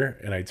water,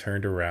 and I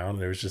turned around,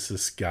 and there was just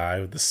this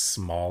guy with the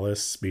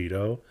smallest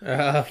Speedo.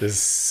 This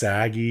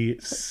saggy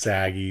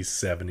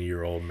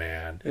 70-year-old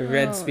man.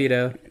 Red Oh.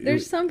 Speedo.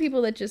 There's some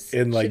people that just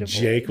And, like, should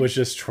Jake avoid. was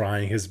just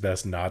trying his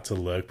best not to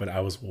look, but I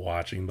was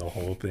watching the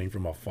whole thing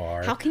from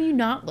afar. How can you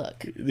not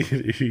look?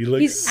 He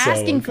looked He's so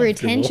asking for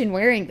uncomfortable. attention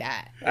wearing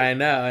that. I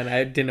know, and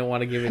I didn't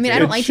want to give it I mean, to I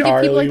him. don't like to give people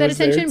like Charlie that was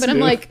there attention, but I'm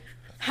too. like,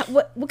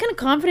 what kind of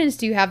confidence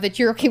do you have that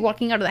you're okay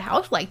walking out of the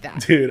house like that?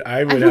 Dude,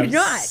 I would would have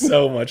not.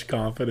 so much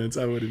confidence.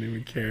 I wouldn't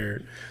even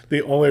care.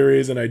 The only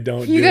reason I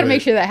don't You do got to it-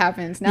 make sure that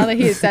happens. Now that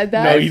he has said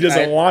that, No, he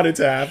doesn't I- want it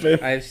to happen.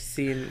 I've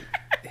seen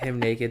him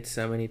naked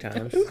so many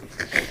times.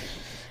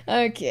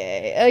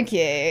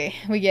 Okay.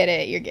 We get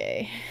it. You're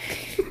gay.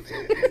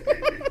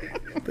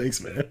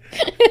 Thanks, man.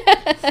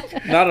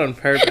 Not on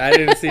purpose. I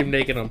didn't see him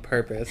naked on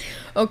purpose.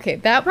 Okay,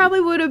 that probably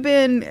would have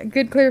been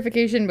good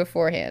clarification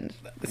beforehand.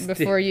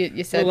 Before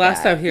you said The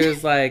last that. time he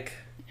was like,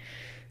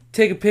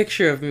 take a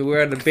picture of me.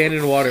 We're at an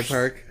abandoned water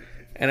park.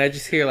 And I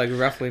just hear like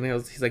ruffling.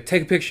 He's like,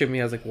 take a picture of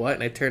me. I was like, what?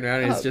 And I turn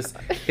around and it's just,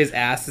 his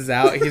ass is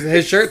out.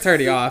 His shirt's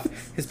already off.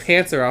 His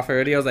pants are off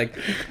already. I was like,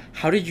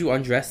 how did you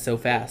undress so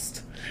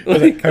fast?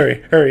 Like,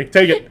 Hurry,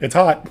 take it. It's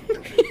hot.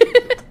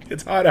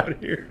 It's hot out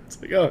here.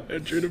 It's like,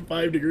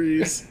 105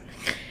 degrees.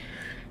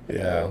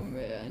 Yeah. Oh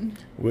man,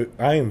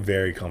 I am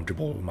very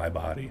comfortable with my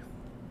body.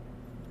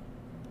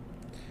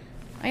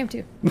 I am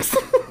too.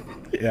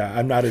 Yeah,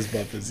 I'm not as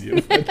buff as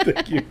you.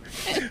 Thank you.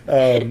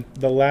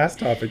 The last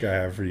topic I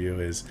have for you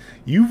is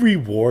you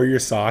re-wore your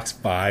socks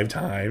 5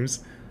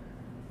 times.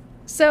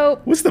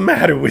 So What's the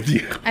matter with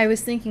you? I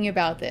was thinking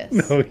about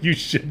this. No, you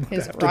shouldn't.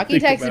 Because have to Rocky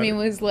think texted about me it. and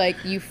was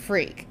like, "You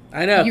freak."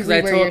 I know. You 'cause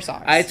I rewear told, your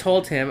socks. I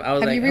told him, I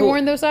was Have like, you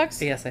reworn those socks?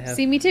 Yes, I have.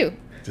 See, me too.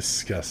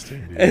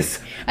 Disgusting, dude.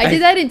 I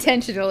did that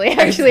intentionally.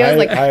 Actually, I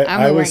was like, I'm I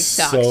wearing was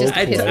socks so just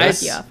to piss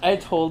close. Rocky off. I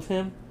told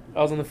him,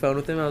 I was on the phone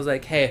with him, I was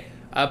like, hey,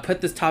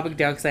 put this topic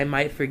down because I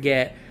might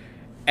forget.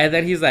 And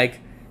then he's like,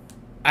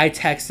 I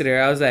texted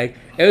her. I was like,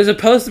 it was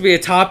supposed to be a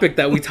topic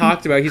that we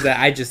talked about. He's like,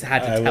 I just had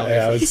to tell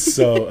I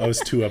her. was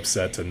too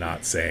upset to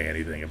not say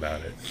anything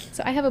about it.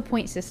 So I have a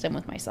point system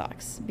with my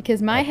socks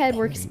because my head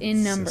works point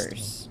in system.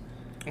 numbers.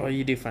 Well,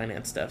 you do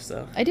finance stuff,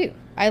 so. I do.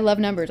 I love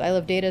numbers. I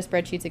love data,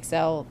 spreadsheets,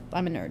 Excel.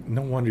 I'm a nerd.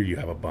 No wonder you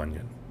have a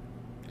bunion.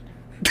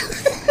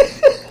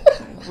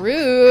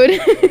 Rude.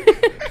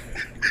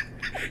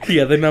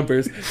 Yeah, the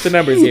numbers. The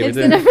numbers here. It's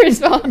the numbers'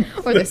 fault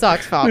or the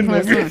socks' fault. The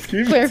Let's numbers not- give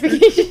it to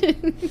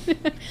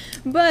Clarification.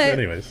 But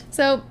Anyways,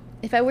 so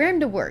if I wear them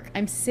to work,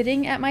 I'm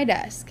sitting at my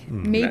desk,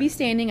 maybe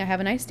standing. I have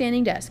a nice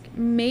standing desk,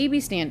 maybe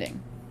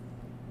standing.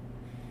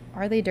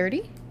 Are they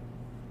dirty?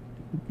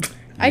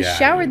 I Yeah,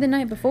 showered dude. the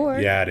night before.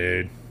 yeah,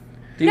 dude.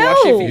 Do you wash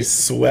your No! You feet?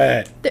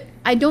 sweat.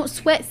 I don't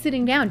sweat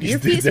sitting down. Do your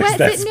feet That's- sweat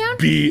that's sitting down?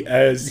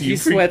 BS. He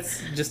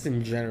sweats just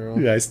in general.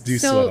 You guys do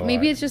sweat a So lot.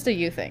 maybe it's just a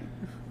you thing.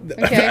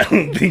 I Okay.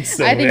 don't think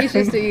so. I think man. it's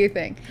just a you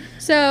thing.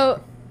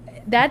 So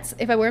that's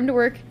if I wear them to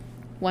work,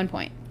 1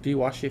 point. Do you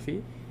wash your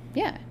feet?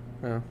 Yeah.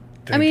 Oh.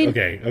 I mean-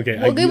 okay. Well,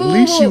 At wait,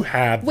 least wait, you wait.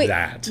 have Wait,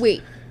 that.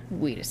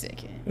 Wait a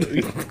second.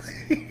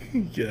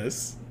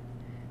 Yes.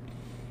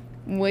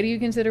 What do you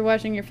consider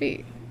washing your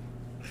feet?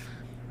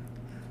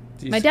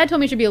 Do you My dad told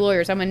me I should be a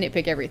lawyer, so I'm gonna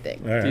nitpick everything.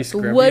 All Do you right. So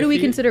scrub what your do we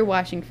feet? consider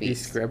washing Do you feet?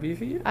 scrub your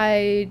feet?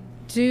 I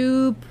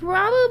do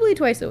probably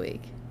twice a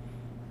week.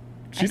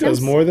 She I does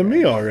sound more than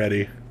me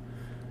already.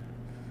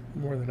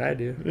 More than I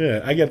do.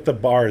 Yeah, I get the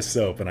bar of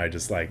soap and I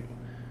just like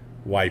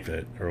wipe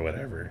it or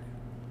whatever.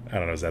 I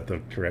don't know. Is that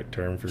the correct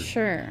term for?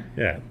 Sure.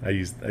 Yeah, I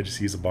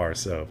just use a bar of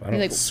soap. I You don't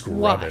like scrub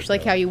wash, it.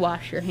 like though. how you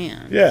wash your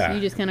hands. Yeah. You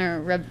just kind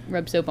of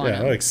rub soap on Yeah,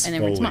 them I and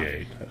then rinse them off.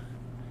 exfoliate.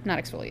 Not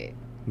exfoliate.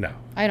 No.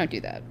 I don't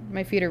do that.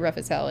 My feet are rough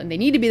as hell, and they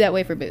need to be that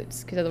way for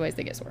boots because otherwise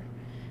they get sore.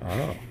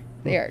 Oh.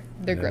 They are.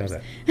 They're I didn't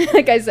gross. know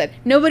Like I said,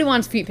 nobody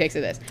wants feet pics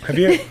of this. Have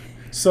you?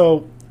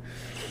 So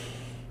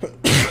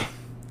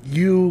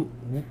you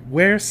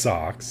wear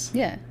socks.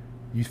 Yeah.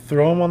 You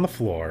throw them on the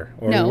floor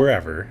or No.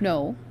 wherever.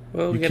 No.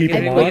 Well, we You gotta keep get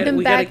them into- on? Them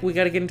we back- gotta we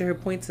gotta get into her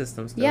point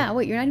system still. Yeah.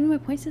 Wait, you're not even my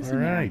point All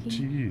system. yet, right. Rocky.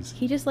 Jeez.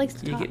 He just likes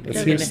to You talk. get, Let's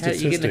you're hear getting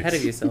ahead, you're getting ahead of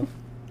statistics. yourself.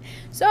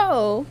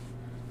 So,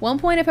 1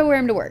 point if I wear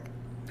them to work.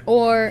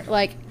 Or,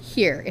 like,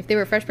 here, if they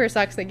were a fresh pair of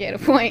socks, they get a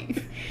point.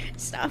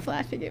 Stop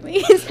laughing at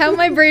me. It's how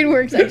my brain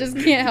works. I just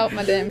can't help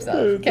my damn self,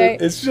 okay?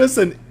 It's just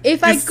an.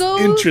 If I it's go-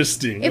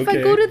 interesting. If I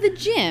okay? go to the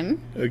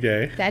gym,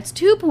 Okay. that's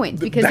 2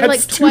 points because they're,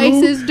 That's like, twice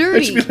two- as That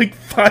dirty. should be like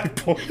 5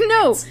 points.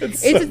 No,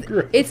 That's it's so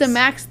gross. it's a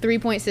max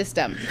 3-point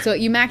system. So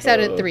you max out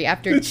at 3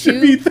 after It should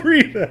be 2.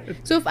 3 then.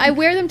 So if I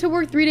wear them to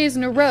work 3 days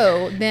in a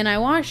row, then I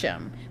wash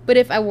them. But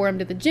if I wore them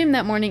to the gym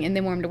that morning and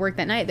then wore them to work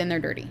that night, then they're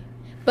dirty.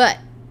 But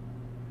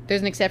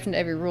there's an exception to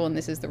every rule, and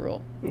this is the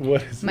rule.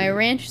 What is My it?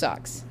 ranch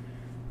socks.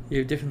 You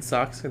have different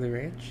socks for the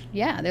ranch?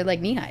 Yeah, they're like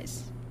knee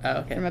highs Oh,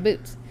 okay. for my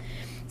boots.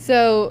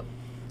 So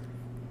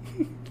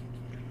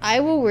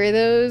I will wear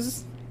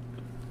those.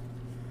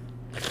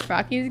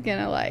 Rocky's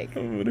gonna like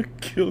I'm gonna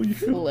kill you.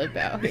 flip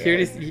out. He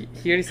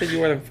already said you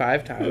wore them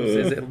 5 times.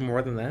 Is it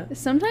more than that?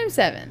 Sometimes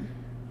 7.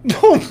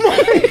 Oh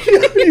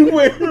my god! You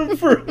wear them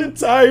for an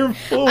entire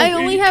full I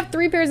only week. have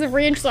 3 pairs of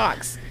ranch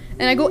socks,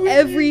 and I go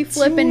every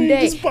flippin' You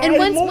day. just buy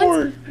And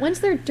more. once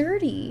they're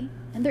dirty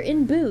and they're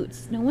in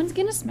boots, no one's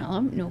gonna smell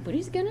them.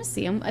 Nobody's gonna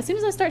see them. As soon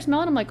as I start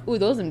smelling them, like, ooh,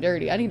 those are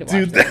dirty. I need to wash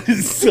Dude, them. that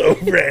is so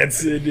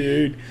rancid,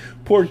 dude.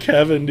 Poor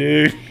Kevin,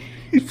 dude.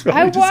 He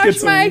probably I just wash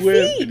gets a my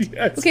whip. feet.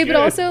 Yeah, it's Okay, but good.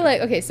 also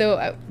like, okay,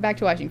 so back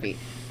to washing feet.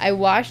 I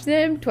wash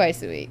them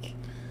twice a week.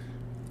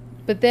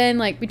 But then,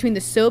 like, between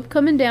the soap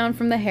coming down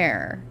from the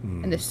hair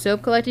and the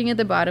soap collecting at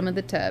the bottom of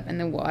the tub and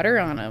the water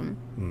on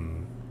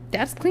them,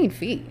 that's clean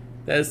feet.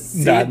 That's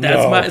Not-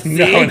 that's no, my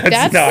no, that's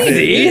That's not clean it,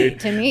 feet dude.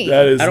 to me.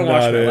 That is I don't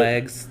wash not my it.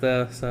 legs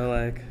though, so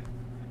like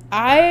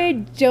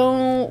I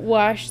don't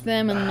wash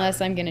them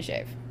unless I'm gonna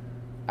shave.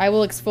 I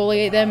will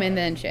exfoliate them and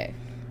then shave.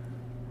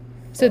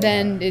 So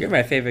then You're it,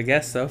 my favorite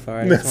guest so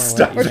far. I just wanna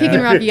Stop. let we're you kicking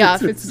know. Rocky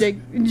off. It's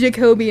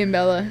Jacoby and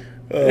Bella.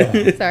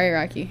 Sorry,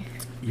 Rocky.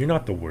 You're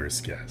not the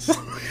worst guest.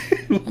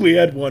 We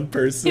had one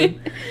person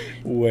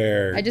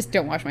where I just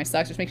don't wash my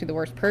socks, which makes me the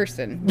worst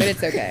person. But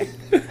it's okay.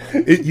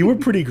 you were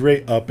pretty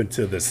great up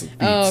until this feet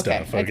Oh,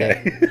 okay, stuff.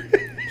 okay.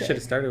 Should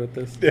have started with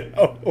this.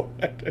 No,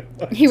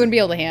 He wouldn't be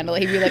able to handle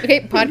it. He'd be like,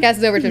 "Okay, podcast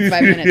is over in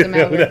 5 minutes. I'm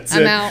No, over. that's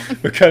I'm it.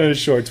 out." We're cutting it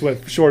short. It's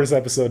what shortest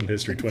episode in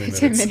history, 20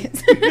 10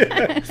 minutes.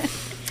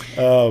 minutes.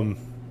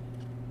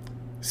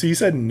 So you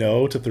said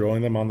no to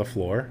throwing them on the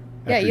floor?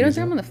 Yeah, after you don't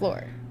using throw them on the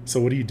floor. So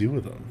what do you do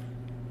with them?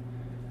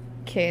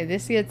 Okay,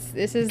 this is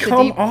the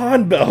Come deep.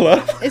 on,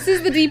 Bella. This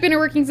is the deep inner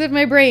workings of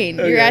my brain.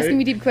 Okay. You're asking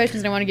me deep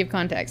questions and I want to give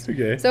context.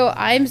 Okay. So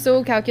I'm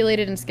so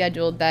calculated and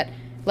scheduled that,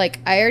 like,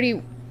 I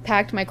already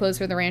packed my clothes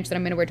for the ranch that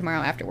I'm going to wear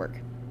tomorrow after work.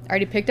 I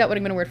already picked out what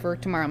I'm going to wear for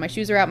work tomorrow. My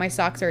shoes are out. My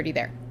socks are already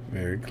there.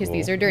 Very cool. Because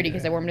these are dirty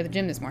because I wore them to the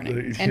gym this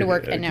morning. And to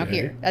work and now Okay.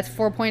 here. That's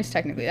 4 points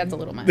technically. That's a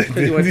little much.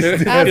 You went through-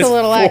 That's a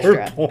little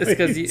extra. It's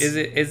because is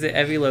it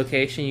every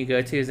location you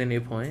go to is a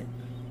new point?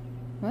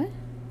 What?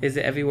 Is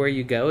it everywhere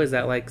you go? Is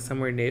that like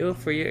somewhere new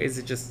for you? Is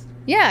it just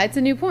Yeah, it's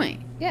a new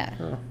point. Yeah.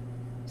 Oh.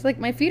 It's like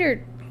my feet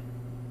are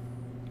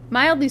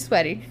mildly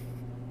sweaty.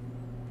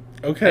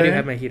 Okay. I do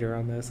have my heater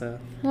on though, so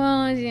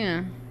Well,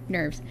 yeah,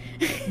 nerves.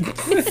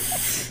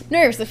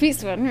 Nerves, the feet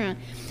sweat.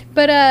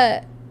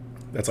 But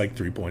That's like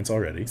 3 points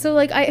already. so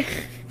like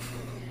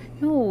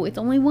no, it's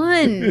only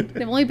one.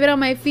 They've only been on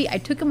my feet. I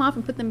took them off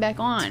and put them back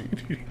on.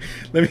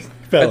 Let me,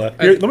 Bella.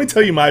 I- here, let me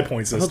tell you my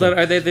point system. hold on.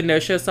 Are they the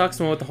no-show socks,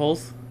 the one with the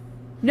holes?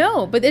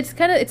 No, but it's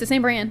the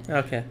same brand.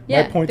 Okay.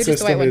 Yeah, My point they're just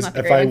the white system ones, is not the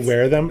if gray I ones.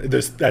 wear them,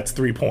 that's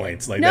 3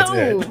 points. Like that's No,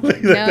 it.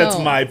 Like, That's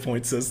no. my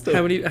point system.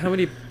 How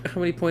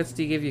many points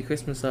do you give you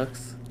Christmas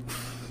socks?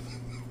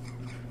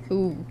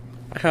 Ooh,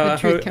 How, The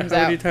truth comes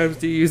how many out. times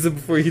do you use them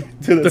before you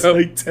Dude, that's throw?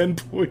 like 10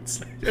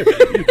 points.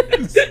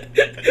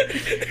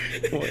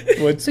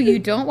 What's so you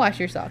don't wash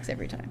your socks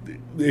every time.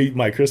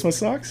 my Christmas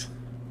socks?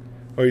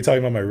 Or are you talking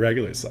about my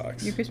regular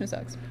socks? Your Christmas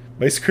socks.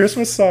 My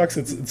Christmas socks,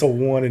 it's a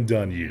one and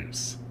done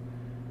use.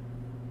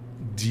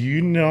 Do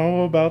you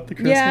know about the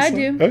Christmas? Yeah, I sock?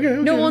 do.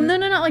 Okay. No, well, no,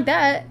 not like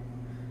that.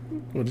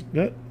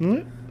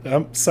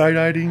 I'm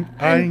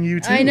side-eyeing you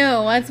too. I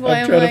know. That's why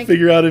I'm I'm trying like to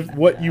figure out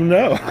what you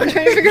know. I'm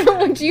trying to figure out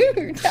what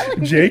you're telling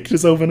me. Jake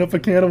just opened up a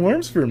can of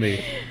worms for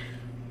me.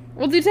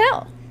 Well, do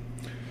tell.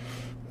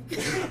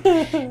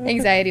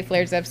 Anxiety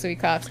flares up, so he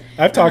coughs.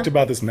 I've talked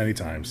about this many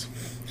times.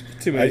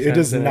 Too It times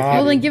does that I not- can't-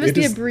 Well, then give us it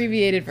the just-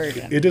 abbreviated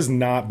version. It does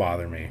not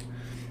bother me.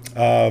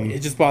 It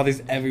just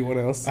bothers everyone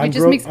else. It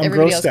just makes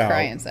everybody else grossed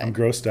cry out. inside. I'm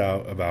grossed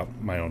out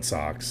about my own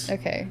socks.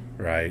 Okay.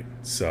 Right?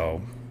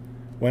 So,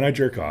 when I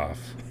jerk off,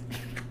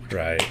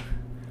 right,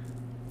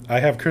 I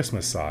have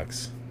Christmas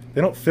socks.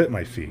 They don't fit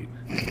my feet.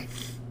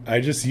 I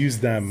just use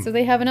them. So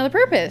they have another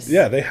purpose.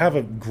 Yeah, they have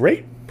a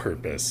great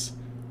purpose.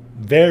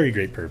 Very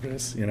great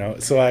purpose, you know.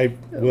 So I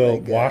will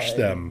wash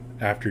them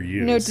after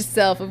use. Note to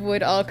self: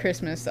 avoid all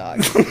Christmas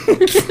socks. I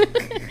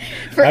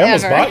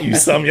almost Forever. bought you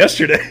some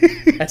yesterday.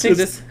 I think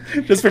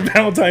just for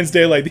Valentine's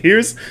Day. Like,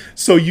 here's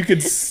so you can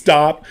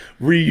stop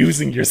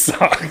reusing your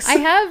socks. I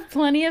have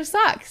plenty of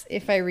socks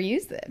if I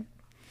reuse them.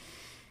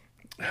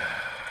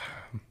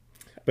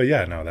 But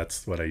yeah, no,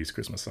 that's what I use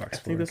Christmas socks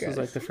I think for. this was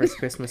like the first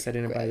Christmas I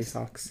didn't buy these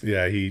socks.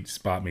 Yeah, he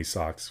just bought me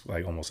socks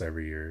like almost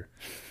every year,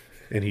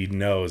 and he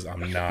knows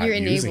I'm not. You're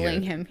using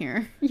enabling it. him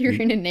here. You're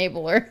an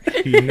enabler.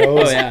 He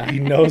knows. Oh, yeah. He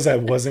knows I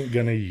wasn't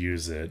gonna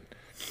use it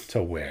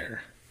to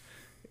wear,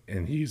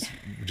 and he's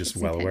just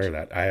well aware of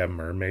that. I have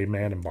Mermaid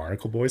Man and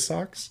Barnacle Boy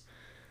socks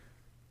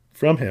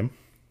from him.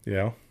 You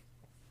know,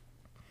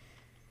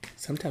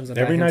 Sometimes I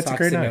Every buy him night's a socks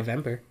great in night.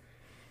 November.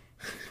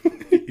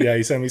 yeah,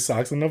 he sent me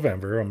socks in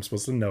November. I'm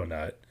supposed to no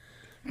nut,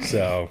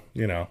 so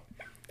you know,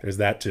 there's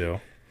that too.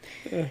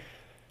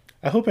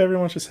 I hope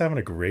everyone's just having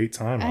a great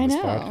time on I this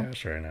know.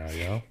 podcast right now.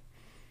 You know.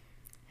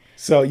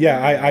 So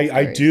yeah, I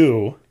stories.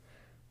 do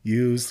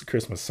use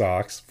Christmas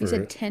socks for You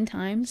said 10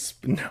 times.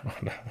 no.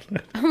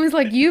 I was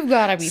like, you've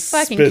got to be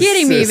fucking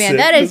kidding me, man.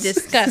 That is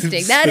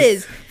disgusting. That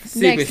is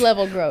next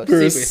level gross.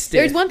 Super stiff.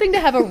 There's one thing to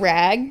have a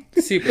rag,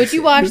 Super but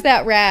you wash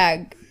that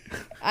rag.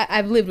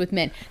 I've lived with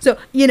men. So,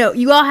 you know,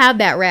 you all have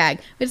that rag.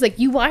 But it's like,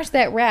 you wash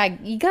that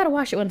rag, you got to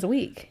wash it once a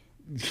week.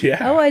 Yeah.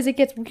 Otherwise, it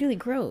gets really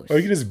gross. Or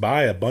you can just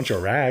buy a bunch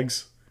of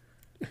rags.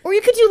 Or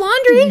you could do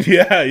laundry.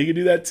 Yeah, you can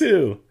do that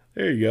too.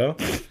 There you go.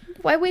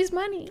 Why waste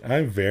money?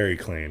 I'm very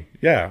clean.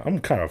 Yeah, I'm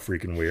kind of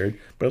freaking weird,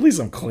 but at least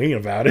I'm clean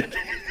about it.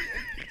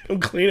 I'm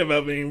clean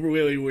about being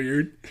really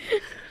weird.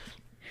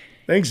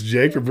 Thanks,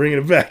 Jake, for bringing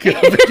it back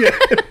up again.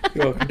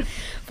 You're welcome.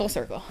 Full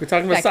circle. We're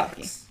talking about Back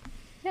to socks.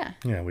 Yeah.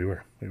 Yeah, we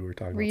were talking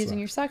about Reusing socks.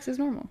 your socks is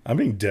normal. I'm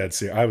being dead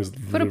serious. I was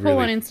Put a poll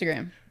on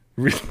Instagram.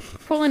 Really,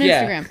 Poll on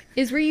Yeah. Instagram.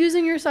 Is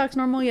reusing your socks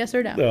normal, yes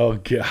or no? oh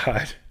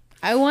god,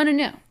 I want to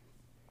know.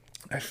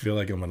 I feel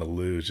like I'm gonna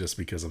lose just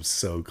because I'm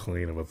so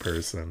clean of a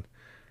person.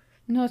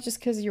 No, it's just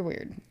because you're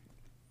weird.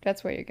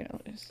 That's why you're going to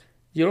lose.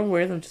 You don't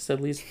wear them just at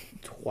least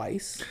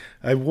twice?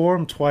 I wore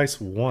them twice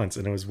once,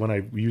 and it was when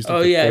I used them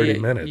Oh, for yeah, 30 you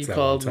minutes that one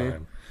called me.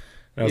 time.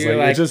 And I was You're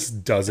like, like- it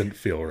just doesn't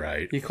feel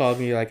right. You called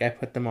me like I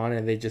put them on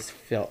and they just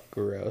felt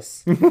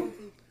gross.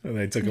 And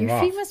I took them Your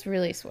off. feet must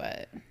really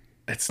sweat.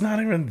 It's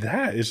not even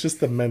that. It's just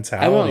the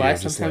mentality. I won't lie.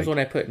 of just, Sometimes like,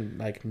 when I put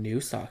like new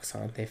socks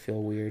on, they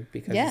feel weird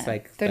because Yeah, it's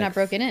like they're like, not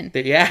broken in.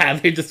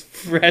 They're just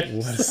fresh.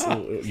 what is,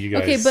 socks. you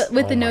guys, Okay, but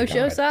with oh the my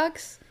no-show God.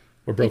 socks,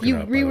 We're if broken you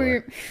up, by the way.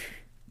 rewear,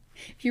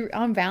 if you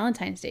on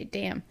Valentine's Day,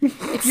 damn,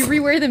 if you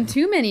rewear them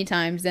too many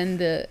times, then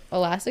the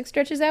elastic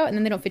stretches out and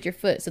then they don't fit your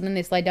foot, so then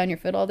they slide down your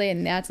foot all day,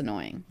 and that's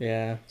annoying.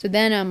 Yeah, So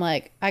then I'm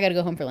like, I gotta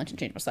go home for lunch and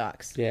change my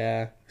socks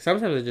yeah.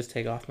 Sometimes I just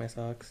take off my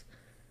socks.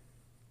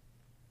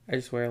 I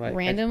just wear like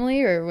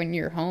randomly, or when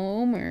you're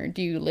home, or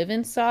do you live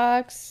in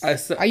socks? I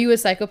s- Are you a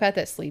psychopath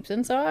that sleeps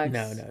in socks?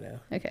 No.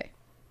 Okay,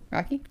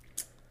 Rocky.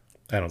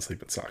 I don't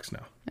sleep in socks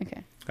now.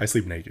 Okay, I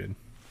sleep naked.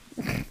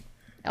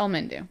 all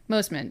men do.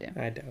 Most men do.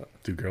 I don't.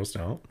 Do girls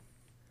don't?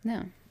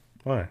 No.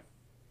 Why?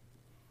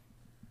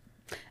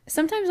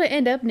 Sometimes I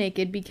end up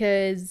naked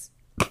because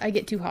I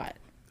get too hot.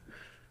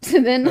 So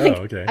then, like,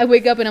 okay. I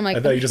wake up and I'm like, I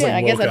thought oh, you just shit,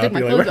 like I guess woke I took up. my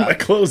You're like,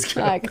 clothes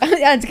where off. my clothes go? Like,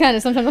 yeah, it's kind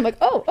of sometimes I'm like,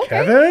 oh, okay.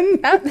 Kevin?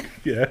 That-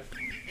 Yeah.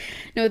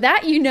 no,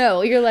 that you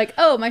know, you're like,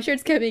 oh, my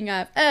shirt's coming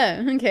off.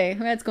 Oh, okay,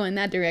 that's going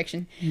that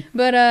direction.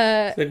 But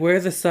It's like, where are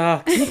the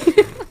socks?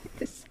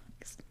 this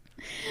sucks.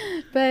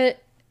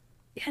 But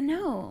yeah,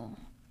 no,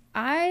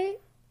 well,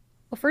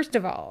 first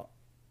of all,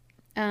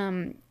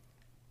 I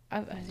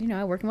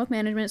work in wealth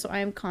management, so I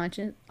am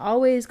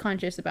always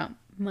conscious about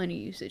money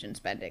usage and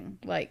spending.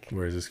 Like,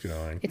 Where is this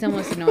going? it's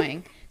almost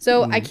annoying.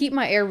 So I keep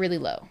my air really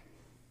low.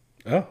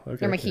 Oh,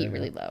 okay. Or my yeah, heat yeah.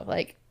 really low,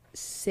 like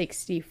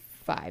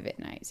 65 at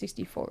night,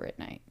 64 at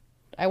night.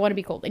 I want to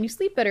be cold, and you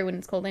sleep better when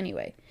it's cold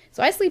anyway.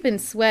 So I sleep in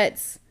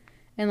sweats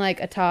and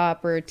like a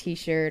top or a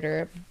t-shirt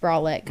or a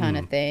bralette kind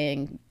of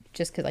thing,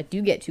 just because I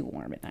do get too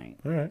warm at night.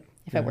 All right.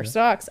 If I wear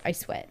socks, I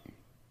sweat.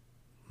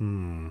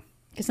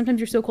 Because sometimes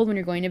you're so cold when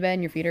you're going to bed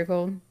and your feet are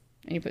cold,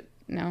 and you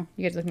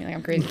guys look at me like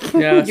I'm crazy.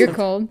 Yeah, You're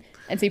cold,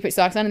 and so you put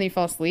socks on and then you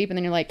fall asleep, and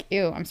then you're like,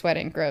 ew, I'm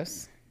sweating,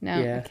 gross. No,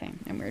 Yeah. okay,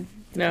 I'm weird.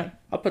 No,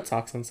 I'll put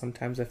socks on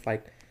sometimes if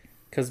like,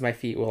 because my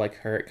feet will like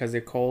hurt because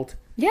they're cold.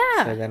 Yeah,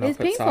 So then I'll it's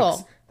put painful.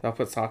 socks. So I'll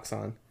put socks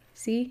on.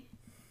 See,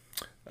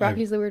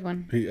 Rocky's the weird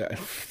one. Yeah.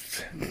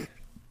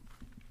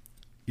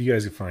 You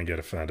guys can get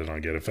offended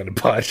on Get Offended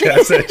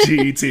Podcast at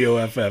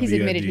He's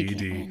admitted he GETOFFENDED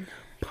can.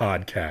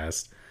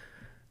 Podcast.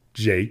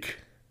 Jake.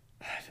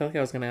 I feel like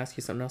I was gonna ask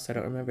you something else. I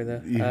don't remember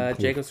though. Yeah,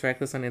 cool. Jacob's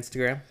Reckless on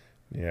Instagram.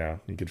 Yeah,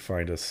 you could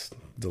find us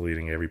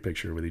deleting every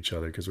picture with each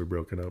other because we're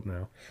broken up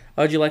now.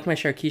 Oh, did you like my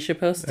Sharkeisha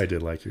post? I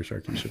did like your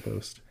Sharkeisha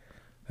post.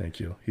 Thank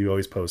you. He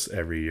always posts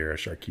every year a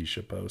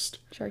Sharkeisha post.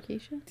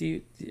 Sharkeisha?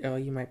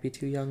 You might be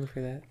too young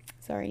for that.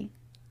 Sorry.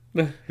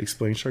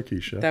 Explain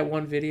Sharkeisha. That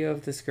one video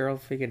of this girl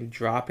freaking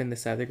dropping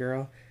this other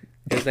girl.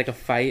 It was like a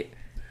fight,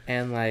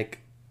 and like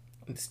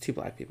it's two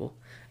black people,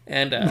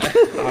 and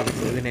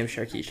obviously the name's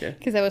Sharkeisha.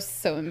 Because that was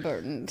so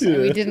important.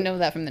 And we didn't know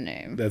that from the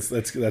name. That's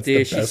the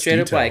Dude, she best straight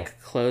up detail.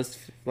 like closed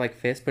like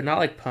fist, but not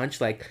like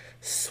punch, like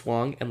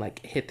swung and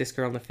like hit this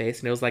girl in the face,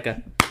 and it was like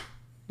a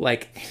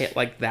like hit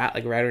like that,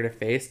 like right in her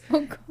face.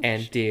 Oh, gosh.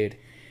 And dude,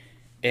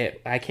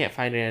 I can't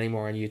find it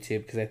anymore on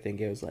YouTube because I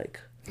think it was like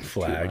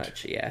flagged. too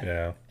much. Yeah.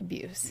 Yeah.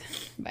 Abuse.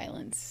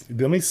 Violence.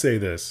 Let me say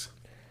this.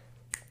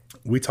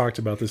 We talked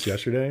about this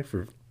yesterday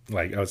for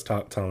like I was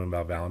telling him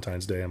about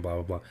Valentine's Day and blah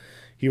blah blah.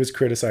 He was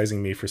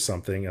criticizing me for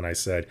something, and I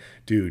said,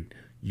 "Dude,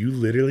 you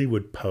literally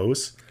would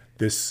post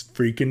this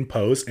freaking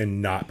post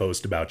and not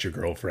post about your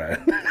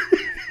girlfriend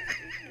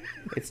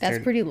It's That's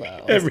turned, pretty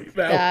low. every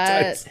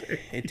Valentine's That- Day."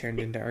 it turned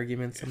into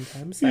arguments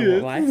sometimes. I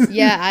won't lie.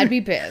 Yeah, I'd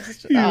be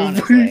pissed. He was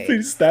Honestly.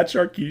 that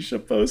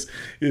Sharkeisha post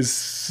is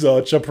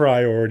such a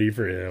priority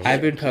for him.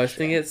 I've been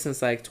posting it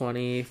since like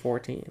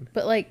 2014.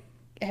 But like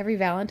every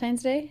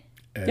Valentine's Day,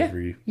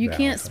 Every you can't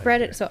Valentine's spread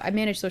Day. it. So I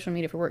manage social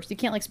media for work. So you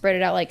can't like spread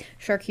it out like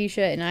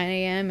Sharkeisha at 9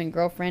 a.m. and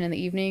girlfriend in the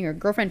evening, or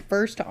girlfriend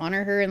first to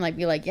honor her and like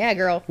be like, yeah,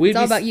 girl, it's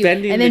all about you.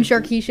 And then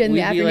Sharkeisha in the We'd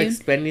be afternoon. like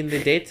spending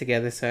the date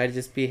together, so I'd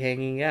just be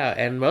hanging out.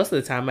 And most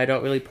of the time, I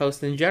don't really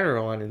post in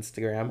general on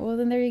Instagram. Well,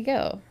 then there you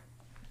go.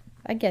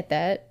 I get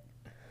that.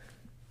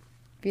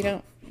 If you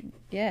don't,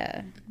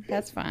 yeah,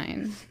 that's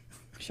fine.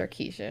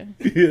 Sharkeisha.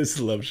 He just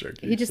loves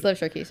Sharkeisha. He just loves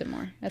Sharkeisha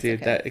more. That's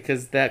Dude, okay.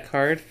 because that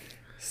card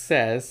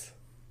says,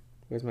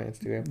 where's my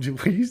Instagram?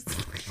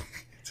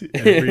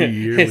 Every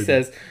year It with-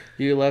 says,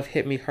 "You love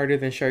hit me harder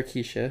than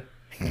Sharkeisha,"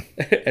 and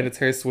it's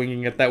her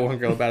swinging at that one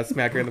girl about to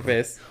smack her in the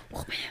face.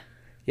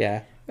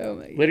 Yeah, Oh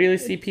my god. literally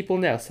see people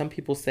now. Some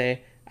people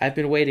say, "I've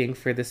been waiting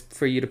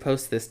for you to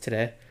post this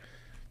today."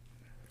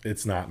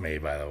 It's not me,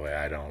 by the way.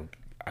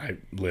 I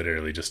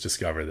literally just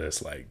discovered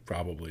this like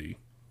probably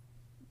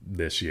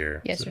this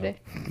year. so, Yesterday.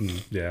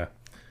 yeah.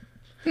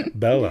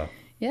 Bella,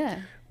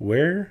 Yeah.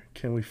 where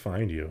can we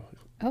find you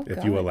Oh if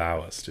god. you allow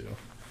us to?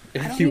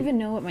 I don't even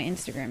know what my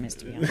Instagram is,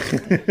 to be honest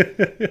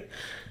with you.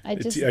 I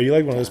just Are you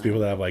like one of those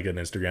people that have like an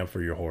Instagram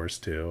for your horse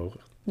too?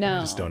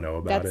 no. just don't know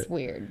about That's it?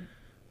 weird.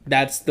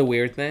 That's the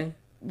weird thing.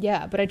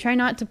 yeah, but I try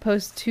not to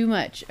post too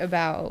much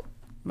about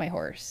my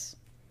horse.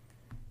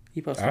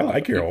 You post I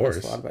like your you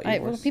post horse. a lot about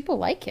your Well, horse. people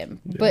like him,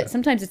 Yeah. but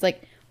sometimes it's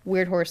like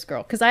weird horse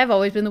girl. Because I've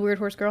always been the weird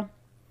horse girl.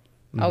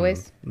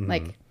 Always.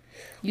 Like,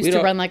 used to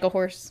don't- run like a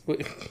horse.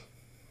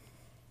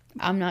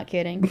 I'm not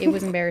kidding. It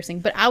was embarrassing.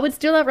 But I would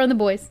still outrun the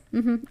boys.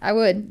 I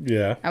would.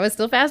 Yeah. I was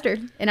still faster.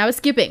 And I was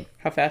skipping.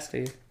 How fast are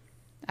you?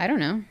 I don't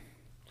know.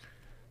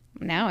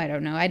 Now I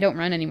don't know. I don't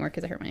run anymore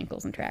because I hurt my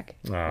ankles in track.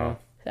 Oh.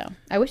 So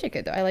I wish I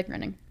could, though. I like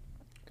running.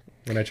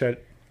 When I tried,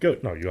 go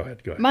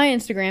ahead. Go ahead. My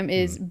Instagram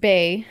is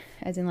Bay,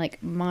 as in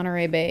like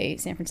Monterey Bay,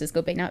 San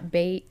Francisco Bay, not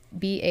Bay,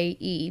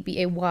 BAE,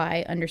 BAY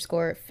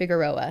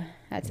 _Figueroa.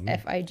 That's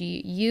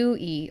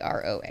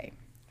FIGUEROA.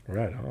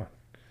 Right on.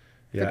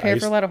 Yeah, Prepare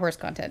for a lot of horse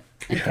content.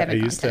 And Yeah,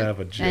 Kevin I used to content, have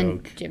a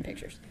and joke. gym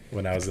pictures.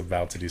 when I was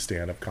about to do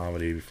stand-up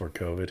comedy before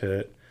COVID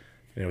hit,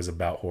 and it was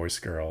about horse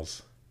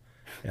girls,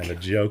 and the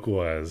joke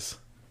was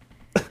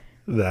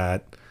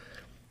that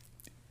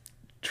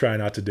try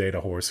not to date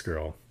a horse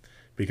girl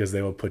because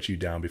they will put you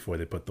down before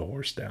they put the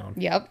horse down.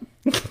 Yep.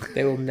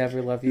 They will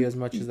never love you as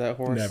much as that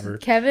horse. Never.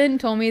 Kevin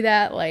told me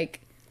that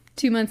like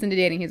 2 months into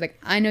dating. He's like,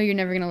 I know you're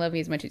never going to love me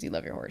as much as you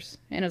love your horse.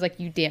 And I was like,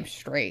 you damn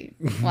straight.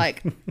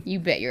 Like, you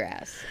bet your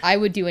ass. I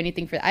would do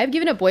anything for that. I've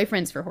given up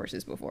boyfriends for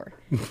horses before.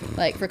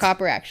 Like, for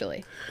Copper,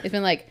 actually. It's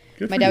been like,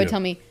 Good my for dad would you. tell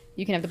me,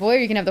 you can have the boy or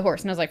you can have the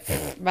horse. And I was like,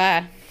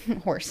 bye,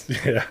 horse.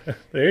 Yeah,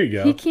 there you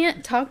go. He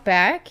can't talk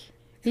back.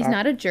 He's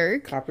not a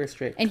jerk. Copper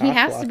straight. And he cock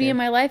has to be blocking. in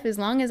my life as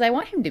long as I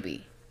want him to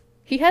be.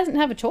 He doesn't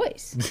have a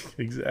choice.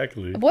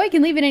 Exactly. A boy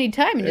can leave at any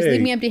time and just Hey.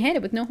 leave me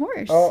empty-handed with no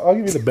horse. I'll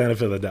give you the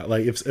benefit of the doubt.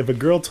 Like if a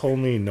girl told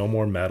me no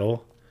more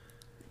metal,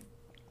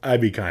 I'd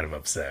be kind of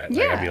upset.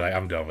 Like, I'd be Yeah. like,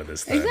 I'm done with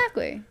this thing.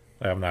 Exactly.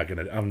 Like,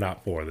 I'm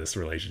not for this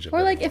relationship.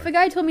 Or like if anymore. a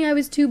guy told me I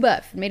was too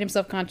buff and made him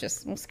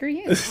self-conscious, well, screw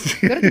you. Go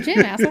to the gym,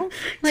 asshole.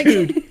 Like,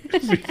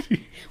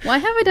 why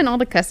have I done all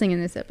the cussing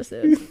in this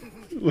episode?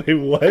 Wait,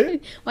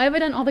 what? Why have I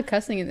done all the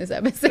cussing in this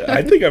episode?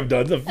 I think I've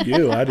done a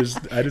few. I just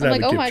haven't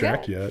like, oh kept my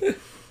track God. yet.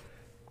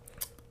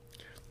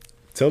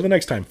 Till the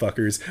next time,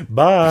 fuckers.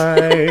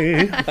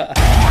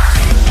 Bye.